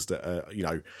things that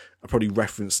are probably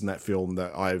referenced in that film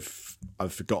that I've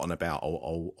forgotten about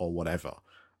or whatever.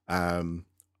 I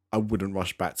wouldn't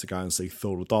rush back to go and see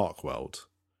Thor: The Dark World,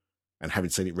 and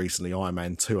having seen it recently, Iron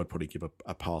Man 2, I'd probably give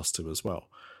a pass to as well.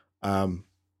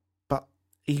 But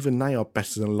even they are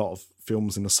better than a lot of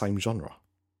films in the same genre.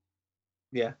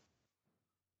 Yeah.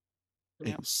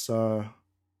 It's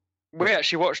we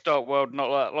actually watched Dark World not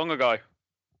that long ago,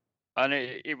 and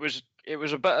it was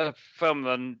a better film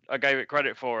than I gave it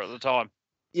credit for at the time.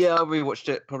 Yeah, I rewatched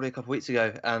it probably a couple of weeks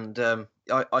ago, and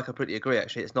I completely agree.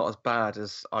 Actually, it's not as bad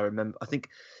as I remember. I think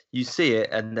you see it,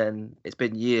 and then it's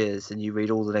been years, and you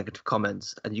read all the negative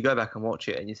comments, and you go back and watch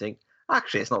it, and you think,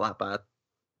 actually, it's not that bad.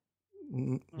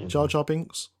 Jar Jar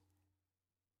Binks.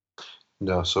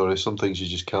 No, sorry. Some things you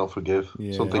just can't forgive.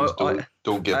 Yeah. Some things I-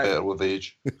 don't get I- better with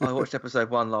age. I watched episode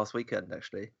 1 last weekend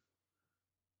actually,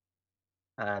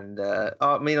 and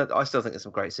I mean, I still think there's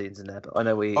some great scenes in there, but I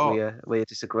know we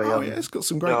disagree Oh on. yeah, it's got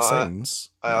some great No, scenes.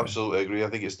 I absolutely agree. I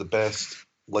think it's the best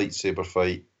lightsaber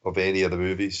fight of any of the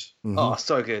movies. Mhm. Oh,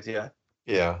 so good, yeah.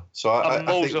 Yeah. So I And think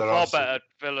Maul's a there far are some- better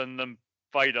villain than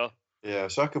Vader. Yeah,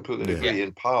 so I completely Yeah. agree.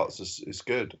 In parts, it's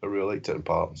good. I really liked it in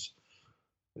parts.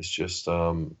 It's just,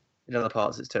 In other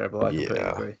parts, it's terrible. I completely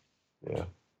Yeah. agree. yeah.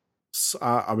 So,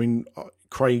 I mean,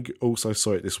 Craig also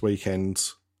saw it this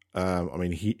weekend. I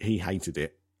mean, he hated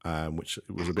it, which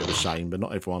was a bit of a shame. But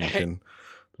not everyone can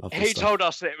love this He stuff. told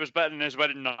us that it was better than his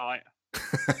wedding night.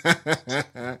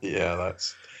 Yeah,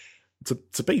 that's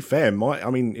To be fair, it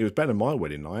was better than my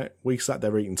wedding night. We sat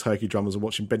there eating turkey drummers and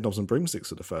watching Bedknobs and Broomsticks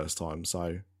for the first time.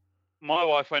 So My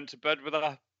wife went to bed with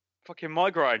a fucking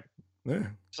migraine, yeah,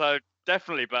 so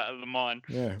definitely better than mine.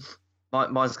 yeah.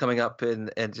 Mine's coming up in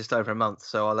just over a month,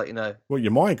 so I'll let you know. Well,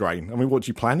 your migraine. I mean, what do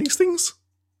you plan these things?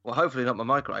 Well, hopefully not my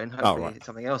migraine. Hopefully right. it's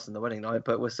something else in the wedding night,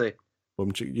 but we'll see. Well,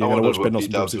 I you're going to wondered watch what Bedknobs Pete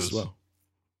and Dubs Broomsticks as was- well.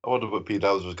 I wonder what P.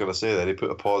 Dubs was going to say there. He put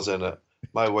a pause in it.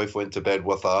 My wife went to bed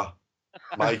with a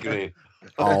migraine.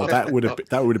 Oh, that would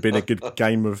have been a good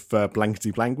game of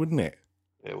blankety blank, wouldn't it?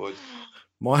 It would.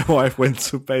 My wife went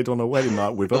to bed on a wedding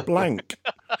night with a blank.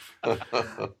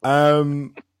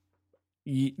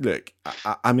 Look,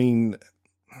 I mean,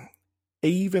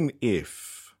 even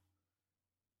if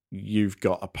you've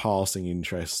got a passing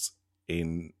interest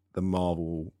in the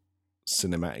Marvel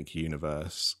Cinematic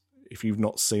Universe, if you've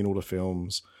not seen all the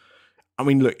films, I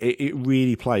mean, look, it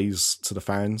really plays to the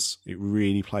fans. It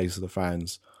really plays to the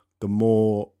fans. The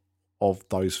more of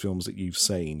those films that you've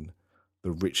seen,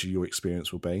 the richer your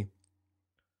experience will be.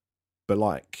 But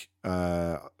like,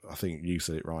 I think you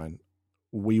said it, Ryan,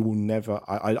 we will never,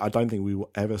 I don't think we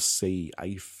will ever see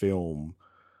a film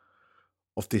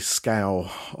of this scale,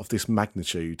 of this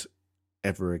magnitude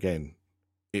ever again.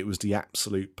 It was the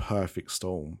absolute perfect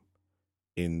storm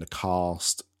in the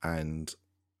cast and,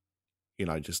 you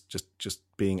know, just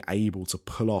being able to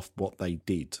pull off what they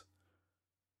did.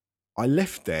 I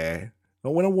left there,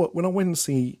 when I went to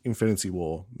see Infinity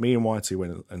War, me and Whitey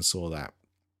went and saw that.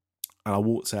 And I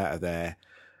walked out of there,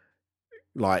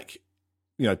 like,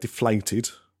 you know, deflated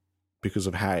because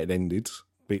of how it ended,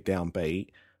 beat downbeat,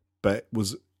 but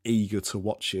was eager to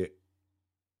watch it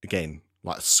again,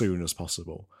 like, as soon as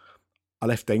possible. I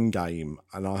left Endgame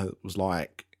and I was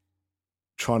like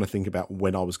trying to think about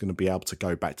when I was going to be able to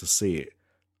go back to see it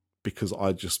because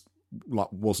I just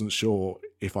like wasn't sure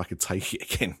if I could take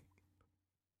it again.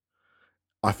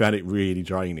 I found it really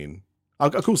draining.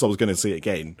 Of course, I was going to see it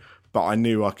again, but I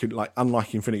knew I could, like,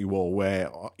 unlike Infinity War,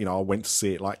 where, you know, I went to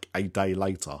see it like a day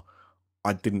later,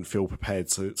 I didn't feel prepared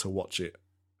to watch it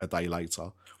a day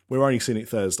later. We're only seeing it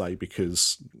Thursday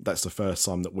because that's the first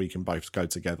time that we can both go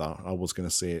together. I was going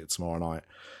to see it tomorrow night.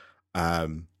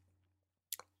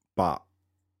 But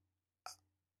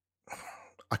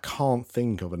I can't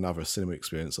think of another cinema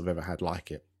experience I've ever had like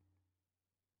it.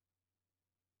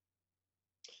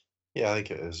 Yeah, I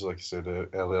think it is. Like I said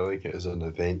earlier, I think it is an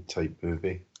event type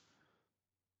movie.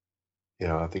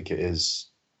 Yeah, I think it is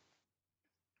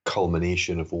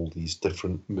culmination of all these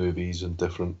different movies and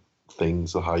different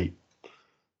things, the hype,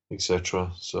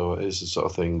 etc. So it is the sort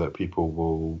of thing that people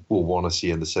will want to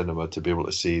see in the cinema to be able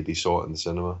to see they saw it in the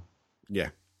cinema. Yeah,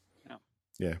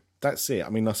 that's it. I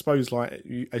mean, I suppose, like,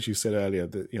 as you said earlier,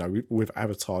 that, you know, with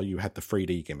Avatar, you had the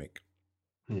 3D gimmick.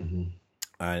 Mm-hmm.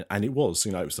 And it was,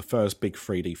 you know, it was the first big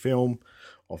 3D film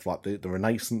of like the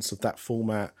renaissance of that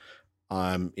format.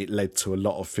 It led to a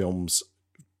lot of films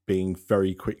being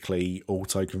very quickly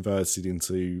auto-converted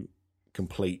into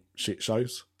complete shit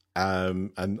shows,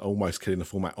 and almost killing the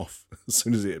format off as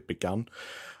soon as it had begun.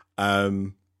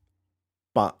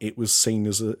 But it was seen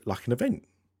as like an event.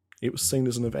 It was seen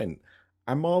as an event.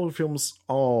 And Marvel films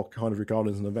are kind of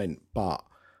regarded as an event, but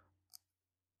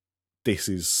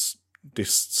this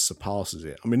surpasses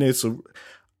it. I mean,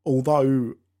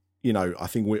 although, you know, I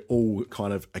think we're all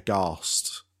kind of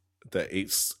aghast that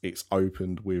it's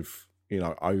opened with, you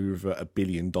know, over $1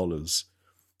 billion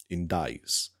in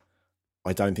days.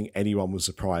 I don't think anyone was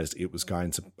surprised it was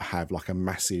going to have like a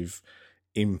massive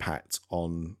impact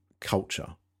on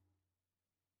culture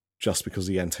just because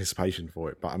of the anticipation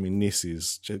for it. But I mean, this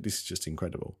is just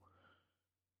incredible.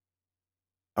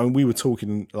 I mean, we were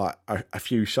talking like a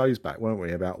few shows back, weren't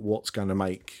we, about what's going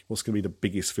to be the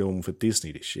biggest film for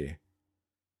Disney this year.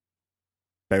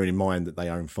 Bearing in mind that they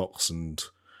own Fox and,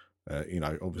 you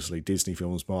know, obviously Disney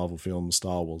films, Marvel films,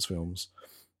 Star Wars films.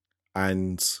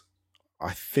 And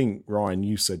I think, Ryan,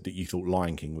 you said that you thought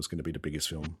Lion King was going to be the biggest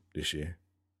film this year.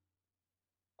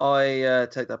 I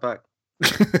take that back.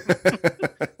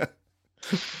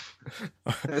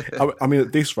 I mean,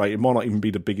 at this rate, it might not even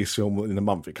be the biggest film in the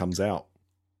month it comes out.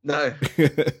 No.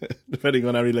 Depending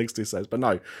on how many legs this has. But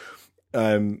no,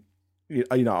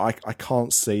 I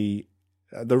can't see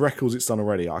the records it's done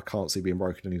already. I can't see being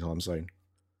broken anytime soon.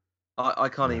 I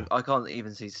can't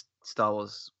even see Star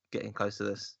Wars getting close to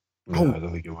this. No, I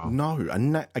don't think it will. No,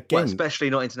 and that again, Well, especially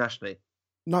not internationally.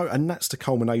 No, and that's the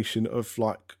culmination of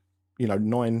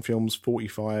 9 films,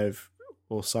 45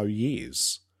 or so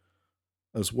years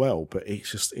as well. But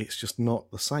it's just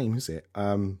not the same, is it?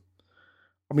 I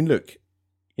mean, look,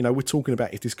 we're talking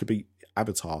about if this could be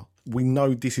Avatar. We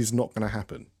know this is not going to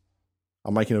happen.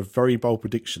 I'm making a very bold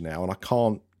prediction now, and I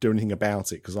can't do anything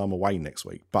about it because I'm away next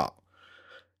week. But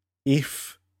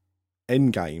if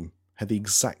Endgame had the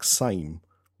exact same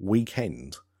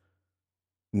weekend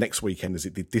next weekend as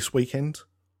it did this weekend,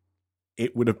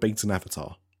 it would have beaten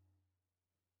Avatar.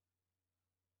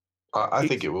 I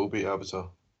think it will beat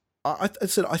Avatar. I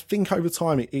said I think over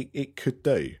time it could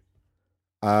do.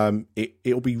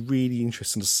 It'll be really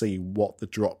interesting to see what the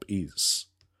drop is.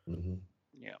 Mm-hmm.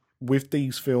 Yeah. With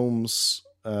these films,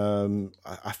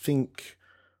 I think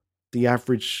the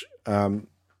average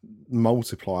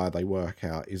multiplier they work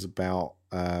out is about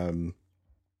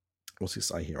what's it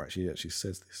say here? Actually, it actually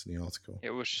says this in the article.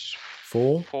 It was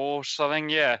 4 something,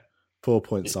 yeah. 4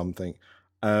 point something.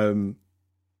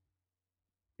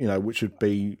 Which would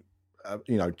be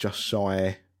just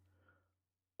shy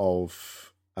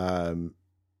of $1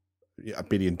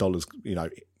 billion,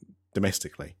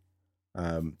 domestically.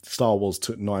 Star Wars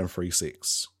took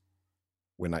 936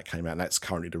 when that came out, and that's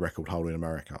currently the record holder in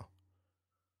America.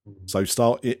 So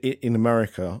in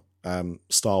America,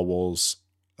 Star Wars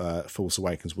Force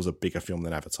Awakens was a bigger film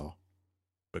than Avatar,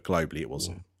 but globally it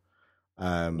wasn't.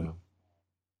 No.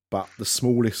 But the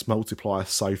smallest multiplier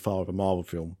so far of a Marvel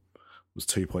film was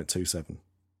 2.27.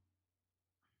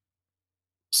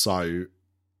 So,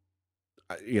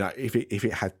 if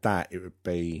it had that, it would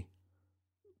be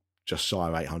just shy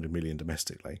of 800 million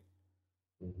domestically.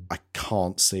 Mm-hmm. I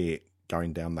can't see it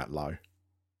going down that low.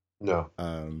 No.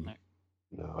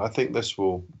 No. I think this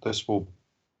will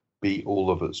beat all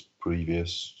of its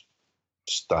previous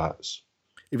stats.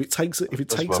 If it takes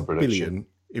 $1 billion,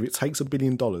 if it takes $1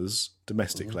 billion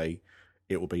domestically,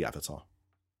 it will be Avatar.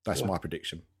 That's my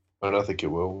prediction. And I think it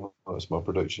will. That's my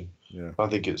prediction. Yeah. I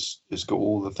think it's got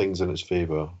all the things in its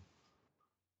favour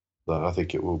that I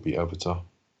think it will be Avatar.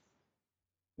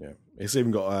 Yeah. It's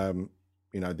even got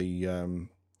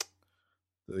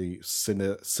the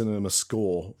cinema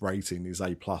score rating is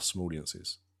A+ from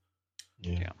audiences.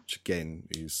 Yeah. Which again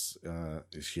is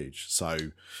huge. So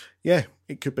yeah,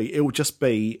 it could be. It will just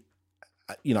be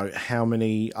how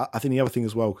many. I think the other thing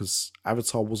as well, because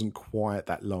Avatar wasn't quite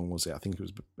that long, was it? I think it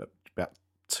was about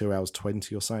 2 hours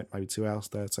 20 or something, maybe 2 hours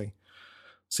 30.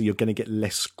 So you're going to get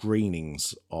less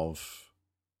screenings of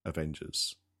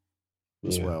Avengers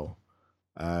as well.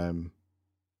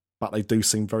 But they do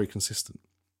seem very consistent.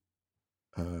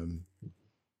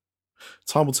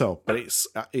 Time will tell, but it's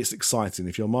exciting.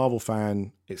 If you're a Marvel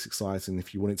fan, it's exciting.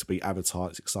 If you want it to be Avatar,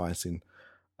 it's exciting.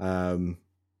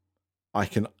 I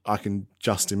can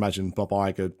just imagine Bob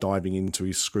Iger diving into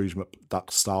his Scrooge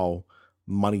McDuck style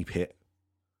money pit,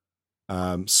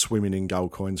 swimming in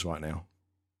gold coins right now.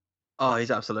 Oh,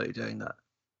 he's absolutely doing that.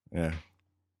 Yeah.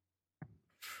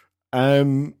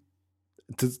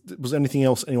 Was there anything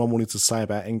else anyone wanted to say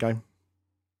about Endgame?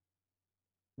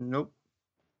 Nope.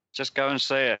 Just go and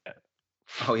see it.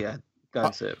 Oh yeah, go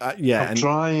and see it. Yeah, I'm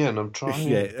trying.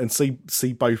 Yeah, and see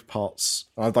both parts.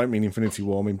 I don't mean Infinity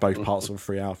War. I mean both parts of a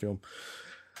 3-hour film.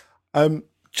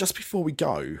 Just before we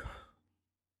go,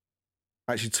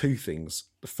 actually, 2 things.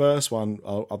 The first one,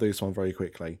 I'll do this one very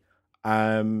quickly.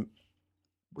 Since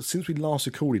we last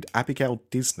recorded, Abigail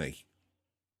Disney.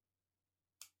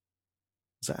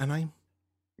 Is that her name?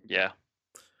 Yeah.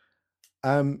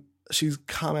 She's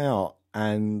come out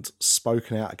and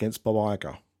spoken out against Bob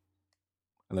Iger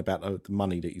and about the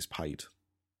money that he's paid.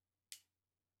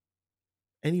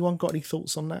 Anyone got any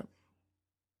thoughts on that?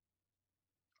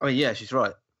 I mean, yeah, she's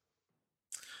right.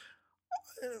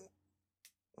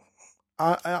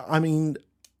 I mean,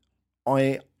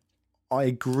 I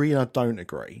agree and I don't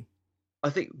agree. I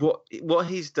think what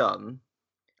he's done.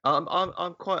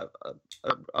 I'm quite,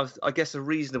 I guess, a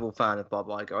reasonable fan of Bob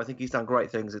Iger. I think he's done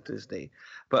great things at Disney,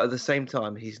 but at the same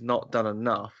time, he's not done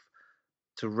enough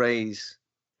to raise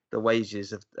the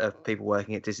wages of people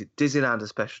working at Disneyland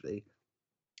especially.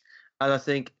 And I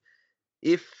think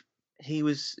if he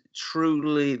was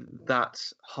truly that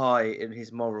high in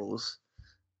his morals,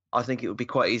 I think it would be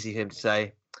quite easy for him to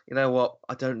say, you know what,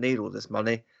 I don't need all this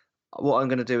money. what I'm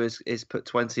going to do is put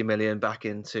 20 million back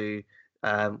into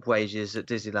wages at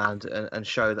Disneyland and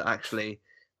show that actually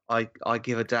I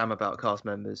give a damn about cast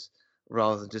members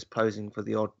rather than just posing for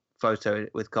the odd photo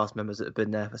with cast members that have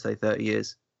been there for say 30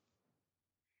 years.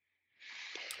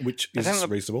 Which is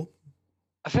reasonable.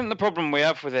 I think the problem we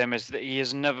have with him is that he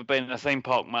has never been a theme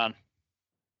park man.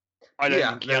 I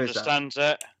don't think he understands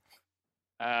it.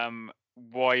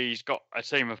 Why he's got a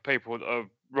team of people that are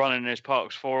running his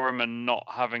parks for him and not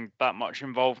having that much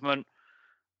involvement.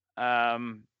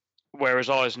 Whereas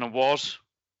Eisner was,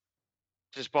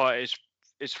 despite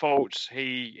his faults,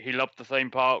 he loved the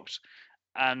theme parks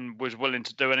and was willing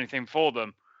to do anything for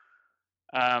them.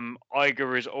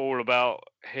 Iger is all about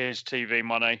his TV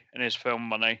money and his film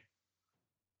money.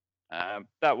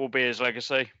 That will be his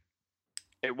legacy.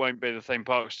 It won't be the theme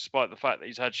parks, despite the fact that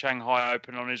he's had Shanghai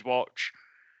open on his watch.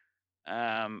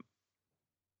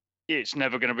 It's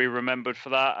never going to be remembered for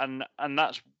that, and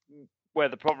that's where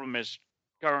the problem is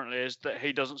currently, is that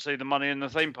he doesn't see the money in the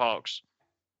theme parks.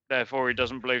 Therefore, he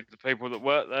doesn't believe the people that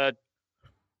work there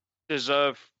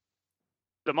deserve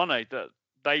the money that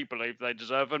they believe they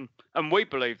deserve, and we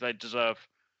believe they deserve.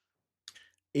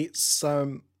 It's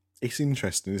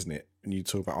interesting, isn't it, when you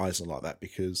talk about Eisner like that,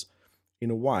 because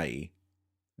in a way,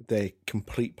 they're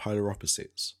complete polar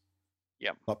opposites.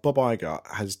 Yeah. Like Bob Iger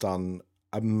has done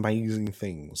amazing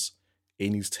things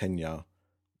in his tenure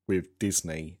with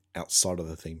Disney outside of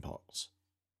the theme parks.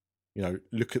 You know,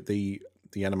 look at the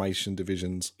animation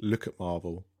divisions, look at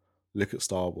Marvel, look at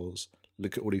Star Wars,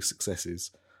 look at all these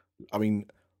successes. I mean,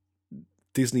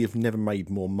 Disney have never made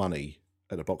more money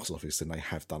at the box office than they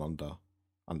have done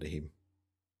under him.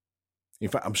 In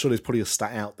fact, I'm sure there's probably a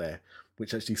stat out there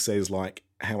which actually says like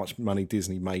how much money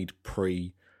Disney made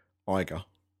pre-Iger.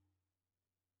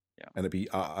 Yeah. And it'd be,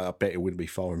 I bet it wouldn't be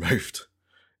far removed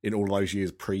in all those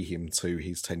years pre him to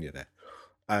his tenure there,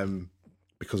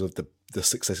 because of the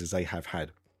successes they have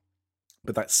had.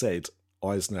 But that said,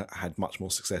 Eisner had much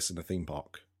more success in the theme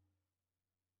park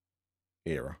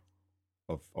era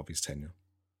of his tenure,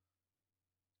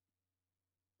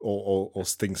 or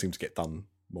things seem to get done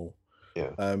more.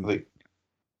 Yeah, I think.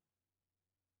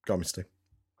 Go on, Mister.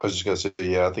 I was just going to say,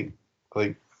 yeah, I think,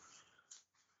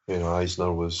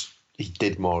 Eisner he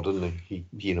did more, didn't he?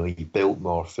 He built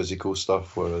more physical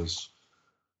stuff, whereas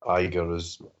Iger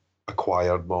has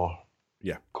acquired more.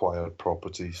 Yeah, acquired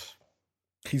properties.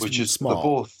 He's which is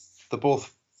smart. They're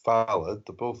both valid.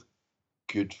 They're both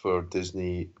good for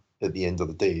Disney at the end of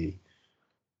the day,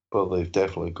 but they've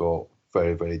definitely got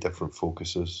very, very different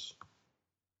focuses.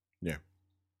 Yeah.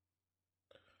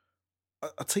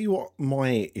 I'll tell you what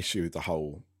my issue with the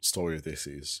whole story of this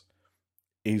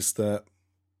is that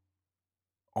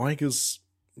Iger's,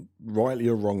 rightly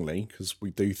or wrongly, because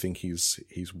we do think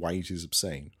his wage is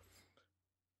obscene,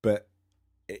 but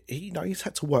he's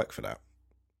had to work for that.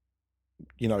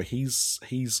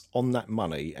 He's on that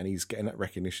money and he's getting that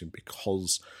recognition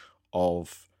because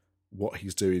of what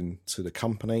he's doing to the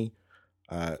company,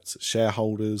 to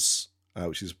shareholders,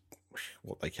 which is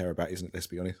what they care about, isn't it? Let's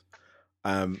be honest.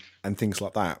 And things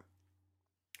like that.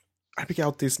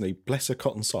 Abigail Disney, bless her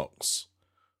cotton socks,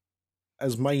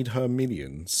 has made her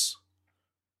millions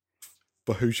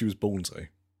for who she was born to.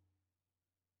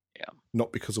 Yeah.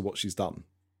 Not because of what she's done.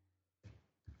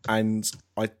 And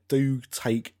I do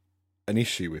take an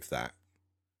issue with that,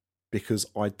 because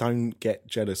I don't get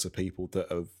jealous of people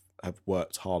that have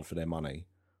worked hard for their money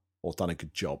or done a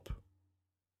good job.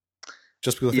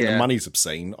 Just because I think the money's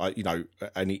obscene,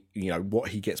 what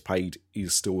he gets paid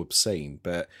is still obscene.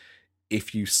 But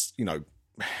if in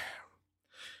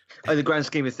the grand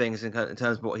scheme of things, in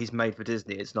terms of what he's made for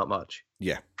Disney, it's not much.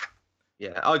 Yeah.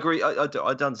 Yeah, I agree. I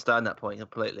understand that point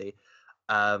completely.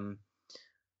 But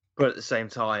at the same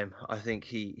time, I think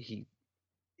he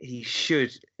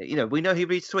should. We know he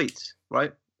reads tweets,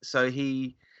 right? So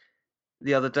the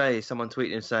other day, someone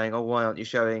tweeted him saying, "Oh, why aren't you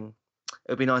showing?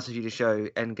 It would be nice of you to show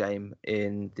Endgame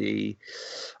in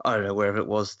I don't know, wherever it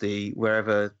was,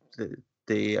 wherever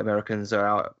the Americans are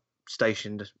out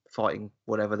stationed fighting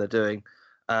whatever they're doing."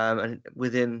 And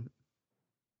within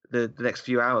the next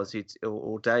few hours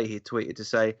or day, he tweeted to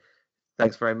say,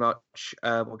 "Thanks very much.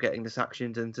 We're getting this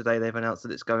actioned, and today they've announced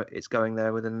that it's going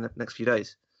there within the next few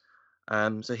days."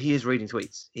 So he is reading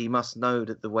tweets. He must know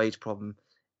that the wage problem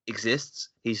exists.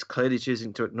 He's clearly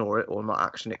choosing to ignore it or not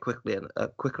action it quickly and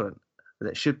quicker than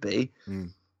it should be.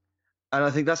 Mm. And I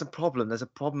think that's a problem. There's a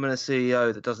problem in a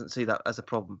CEO that doesn't see that as a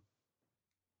problem.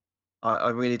 I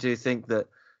really do think that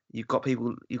you've got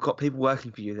people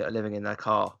working for you that are living in their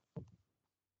car.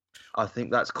 I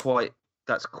think that's quite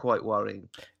worrying.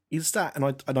 Is that, and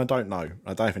I don't know.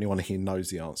 I don't know if anyone here knows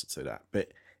the answer to that,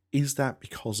 but is that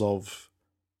because of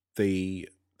the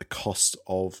cost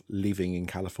of living in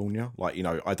California? Like, you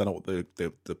know, I don't know what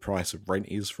the price of rent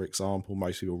is, for example.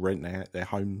 Most people rent their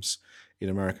homes in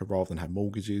America rather than have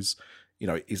mortgages. You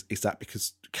know, is that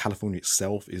because California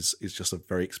itself is just a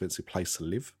very expensive place to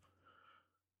live?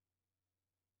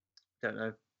 Don't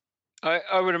know.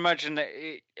 I would imagine that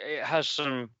it has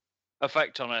some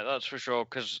effect on it, that's for sure,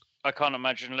 because I can't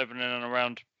imagine living in and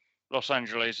around Los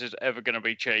Angeles is ever going to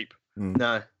be cheap.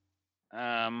 No.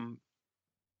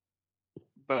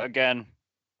 But again,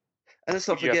 and let's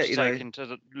not you have forget, to you take know, into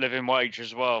the living wage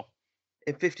as well.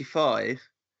 in '55,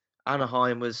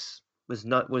 Anaheim was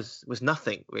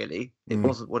nothing really. It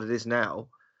wasn't what it is now.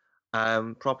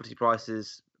 Property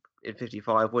prices in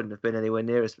 '55 wouldn't have been anywhere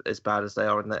near as bad as they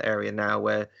are in that area now,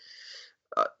 where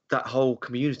that whole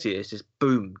community has just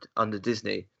boomed under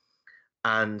Disney.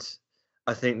 And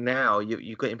I think now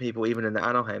you're getting people even in the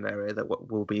Anaheim area that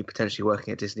will be potentially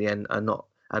working at Disney and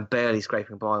barely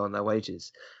scraping by on their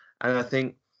wages. And I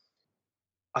think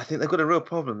they've got a real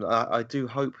problem. I do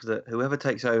hope that whoever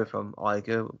takes over from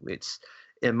Iger, it's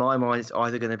in my mind, it's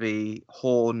either going to be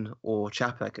Horn or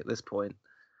Chapek at this point.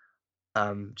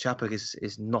 Chapek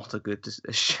is not a good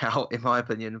shout in my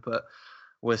opinion, but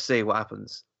we'll see what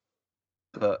happens.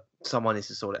 But someone needs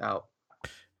to sort it out.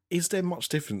 Is there much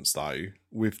difference though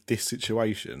with this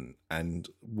situation and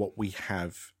what we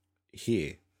have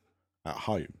here at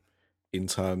home in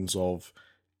terms of,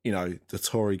 you know, the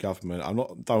Tory government? I'm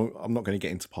not going to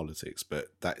get into politics,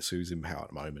 but that's who's in power at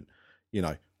the moment. You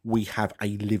know, we have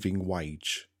a living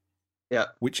wage,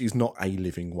 which is not a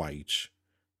living wage,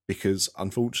 because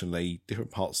unfortunately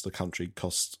different parts of the country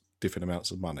cost different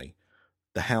amounts of money.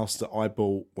 The house that I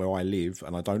bought where I live,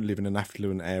 and I don't live in an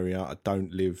affluent area, I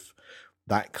don't live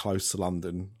that close to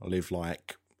London, I live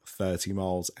like 30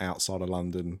 miles outside of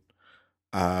London,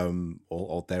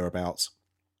 or thereabouts.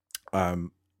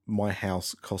 My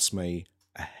house cost me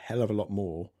a hell of a lot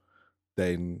more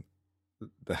than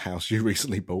the house you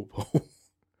recently bought, Paul,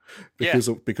 because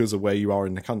of where you are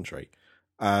in the country.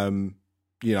 You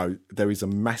know, there is a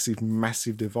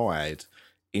massive divide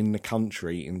in the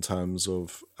country in terms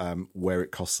of where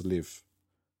it costs to live,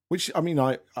 which I mean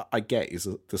I get is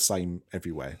the same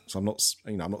everywhere. So I'm not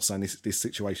saying this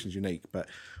situation is unique, but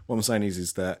what I'm saying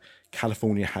is that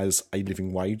California has a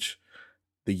living wage,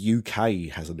 the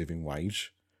UK has a living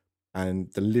wage,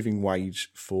 and the living wage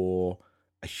for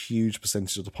a huge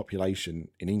percentage of the population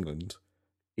in England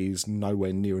is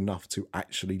nowhere near enough to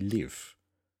actually live.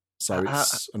 So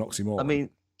it's an oxymoron. I mean,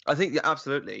 I think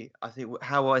absolutely. I think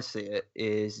how I see it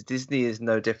is Disney is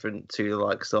no different to the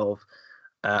likes of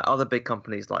other big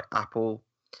companies like Apple,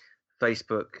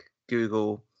 Facebook,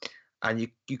 Google, and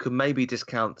you can maybe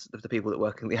discount the people that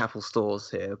work in the Apple stores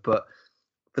here, but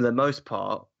for the most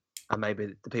part, and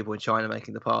maybe the people in China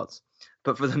making the parts,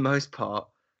 but for the most part,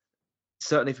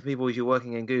 certainly for people who are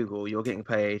working in Google, you're getting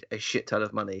paid a shit ton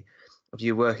of money. If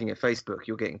you're working at Facebook,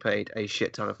 you're getting paid a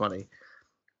shit ton of money.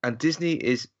 And Disney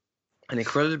is an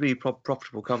incredibly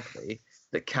profitable company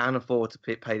that can afford to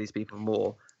pay these people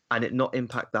more and it not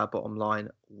impact their bottom line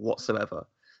whatsoever.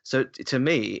 So to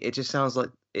me, it just sounds like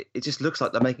it just looks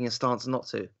like they're making a stance not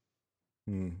to.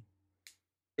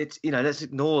 It's, you know, let's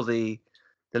ignore the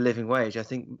living wage. I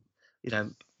think, you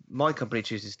know, my company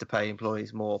chooses to pay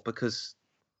employees more because,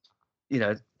 you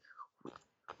know,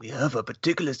 we have a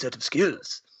particular set of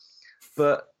skills.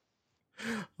 But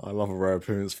I love a rare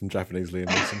appearance from Japanese Liam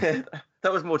Neeson.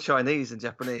 That was more Chinese than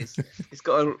Japanese. He's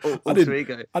got an alter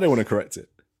ego. I don't want to correct it.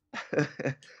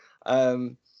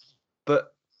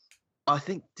 But I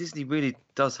think Disney really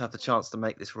does have the chance to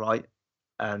make this right,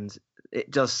 and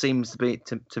it just seems to be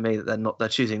to me that they're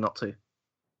choosing not to.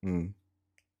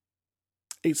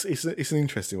 It's an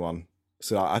interesting one.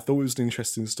 So I thought it was an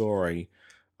interesting story.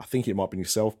 I think it might have been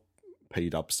yourself,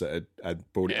 P-Dubs, that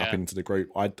had brought it up into the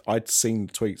group. I'd seen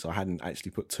the tweets. I hadn't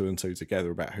actually put two and two together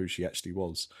about who she actually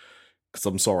was. Because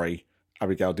I'm sorry,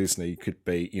 Abigail Disney could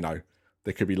be, you know,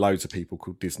 there could be loads of people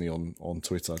called Disney on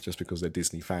Twitter just because they're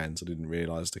Disney fans. I didn't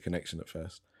realise the connection at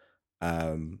first.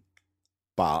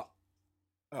 But,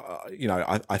 you know,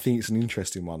 I think it's an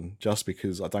interesting one just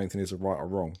because I don't think there's a right or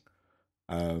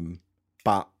wrong.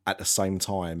 But at the same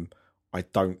time, I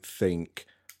don't think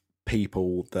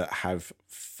people that have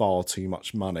far too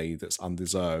much money that's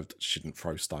undeserved shouldn't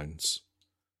throw stones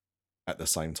at the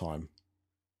same time.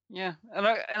 Yeah, and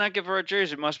I give her a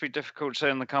dues. It must be difficult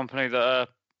seeing the company that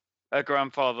her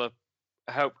grandfather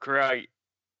helped create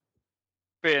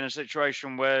be in a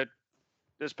situation where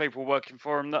there's people working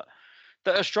for him that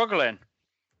are struggling.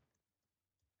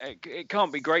 It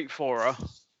can't be great for her,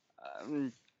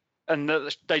 and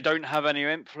that they don't have any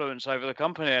influence over the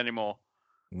company anymore.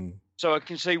 Mm. So I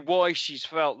can see why she's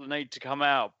felt the need to come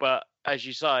out. But as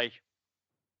you say,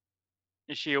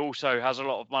 she also has a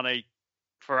lot of money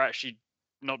for actually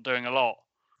not doing a lot.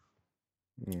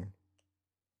 Mm.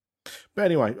 But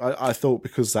anyway, I thought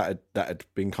because that had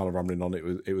been kind of rumbling on,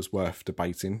 it was worth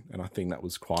debating, and I think that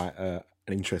was quite an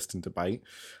interesting debate.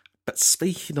 But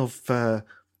speaking of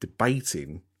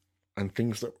debating and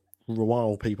things that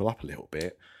rile people up a little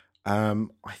bit, I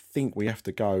think we have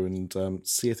to go and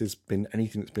see if there's been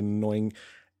anything that's been annoying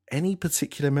any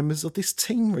particular members of this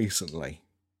team recently.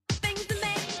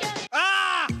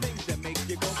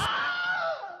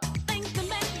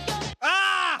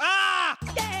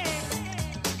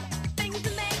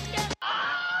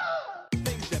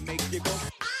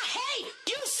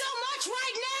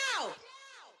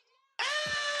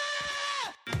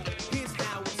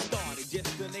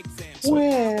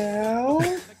 Well,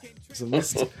 So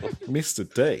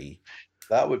Mr. D.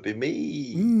 That would be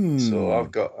me. So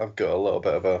I've got a little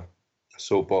bit of a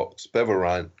soapbox, bit of a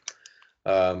rant.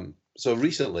 So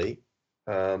recently,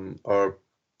 our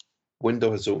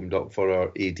window has opened up for our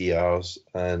ADRs,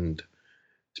 and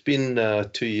it's been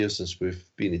 2 years since we've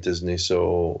been at Disney.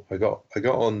 So I got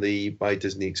on the My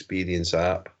Disney Experience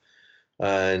app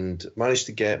and managed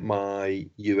to get my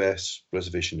US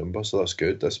reservation number. So that's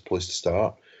good. That's a place to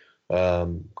start.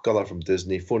 Got that from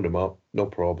Disney, phoned them up, no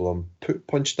problem.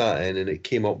 Punched that in, and it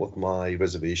came up with my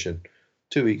reservation.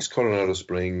 2 weeks, Colorado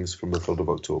Springs from the 3rd of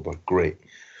October. Great.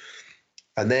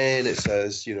 And then it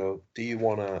says, do you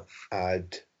want to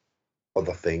add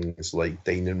other things like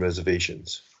dining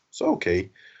reservations? So,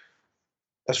 okay,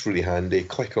 that's really handy.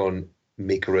 Click on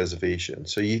make a reservation.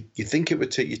 So you think it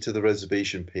would take you to the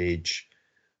reservation page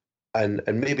and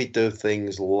maybe do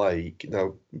things like,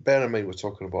 now, bear in mind we're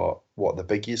talking about what, the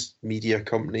biggest media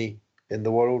company in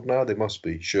the world now? They must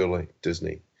be, surely,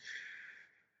 Disney.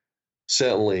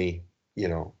 Certainly,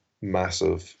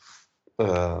 massive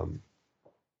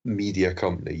media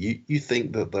company. You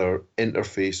think that their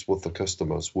interface with the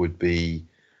customers would be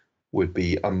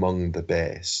among the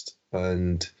best.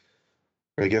 And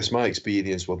I guess my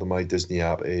experience with the My Disney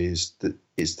app is that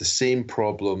it's the same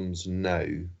problems now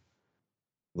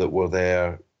that were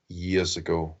there years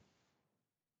ago.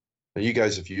 And you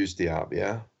guys have used the app,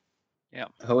 yeah? Yeah.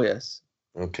 Oh, yes.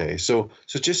 Okay, so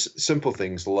just simple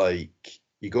things like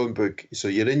you go and book. So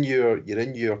you're in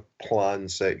your plan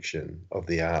section of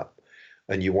the app,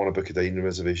 and you want to book a dining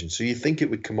reservation. So you think it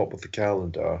would come up with the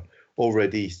calendar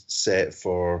already set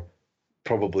for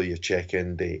probably a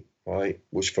check-in date, right?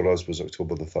 Which for us was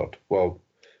October the 3rd. Well,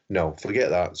 no,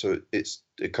 forget that. So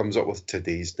it comes up with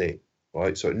today's date.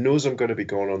 Right, so it knows I'm going to be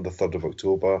going on the 3rd of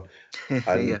October,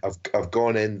 and Yeah. I've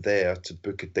gone in there to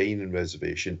book a dining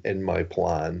reservation in my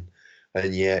plan,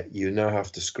 and yet you now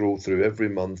have to scroll through every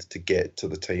month to get to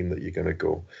the time that you're going to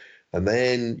go, and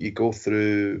then you go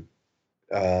through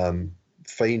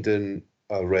finding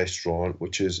a restaurant,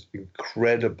 which is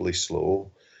incredibly slow,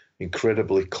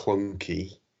 incredibly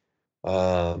clunky,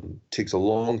 takes a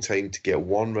long time to get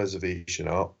one reservation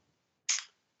up.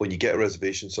 When you get a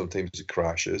reservation, sometimes it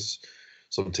crashes.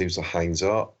 Sometimes it hangs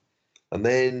up, and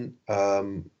then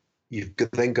you've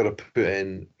got to put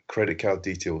in credit card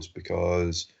details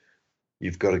because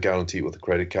you've got to guarantee it with a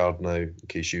credit card now in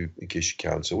case you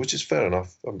cancel, which is fair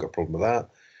enough. I haven't got a problem with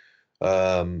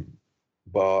that.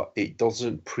 But it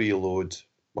doesn't preload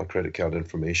my credit card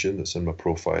information that's in my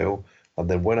profile, and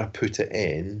then when I put it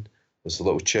in, there's a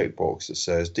little checkbox that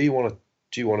says, "Do you want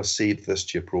to save this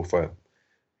to your profile?"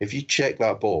 If you check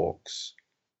that box,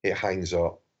 it hangs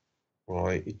up.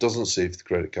 Right, it doesn't save the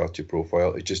credit card to your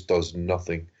profile. It just does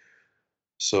nothing.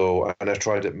 So, and I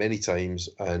tried it many times,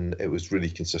 and it was really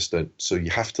consistent. So you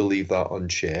have to leave that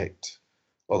unchecked,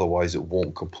 otherwise it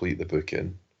won't complete the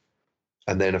booking.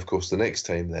 And then, of course, the next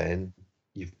time, then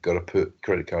you've got to put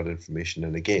credit card information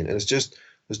in again. And there's just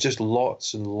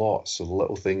lots and lots of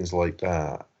little things like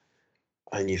that.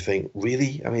 And you think,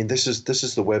 really? I mean, this is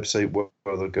the website where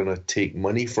they're going to take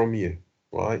money from you,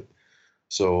 right?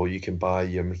 So you can buy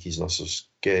your Mickey's Not So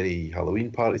Scary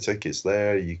Halloween party tickets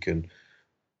there. You can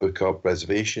book up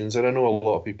reservations. And I know a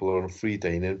lot of people are on free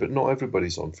dining, but not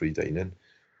everybody's on free dining.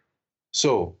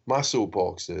 So my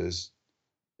soapbox is,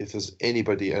 if there's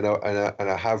anybody, and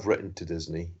I have written to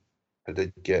Disney, I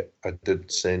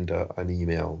did send an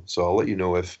email. So I'll let you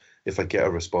know if I get a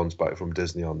response back from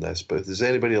Disney on this. But if there's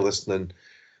anybody listening,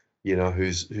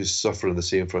 who's suffering the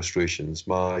same frustrations,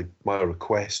 my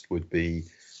request would be,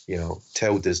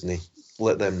 tell Disney,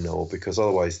 let them know, because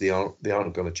otherwise they aren't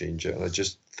going to change it. And I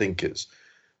just think it's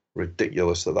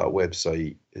ridiculous that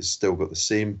website has still got the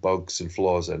same bugs and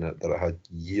flaws in it that it had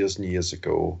years and years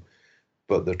ago.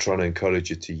 but they're trying to encourage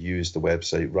you to use the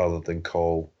website rather than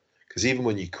call. Because even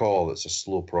when you call, it's a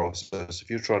slow process. If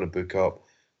you're trying to book up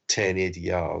 10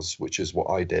 ADRs, which is what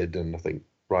I did, and I think,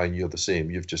 Ryan, you're the same.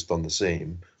 You've just done the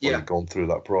same. Yeah. You've gone through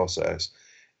that process.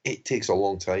 It takes a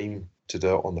long time to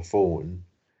do it on the phone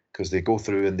because they go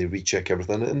through and they recheck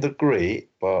everything, and they're great,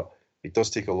 but it does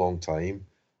take a long time.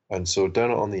 And so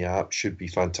doing it on the app should be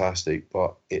fantastic,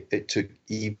 but it took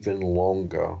even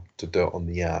longer to do it on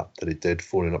the app than it did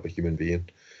phoning up a human being.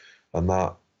 And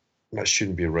that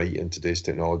shouldn't be right in today's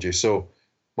technology. So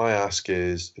my ask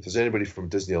is, if there's anybody from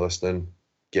Disney listening,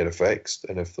 get it fixed.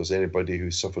 And if there's anybody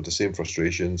who suffered the same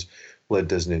frustrations, let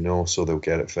Disney know so they'll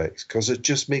get it fixed. Because it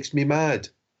just makes me mad.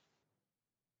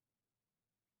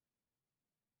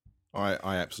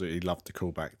 I absolutely love the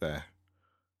callback there.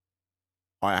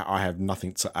 I have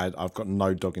nothing to add. I've got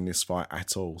no dog in this fight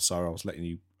at all, so I was letting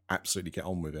you absolutely get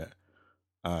on with it.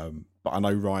 But I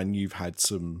know, Ryan, you've had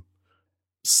some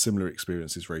similar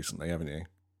experiences recently, haven't you?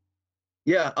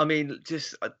 Yeah, I mean,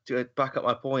 just to back up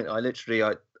my point,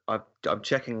 I'm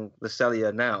checking the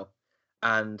Cellular now,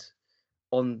 and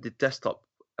on the desktop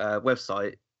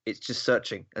website, it's just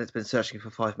searching, and it's been searching for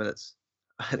 5 minutes.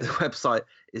 The website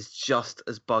is just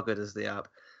as buggered as the app,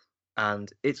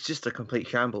 and it's just a complete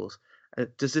shambles.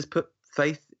 Does this put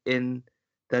faith in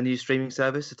their new streaming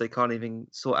service if they can't even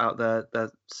sort out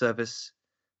their service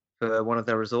for one of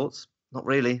their resorts? Not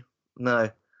really, no.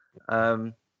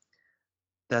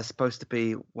 They're supposed to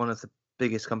be one of the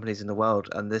biggest companies in the world,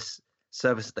 and this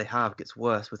service that they have gets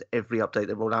worse with every update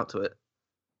they roll out to it.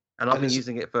 And I've been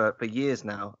using it for years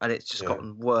now, and it's just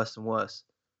gotten worse and worse.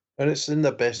 And it's in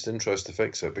their best interest to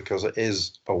fix it because it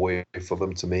is a way for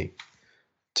them to make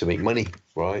money,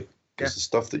 right? Because the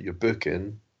stuff that you're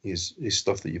booking is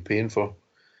stuff that you're paying for.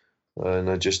 And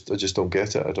I just don't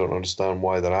get it. I don't understand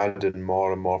why they're adding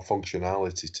more and more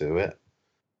functionality to it.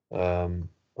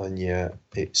 And yet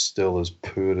it's still as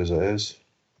poor as it is.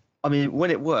 I mean,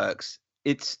 when it works,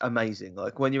 it's amazing.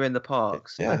 Like when you're in the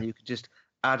parks and you can just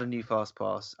add a new fast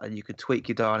pass and you can tweak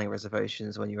your dining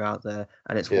reservations when you're out there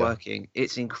and it's working.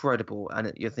 It's incredible.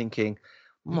 And you're thinking,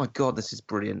 oh my God, this is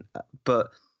brilliant. But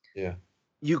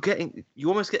you're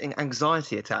almost getting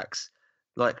anxiety attacks,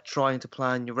 like trying to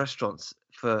plan your restaurants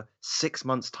for 6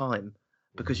 months' time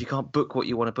because you can't book what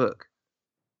you want to book.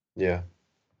 Yeah.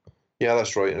 Yeah,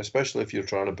 that's right. And especially if you're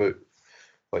trying to book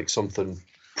like something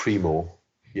primo,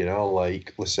 you know,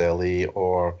 like Le Cellier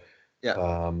or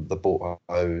the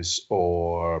Boathouse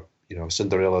or, you know,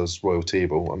 Cinderella's Royal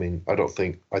Table. I mean, I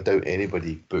doubt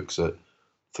anybody books it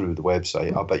through the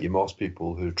website. I bet you most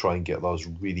people who try and get those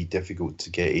really difficult to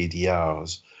get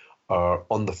ADRs are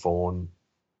on the phone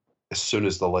as soon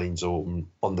as the line's open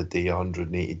on the day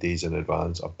 180 days in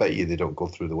advance. I bet you they don't go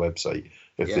through the website.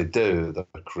 If they do,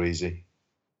 they're crazy.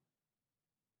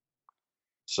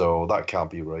 So that can't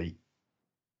be right.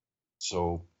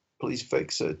 So please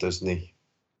fix it, Disney.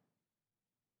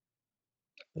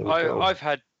 I've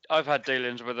had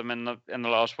dealings with them in the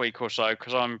last week or so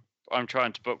because I'm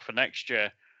trying to book for next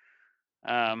year.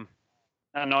 And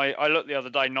I looked the other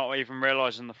day, not even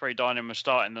realizing the free dining was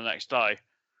starting the next day.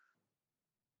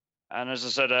 And as I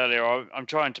said earlier, I'm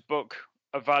trying to book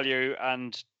a value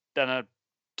and then a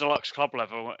deluxe club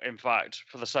level, in fact,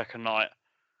 for the second night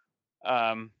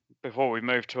before we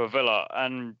move to a villa.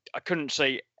 And I couldn't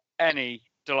see any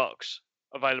deluxe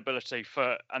availability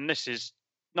and this is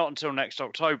not until next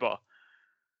October.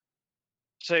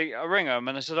 So I ring them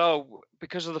and I said, oh,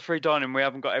 because of the free dining, we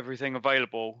haven't got everything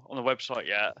available on the website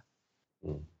yet.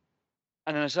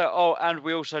 And then I said, oh, and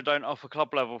we also don't offer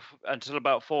club level until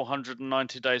about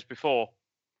 490 days before.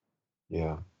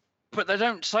 Yeah. But they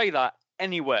don't say that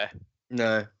anywhere.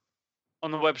 No.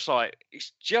 On the website.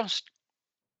 It's just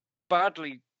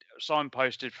badly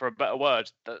signposted, for a better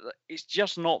word. It's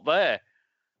just not there.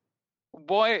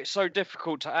 Why it's so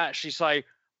difficult to actually say,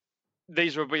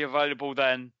 these will be available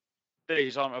then,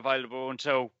 these aren't available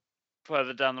until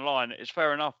further down the line, is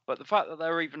fair enough. But the fact that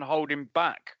they're even holding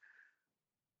back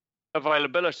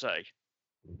availability,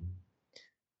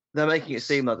 they're making it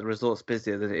seem like the resort's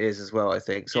busier than it is as well, I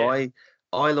think. So I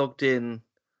logged in,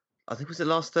 I think, was it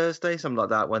last Thursday, something like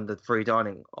that, when the free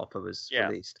dining offer was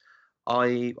released.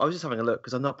 I was just having a look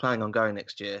because I'm not planning on going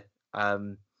next year.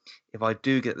 If I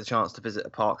do get the chance to visit a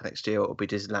park next year, it will be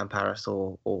Disneyland Paris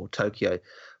or Tokyo.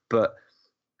 But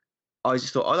I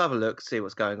just thought I'll have a look, see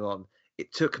what's going on.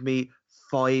 It took me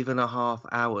 5.5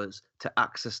 hours to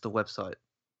access the website.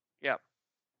 Yeah.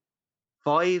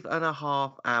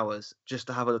 5.5 hours just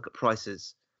to have a look at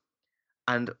prices.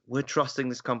 And we're trusting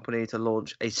this company to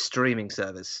launch a streaming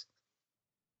service.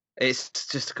 It's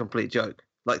just a complete joke.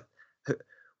 Like,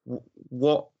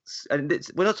 what? And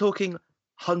we're not talking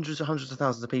hundreds and hundreds of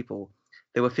thousands of people.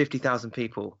 There were 50,000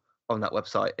 people on that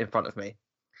website in front of me.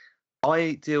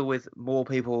 I deal with more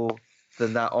people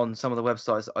than that on some of the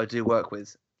websites I do work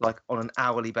with, like on an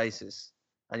hourly basis.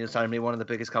 And you're telling me one of the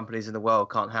biggest companies in the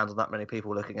world can't handle that many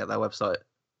people looking at their website?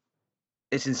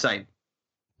 It's insane.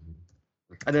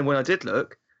 And then when I did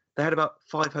look, they had about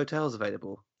 5 hotels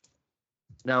available.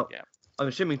 Now, I'm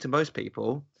assuming to most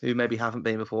people who maybe haven't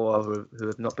been before or who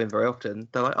have not been very often,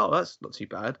 they're like, oh, that's not too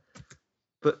bad.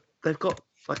 But they've got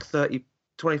like 30,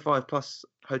 25 plus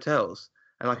hotels,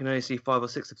 and I can only see 5 or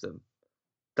 6 of them.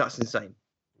 That's insane.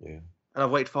 Yeah. And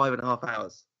I've waited 5.5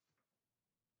 hours.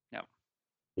 Yeah.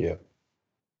 Yeah.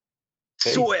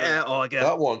 Sort it out, I guess.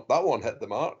 That one hit the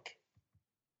mark.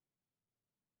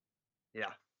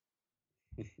 Yeah.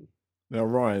 Now,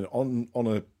 Ryan, on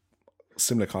a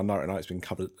similar kind of note, I know it's been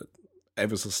covered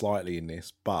ever so slightly in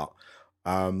this, but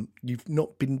you've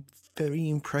not been very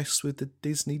impressed with the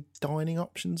Disney dining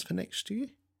options for next year?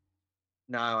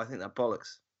 No, I think that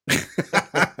bollocks.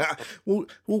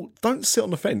 well, don't sit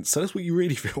on the fence. So that's what you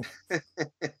really feel.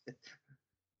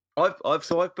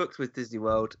 I've booked with Disney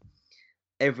World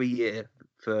every year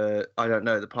for, I don't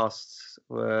know, the past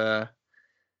 12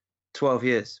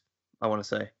 years, I want to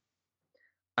say.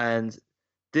 And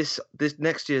this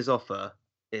next year's offer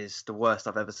is the worst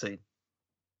I've ever seen.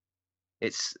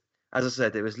 It's, as I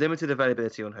said, there was limited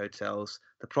availability on hotels.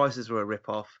 The prices were a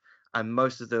rip-off, and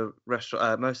most of the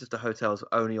hotels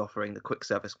were only offering the quick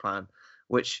service plan,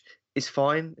 which is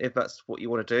fine if that's what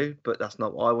you want to do, but that's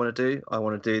not what I want to do. I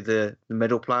want to do the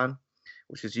middle plan,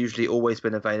 which has usually always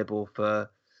been available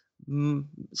for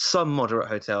some moderate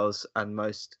hotels and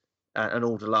most and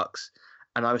all deluxe.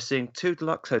 And I was seeing 2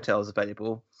 deluxe hotels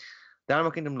available, the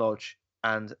Animal Kingdom Lodge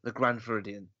and the Grand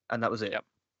Floridian, and that was it. Yep.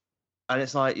 And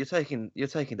it's like you're taking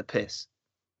the piss.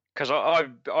 Because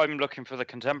I'm looking for the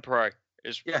contemporary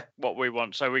is what we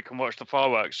want, so we can watch the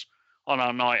fireworks on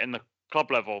our night in the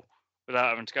club level without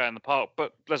having to go in the park.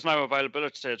 But there's no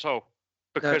availability at all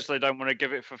because they don't want to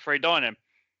give it for free dining.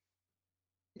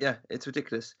 Yeah, it's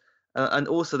ridiculous. And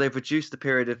also they've reduced the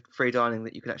period of free dining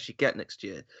that you can actually get next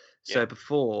year. So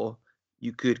before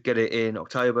you could get it in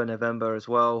October, November as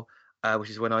well,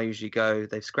 which is when I usually go.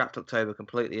 They've scrapped October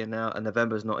completely and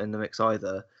November's not in the mix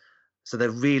either. So they're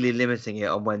really limiting it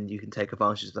on when you can take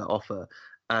advantage of that offer.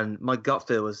 And my gut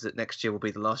feel is that next year will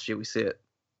be the last year we see it.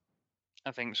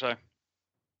 I think so.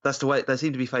 That's the way they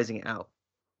seem to be phasing it out.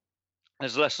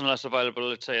 There's less and less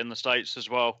availability in the States as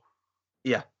well.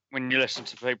 Yeah. When you listen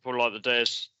to people like the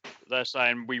Deers, they're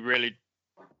saying we really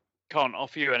can't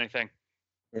offer you anything.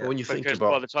 Yeah. When you think because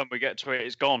about, by the time we get to it,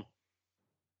 it's gone.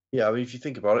 Yeah, I mean, if you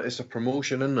think about it, it's a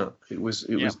promotion, isn't it? It was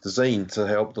designed to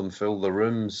help them fill the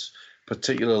rooms,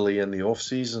 particularly in the off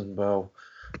season. Well,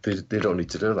 they don't need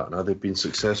to do that now. They've been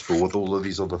successful with all of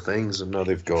these other things, and now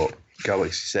they've got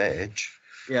Galaxy's Edge.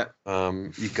 Yeah.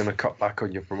 You're going to cut back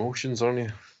on your promotions, aren't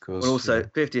you? Well, also,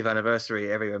 50th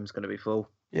anniversary, every room's going to be full.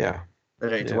 Yeah. They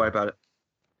don't need to worry about it.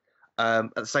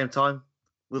 At the same time,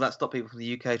 will that stop people from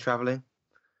the UK travelling?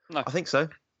 No. I think so.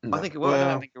 No. I think it will.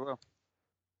 I think it will.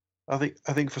 I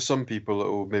think for some people it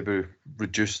will maybe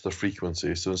reduce the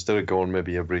frequency. So instead of going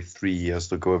maybe every 3 years,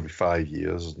 they'll go every 5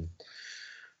 years. And,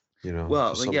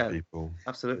 well, for some people.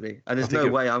 Absolutely. And there's no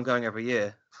way I'm going every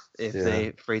year if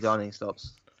the free dining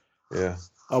stops. Yeah.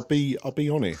 I'll be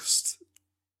honest,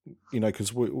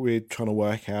 because we're trying to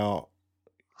work out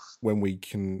when we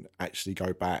can actually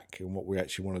go back and what we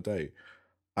actually want to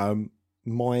do.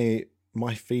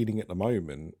 My feeling at the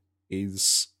moment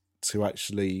is to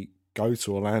actually go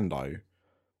to Orlando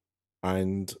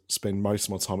and spend most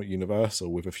of my time at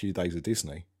Universal with a few days at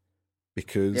Disney,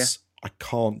 because I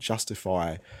can't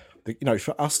justify,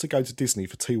 for us to go to Disney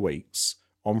for 2 weeks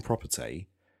on property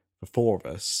for 4 of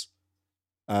us.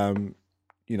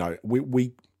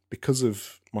 We because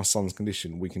of my son's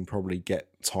condition, we can probably get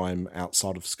time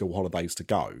outside of school holidays to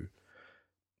go.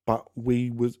 But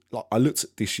I looked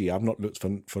at this year. I've not looked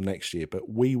for next year, but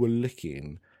we were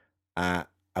looking at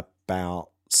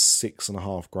about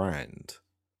 $6,500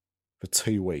 for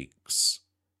 2 weeks.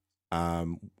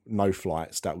 No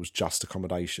flights. That was just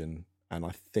accommodation, and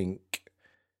I think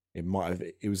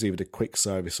it was either the quick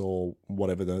service or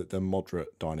whatever the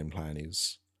moderate dining plan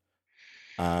is.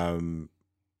 And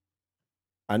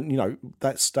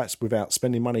that's without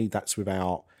spending money. That's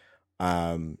without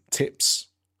tips,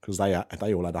 because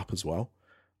they all add up as well.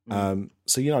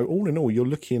 So all in all, you're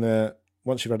looking at,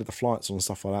 once you've added the flights and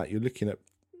stuff like that, you're looking at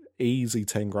easy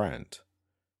 $10,000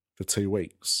 for 2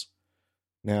 weeks.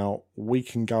 Now we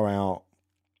can go out,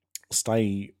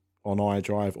 stay on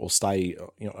iDrive or stay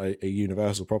a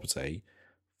Universal property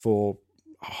for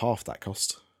half that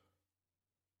cost,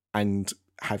 and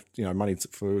have money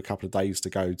for a couple of days to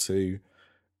go to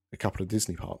a couple of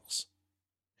Disney parks.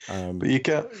 But you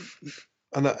can't,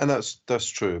 and that's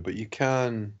true. But you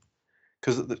can,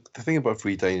 because the thing about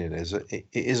free dining is it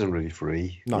isn't really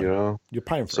free. No, you're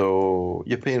paying for it. So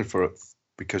you're paying for it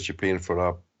because you're paying for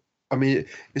a. I mean,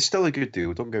 it's still a good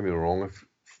deal. Don't get me wrong.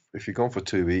 If you're going for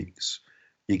 2 weeks,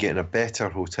 you're getting a better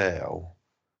hotel,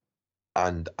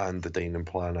 and the dining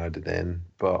plan added in.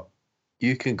 But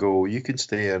you can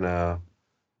stay in a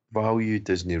value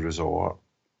Disney resort,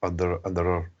 and there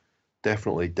are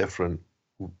definitely different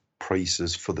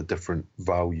prices for the different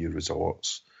value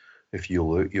resorts. If you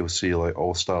look, you'll see like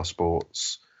All Star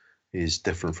Sports is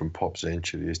different from Pop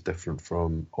Century, is different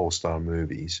from All Star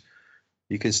Movies.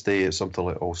 You can stay at something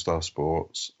like All Star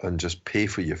Sports and just pay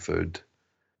for your food,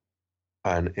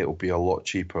 and it'll be a lot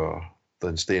cheaper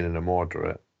than staying in a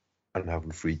moderate and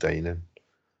having free dining.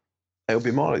 It'll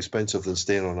be more expensive than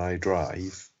staying on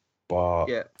iDrive, but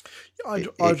yeah,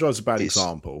 iDrive's a bad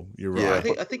example. You're right.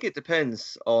 Yeah, I think it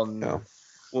depends on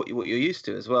what you're used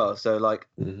to as well. So like,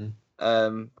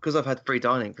 because I've had free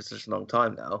dining for such a long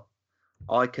time now,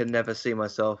 I can never see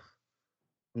myself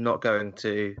not going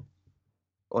to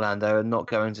Orlando and not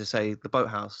going to, say, the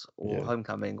Boathouse or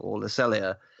Homecoming or Le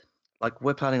Cellier. Like,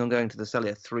 we're planning on going to the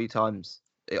Cellier 3 times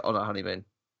on our honeymoon,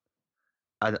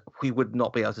 and we would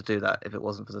not be able to do that if it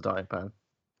wasn't for the dining plan.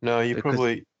 No, you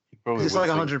probably it's like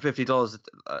 $150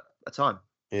 a time.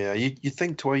 Yeah, you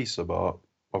think twice about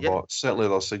certainly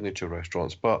those signature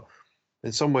restaurants, but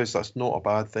in some ways that's not a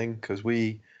bad thing, because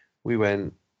we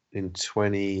went in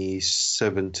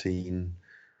 2017,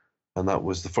 and that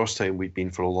was the first time we'd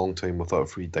been for a long time without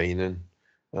free dining.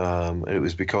 And it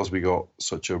was because we got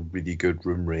such a really good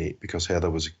room rate, because Heather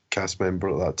was a cast member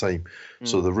at that time.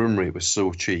 So the room rate was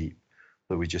so cheap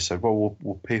that we just said, well,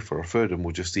 we'll pay for our food and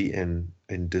we'll just eat in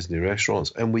Disney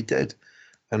restaurants. And we did.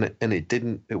 And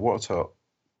it worked out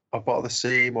about the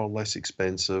same or less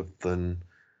expensive than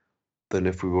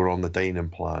if we were on the dining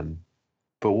plan.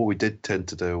 But what we did tend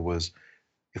to do was,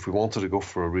 if we wanted to go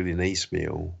for a really nice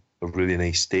meal, a really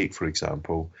nice steak, for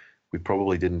example, we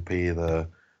probably didn't pay the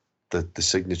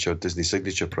signature Disney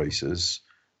signature prices.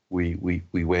 We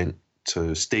went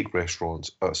to steak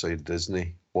restaurants outside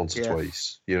Disney once or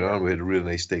twice, and we had a really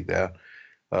nice steak there.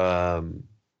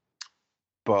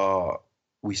 But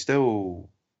we still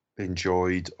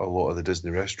enjoyed a lot of the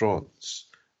Disney restaurants,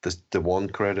 the one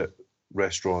credit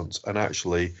restaurants, and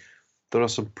actually there are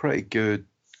some pretty good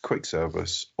quick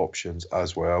service options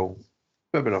as well.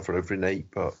 Maybe not for every night,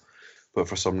 but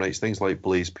for some nights, things like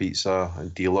Blaze Pizza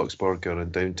and Deluxe Burger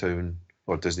in downtown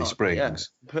or Disney Springs,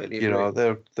 completely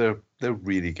agree. They're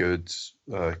really good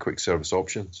quick service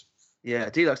options. Yeah,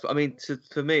 Deluxe. I mean,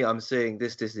 for me, I'm seeing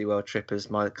this Disney World trip as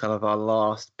my kind of our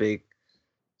last big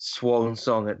swan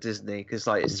song at Disney, because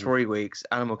like it's 3 weeks,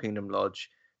 Animal Kingdom Lodge,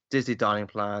 Disney Dining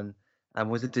Plan, and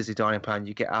with the Disney Dining Plan,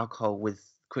 you get alcohol with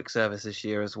quick service this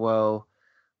year as well.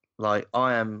 Like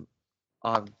I'm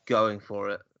going for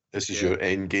it. This is your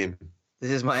end game.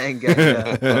 This is my end game.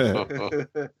 Yeah.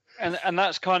 And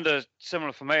that's kind of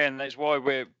similar for me, and that's why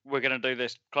we're going to do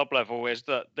this club level. Is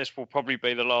that this will probably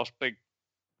be the last big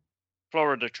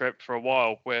Florida trip for a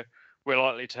while. We're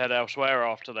likely to head elsewhere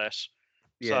after this,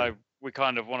 so we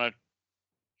kind of want to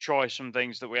try some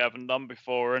things that we haven't done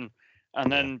before, and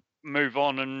then move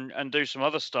on and do some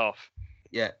other stuff.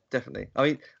 Yeah, definitely. I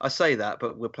mean, I say that,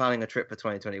 but we're planning a trip for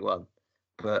 2021.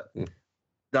 But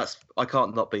I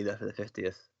can't not be there for the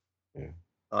 50th. Yeah,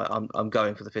 I'm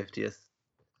going for the 50th.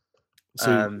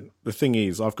 So the thing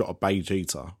is, I've got a beige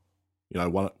eater.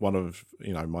 One of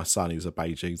my son is a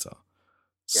beige eater.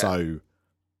 So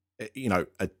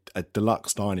a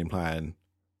deluxe dining plan,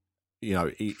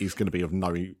 is going to be of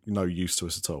no use to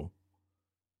us at all,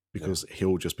 because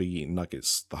he'll just be eating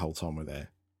nuggets the whole time we're there.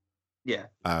 Yeah.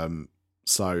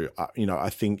 So I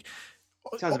think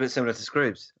sounds a bit similar to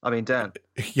Scroobs. I mean, Dan.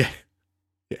 Yeah.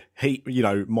 He,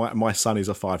 my son is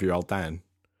a 5-year-old Dan.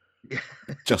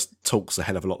 Just talks a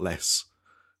hell of a lot less.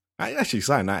 Actually,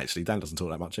 saying that, Dan doesn't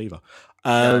talk that much either.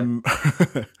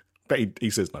 But he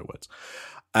says no words.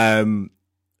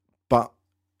 But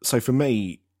so for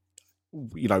me,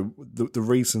 the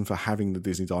reason for having the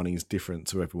Disney dining is different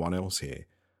to everyone else here.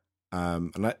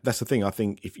 And that's the thing. I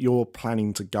think if you're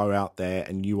planning to go out there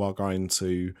and you are going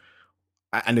to,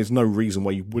 and there's no reason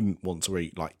why you wouldn't want to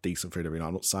eat like decent food every night.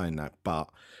 I'm not saying that, but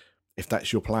if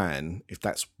that's your plan, if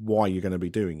that's why you're going to be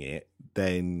doing it,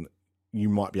 then you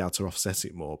might be able to offset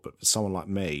it more. But for someone like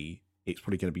me, it's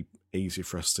probably going to be easier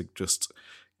for us to just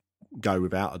go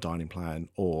without a dining plan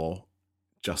or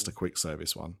just a quick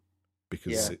service one,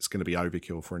 because it's going to be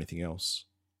overkill for anything else.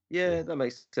 Yeah, that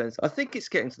makes sense. I think it's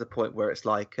getting to the point where it's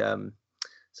like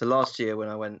So last year when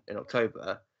I went in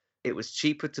October, it was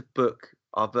cheaper to book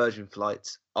our Virgin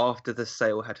flights after the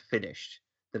sale had finished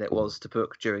than it was to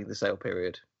book during the sale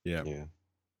period. Yeah.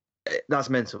 That's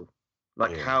mental.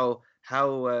 Like Yeah.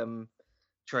 how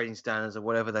trading standards or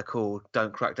whatever they're called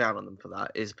don't crack down on them for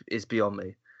that is beyond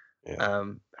me. Yeah.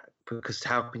 Because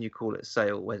how can you call it a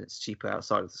sale when it's cheaper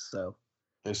outside of the sale?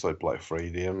 It's like Black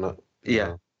Friday, isn't it?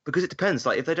 Yeah, because it depends.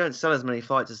 Like if they don't sell as many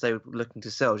flights as they were looking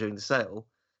to sell during the sale,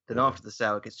 then after the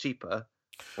sale it gets cheaper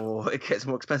or it gets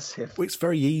more expensive. Well, it's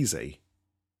very easy.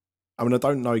 I mean, I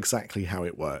don't know exactly how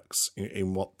it works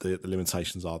in what the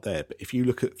limitations are there, but if you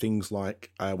look at things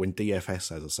like when DFS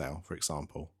has a sale, for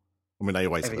example, I mean, they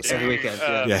always have a sale. Every weekend,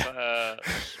 yeah.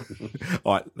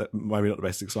 All right, maybe not the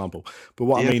best example, but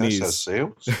what I mean DFS is, has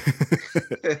sales.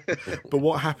 but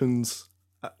what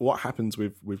happens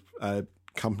with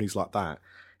companies like that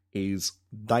is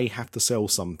they have to sell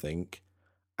something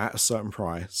at a certain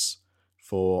price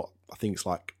for, I think it's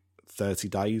like 30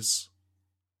 days.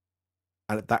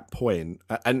 And at that point,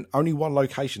 and only one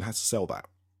location has to sell that.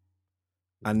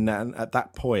 And then at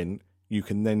that point, you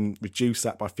can then reduce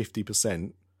that by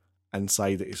 50% and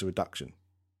say that it's a reduction.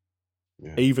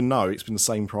 Yeah. Even though it's been the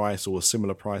same price or a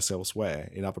similar price elsewhere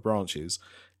in other branches,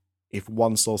 if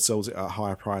one store sells it at a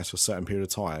higher price for a certain period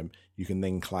of time, you can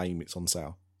then claim it's on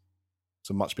sale. It's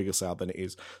a much bigger sale than it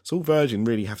is. So all Virgin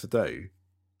really have to do,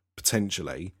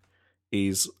 potentially,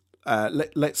 is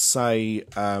let's say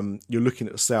you're looking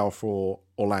at a sale for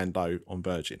Orlando on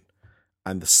Virgin,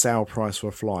 and the sale price for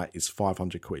a flight is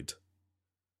 500 quid.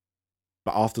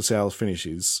 But after sales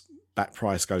finishes, that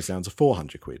price goes down to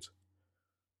 400 quid.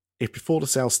 If before the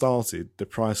sale started, the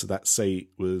price of that seat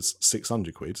was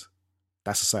 600 quid,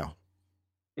 that's a sale.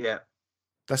 Yeah.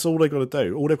 That's all they've got to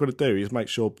do. All they've got to do is make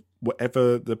sure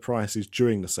whatever the price is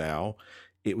during the sale,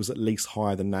 it was at least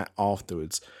higher than that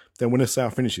afterwards. Then when the sale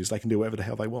finishes, they can do whatever the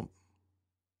hell they want.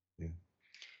 Yeah.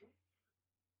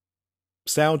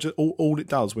 Sale, all it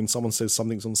does when someone says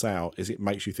something's on sale is it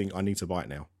makes you think, I need to buy it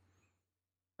now.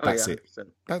 That's it.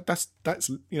 That's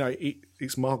you know,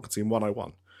 it's marketing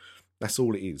 101. That's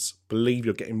all it is. Believe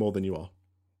you're getting more than you are,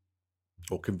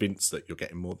 or convinced that you're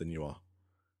getting more than you are,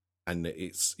 and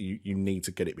it's you need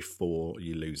to get it before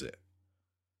you lose it.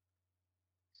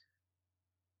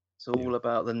 It's all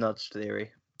about the nudge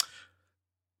theory.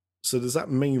 So does that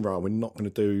mean, Ra, we're not going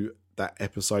to do that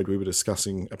episode we were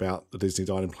discussing about the Disney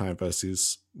dining plan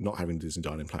versus not having a Disney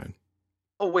dining plan?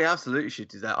 Oh, we absolutely should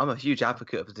do that. I'm a huge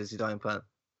advocate of the Disney dining plan.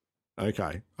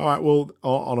 Okay. All right. Well,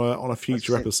 on a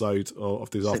future episode of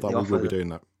Disaster, we will be doing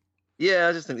that. Yeah,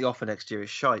 I just think the offer next year is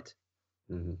shite.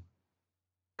 Mm-hmm.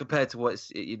 Compared to what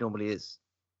it normally is.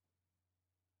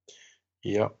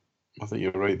 Yeah, I think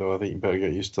you're right, though. I think you better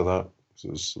get used to that.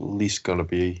 So it's at least going to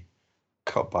be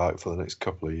cut back for the next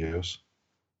couple of years.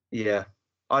 Yeah.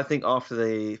 I think after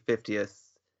the 50th,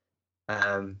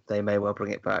 they may well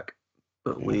bring it back.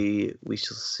 But we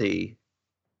shall see.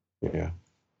 Yeah.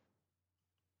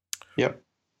 Yep.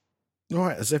 All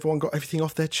right. Has everyone got everything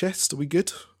off their chest? Are we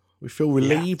good? We feel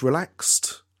relieved,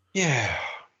 relaxed? Yeah.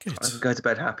 Good. I can go to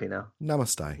bed happy now.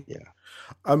 Namaste.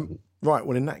 Yeah. Right.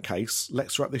 Well, in that case,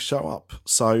 let's wrap this show up.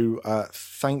 So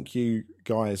thank you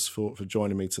guys for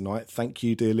joining me tonight. Thank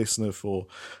you, dear listener, for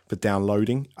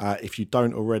downloading. If you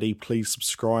don't already, please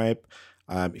subscribe.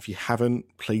 If you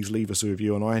haven't, please leave us a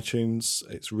review on iTunes.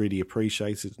 It's really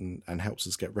appreciated and helps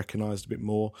us get recognised a bit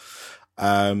more.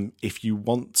 If you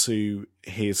want to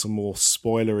hear some more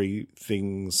spoilery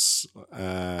things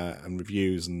and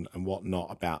reviews and whatnot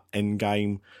about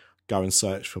Endgame, go and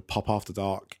search for Pop After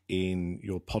Dark in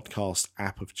your podcast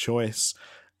app of choice.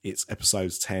 It's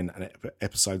episodes 10 and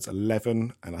episodes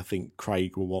 11, and I think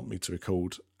Craig will want me to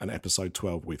record an episode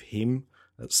 12 with him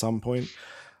at some point,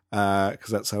 because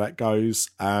that's how that goes.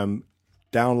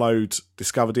 Download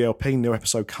Discover DLP. New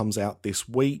episode comes out this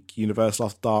week. Universal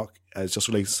After Dark has just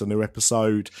released a new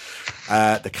episode.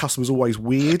 The Customer's Always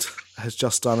Weird has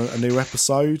just done a new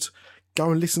episode. Go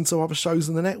and listen to other shows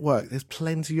on the network. There's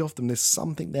plenty of them. There's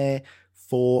something there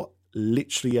for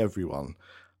literally everyone.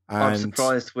 And I'm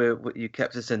surprised you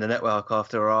kept us in the network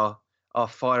after our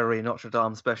fiery Notre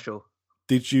Dame special.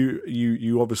 Did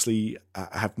you obviously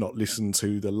have not listened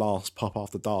to the last Pop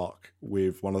After Dark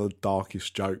with one of the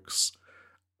darkest jokes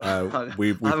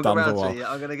we've done for a while.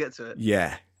 I'm going to get to it.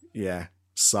 Yeah.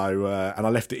 So, and I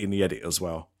left it in the edit as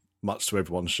well, much to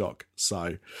everyone's shock.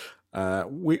 So,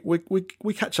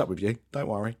 we catch up with you. Don't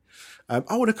worry. And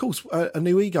of course, a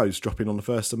new Ego's dropping on the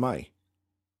 1st of May.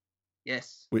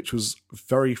 Yes. Which was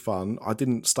very fun. I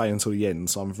didn't stay until the end,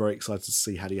 so I'm very excited to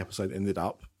see how the episode ended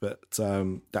up. But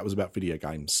that was about video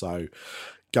games, so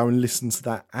go and listen to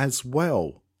that as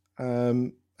well.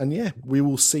 And yeah, we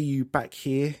will see you back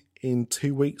here in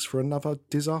 2 weeks for another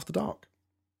Diz After Dark.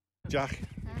 Jack,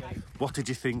 what did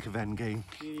you think of Endgame?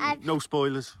 No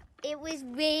spoilers. It was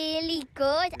really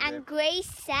good, and Grace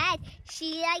said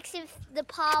she likes the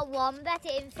part 1 better,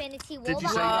 Infinity War. Did you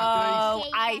say that,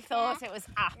 Grace? I thought it was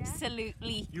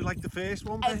absolutely You like the first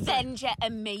one better? Avenger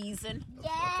amazing.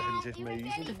 Yeah. Avengers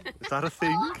amazing. Is that a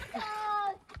thing?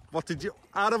 What did you...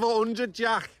 Out of 100,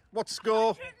 Jack, what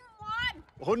score?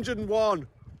 101.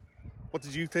 What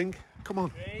did you think? Come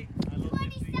on.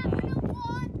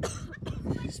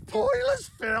 27-1. Spoilers,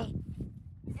 Phil.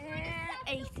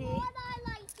 80.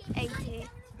 80.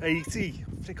 80.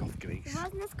 Flick off, Grace. It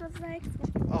wasn't as good as I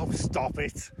expected. Oh, stop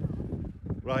it.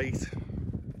 Right.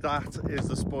 That is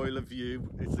the spoiler view.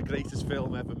 It's the greatest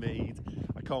film ever made.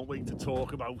 I can't wait to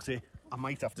talk about it. I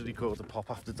might have to record a Pop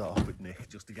After Dark with Nick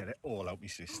just to get it all out my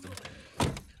system.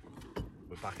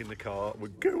 We're back in the car. We're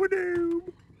going home.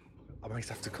 I might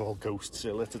have to call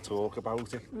Ghostzilla to talk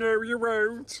about it. No, you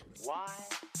won't. Why?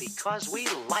 Because we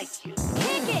like you.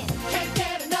 Kick it! Can't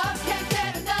get enough, can't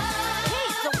get enough.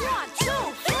 He's the 1, 2,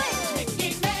 3.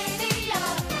 Mickey Mania.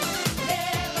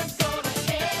 Never gonna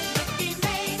end Mickey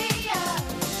Mania.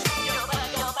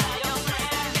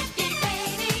 Mickey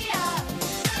Mania.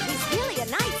 He's really a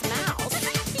nice mouse.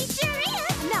 He sure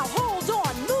is. Now hold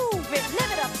on, move it,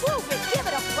 live it up, prove it, give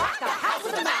it a rock, the house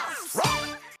of the mouse.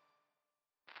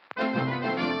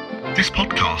 This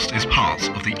podcast is part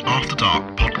of the After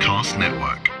Dark Podcast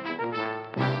Network.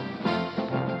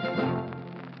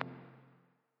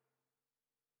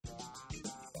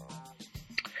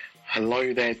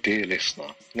 Hello there, dear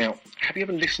listener. Now, have you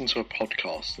ever listened to a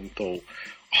podcast and thought,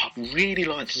 I'd really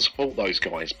like to support those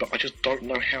guys, but I just don't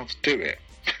know how to do it?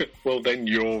 Well, then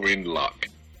you're in luck.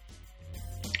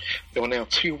 There are now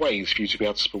 2 ways for you to be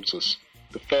able to support us.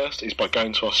 The first is by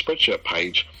going to our Spreadshirt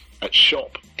page at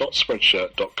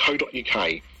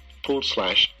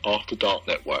shop.spreadshirt.co.uk/After Dark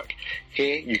Network.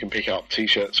 Here you can pick up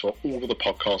t-shirts for all of the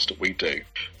podcasts that we do.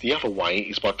 The other way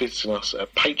is by visiting us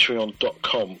at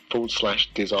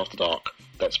patreon.com/Diz After Dark.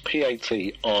 That's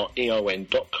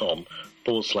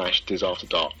patreon.com/Diz After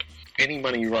Dark. Any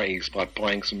money raised by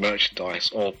buying some merchandise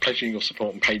or pledging your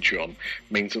support on Patreon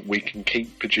means that we can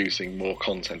keep producing more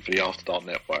content for the After Dark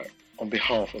Network. On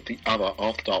behalf of the other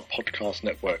After Dark Podcast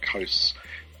Network hosts,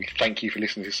 we thank you for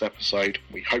listening to this episode.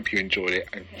 We hope you enjoyed it,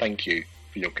 and thank you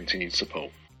for your continued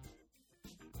support.